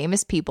many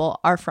famous people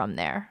are from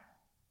there.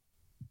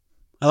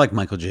 I like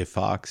Michael J.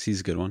 Fox.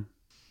 He's a good one.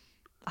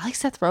 I like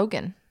Seth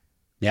Rogen.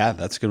 Yeah,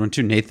 that's a good one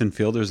too. Nathan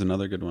Fielder's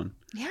another good one.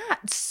 Yeah,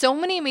 so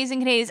many amazing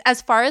Canadians.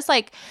 As far as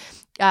like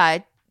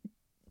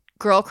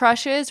girl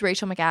crushes,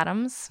 Rachel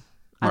McAdams.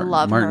 I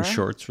love Martin her.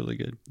 Short's really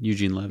good.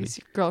 Eugene Levy. Is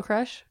your girl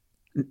crush?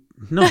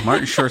 No,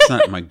 Martin Short's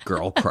not my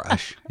girl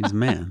crush. He's a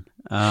man.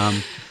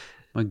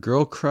 My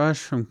girl crush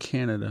from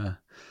Canada.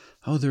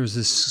 Oh, there was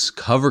this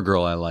cover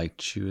girl I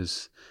liked. She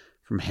was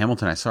from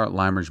Hamilton. I saw her at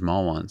Limeridge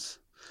Mall once.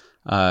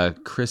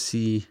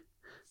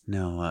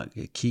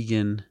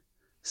 Keegan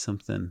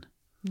something.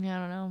 Yeah, I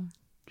don't know.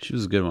 She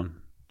was a good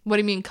one. What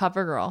do you mean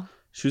cover girl?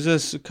 She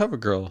was a cover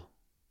girl.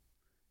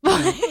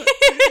 They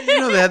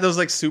had those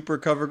like super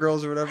cover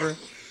girls or whatever.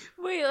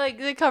 Wait, like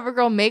the cover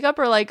girl makeup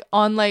or like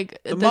on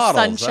like the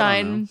models,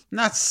 Sunshine?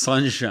 Not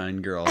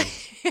Sunshine Girl.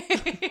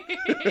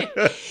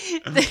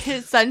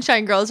 The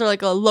Sunshine Girls are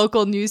like a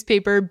local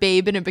newspaper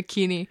babe in a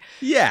bikini.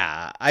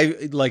 Yeah,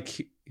 I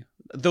like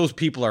those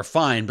people are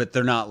fine, but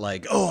they're not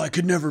like, oh, I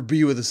could never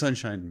be with a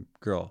Sunshine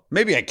Girl.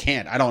 Maybe I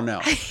can't. I don't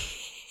know.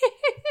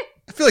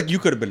 I feel like you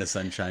could have been a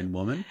Sunshine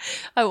Woman.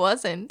 I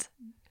wasn't.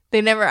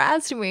 They never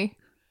asked me.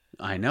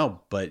 I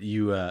know, but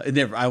you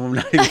never. I'm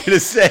not even gonna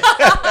say.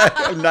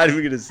 I'm not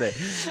even gonna say.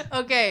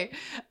 Okay,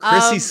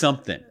 Chrissy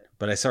something,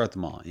 but I saw her at the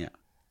mall. Yeah,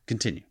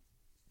 continue.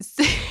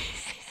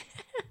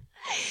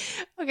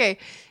 Okay,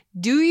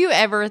 do you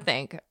ever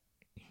think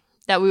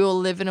that we will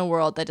live in a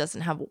world that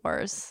doesn't have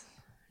wars?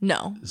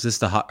 No. Is this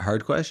the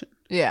hard question?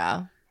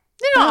 Yeah,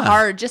 they're not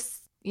hard.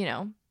 Just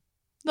a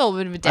little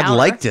bit of a downer. I'd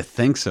like to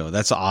think so.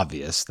 That's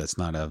obvious. That's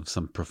not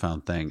some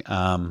profound thing.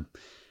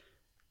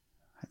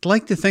 I'd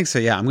like to think so.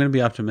 Yeah, I'm going to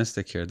be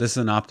optimistic here. This is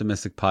an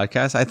optimistic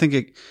podcast. I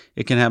think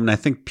it can happen. I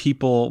think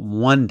people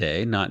one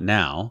day, not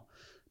now,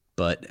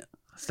 but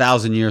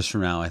 1,000 years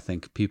from now, I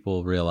think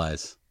people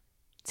realize.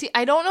 See,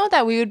 I don't know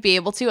that we would be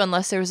able to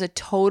unless there was a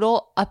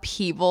total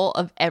upheaval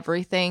of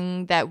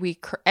everything that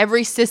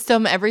every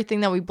system,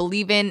 everything that we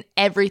believe in,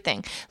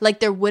 everything. Like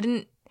there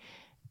wouldn't.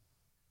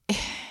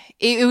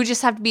 It would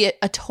just have to be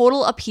a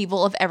total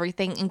upheaval of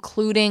everything,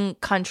 including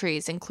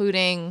countries,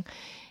 including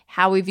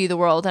how we view the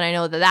world. And I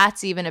know that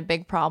that's even a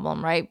big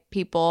problem, right?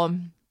 People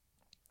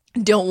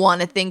don't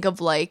want to think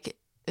of like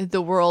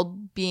the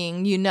world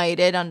being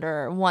united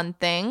under one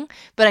thing,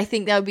 but I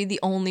think that would be the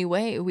only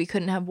way. We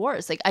couldn't have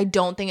wars. Like, I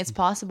don't think it's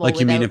possible. Like,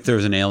 you mean if there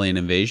was an alien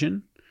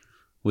invasion?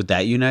 Would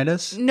that unite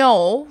us?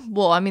 No.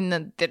 Well, I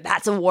mean,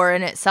 that's a war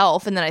in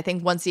itself. And then I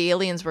think once the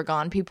aliens were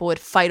gone, people would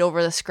fight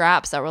over the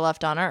scraps that were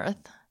left on Earth.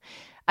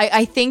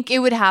 I think it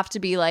would have to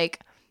be like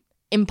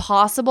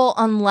impossible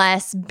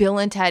unless Bill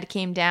and Ted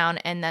came down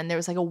and then there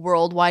was like a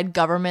worldwide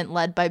government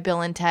led by Bill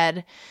and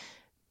Ted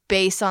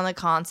based on the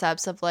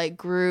concepts of like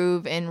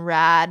groove and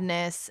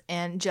radness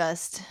and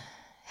just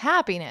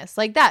happiness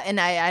like that. And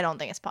I don't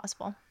think it's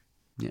possible.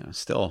 Yeah,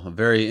 still a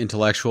very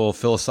intellectual,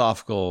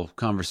 philosophical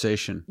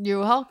conversation.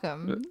 You're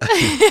welcome.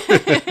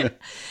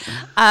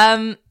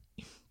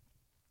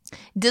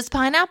 Does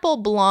pineapple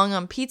belong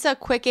on pizza?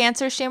 Quick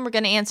answer, Shane. We're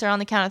going to answer on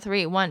the count of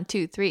 3. 1,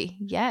 2, 3.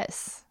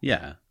 Yes.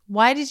 Yeah.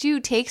 Why did you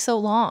take so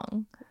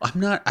long? I'm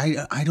not.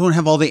 I don't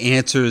have all the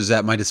answers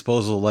at my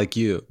disposal like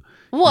you.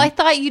 Well, I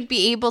thought you'd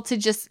be able to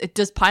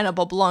does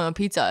pineapple belong on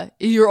pizza?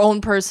 Your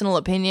own personal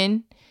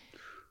opinion.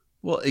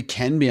 Well, it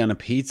can be on a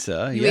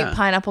pizza. You ate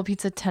pineapple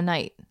pizza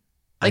tonight.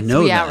 Like I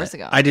know 3 that. hours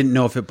ago. I didn't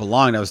know if it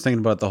belonged. I was thinking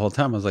about it the whole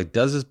time. I was like,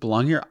 does this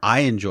belong here? I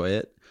enjoy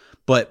it,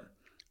 but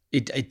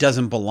it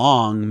doesn't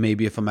belong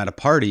maybe if I'm at a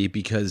party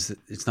because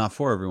it's not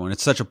for everyone.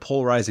 It's such a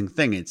polarizing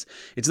thing. It's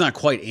not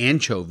quite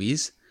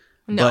anchovies,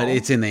 but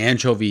it's in the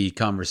anchovy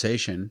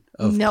conversation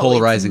of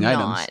polarizing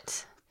items.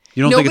 Not.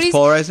 You don't think it's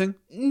polarizing?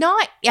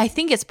 I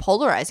think it's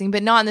polarizing,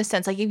 but not in the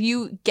sense like if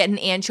you get an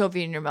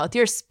anchovy in your mouth,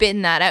 you're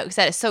spitting that out because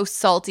that is so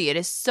salty. It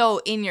is so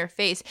in your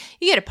face.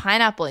 You get a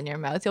pineapple in your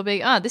mouth, you'll be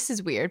like, oh, this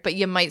is weird, but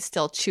you might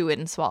still chew it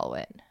and swallow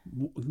it.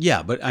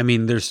 Yeah, but I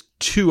mean, there's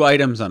 2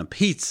 items on a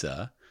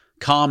pizza,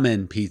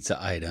 common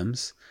pizza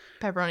items.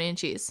 Pepperoni and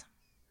cheese.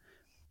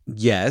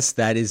 Yes,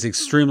 that is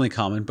extremely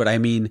common, but I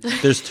mean,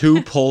 there's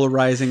 2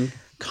 polarizing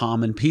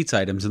common pizza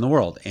items in the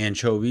world,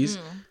 anchovies.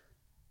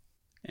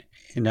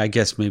 And I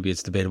guess maybe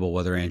it's debatable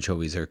whether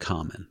anchovies are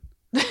common.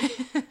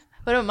 What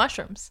about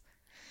mushrooms?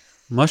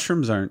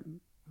 Mushrooms aren't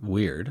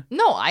weird.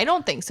 No, I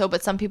don't think so,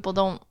 but some people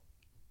don't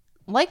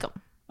like them.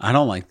 I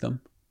don't like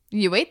them.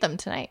 You ate them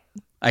tonight.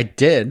 I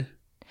did.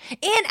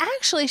 And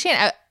actually, Shane,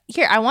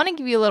 I want to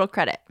give you a little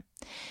credit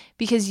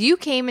because you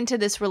came into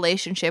this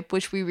relationship,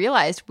 which we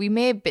realized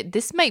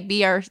this might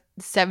be our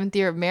 7th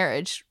year of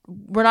marriage.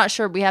 We're not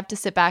sure. We have to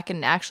sit back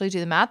and actually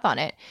do the math on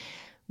it.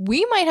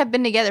 We might have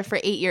been together for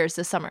 8 years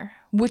this summer,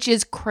 which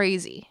is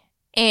crazy.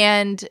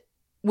 And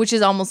which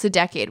is almost a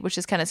decade, which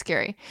is kind of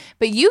scary.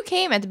 But you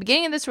came at the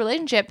beginning of this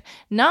relationship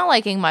not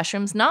liking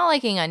mushrooms, not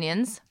liking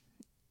onions.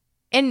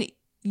 And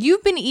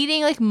you've been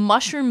eating like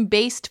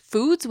mushroom-based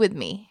foods with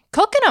me,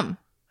 cooking them.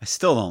 I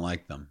still don't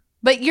like them.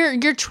 But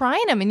you're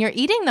trying them and you're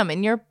eating them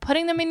and you're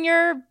putting them in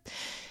your,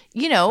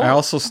 I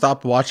also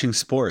stopped watching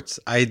sports.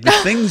 The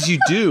things you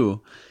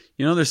do,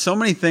 there's so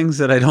many things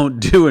that I don't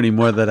do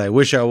anymore that I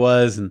wish I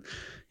was, and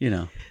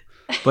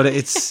but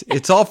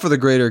it's all for the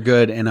greater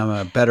good, and I'm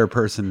a better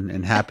person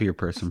and happier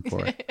person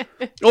for it.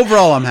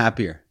 Overall, I'm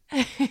happier.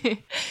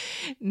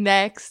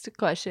 Next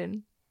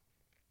question.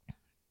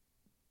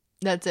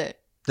 That's it.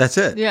 That's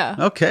it. Yeah.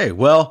 Okay.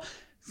 Well,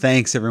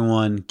 thanks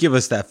everyone. Give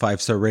us that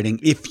 5-star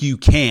rating if you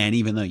can,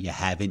 even though you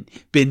haven't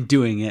been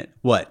doing it.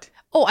 What?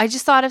 Oh, I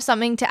just thought of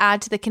something to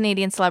add to the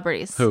Canadian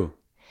celebrities. Who?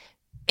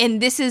 And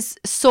this is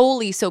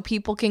solely so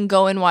people can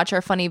go and watch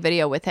our funny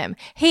video with him.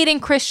 Hayden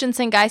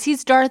Christensen, guys.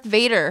 He's Darth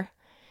Vader.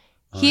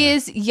 He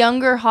is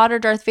younger, hotter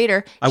Darth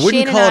Vader. I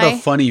wouldn't call it a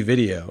funny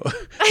video.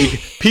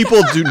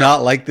 People do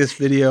not like this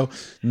video.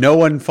 No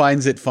one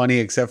finds it funny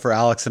except for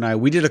Alex and I.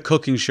 We did a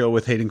cooking show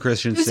with Hayden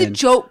Christensen. It was a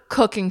joke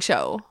cooking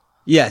show.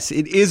 Yes,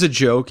 it is a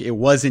joke. It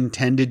was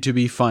intended to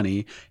be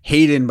funny.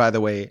 Hayden, by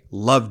the way,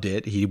 loved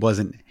it. He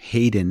wasn't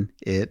hating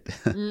it.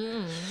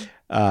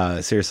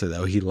 Seriously,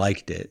 though, he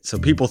liked it. So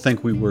people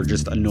think we were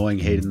just annoying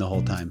Hayden the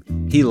whole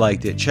time. He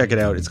liked it. Check it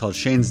out. It's called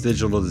Shane's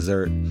Digital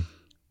Dessert.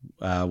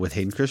 With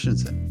Hayden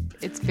Christensen.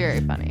 It's very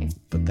funny.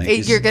 But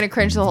you're going to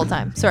cringe the whole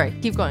time. Sorry.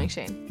 Keep going,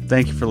 Shane.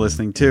 Thank you for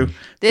listening to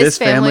This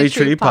Family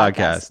Tree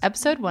Podcast.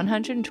 Episode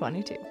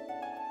 122.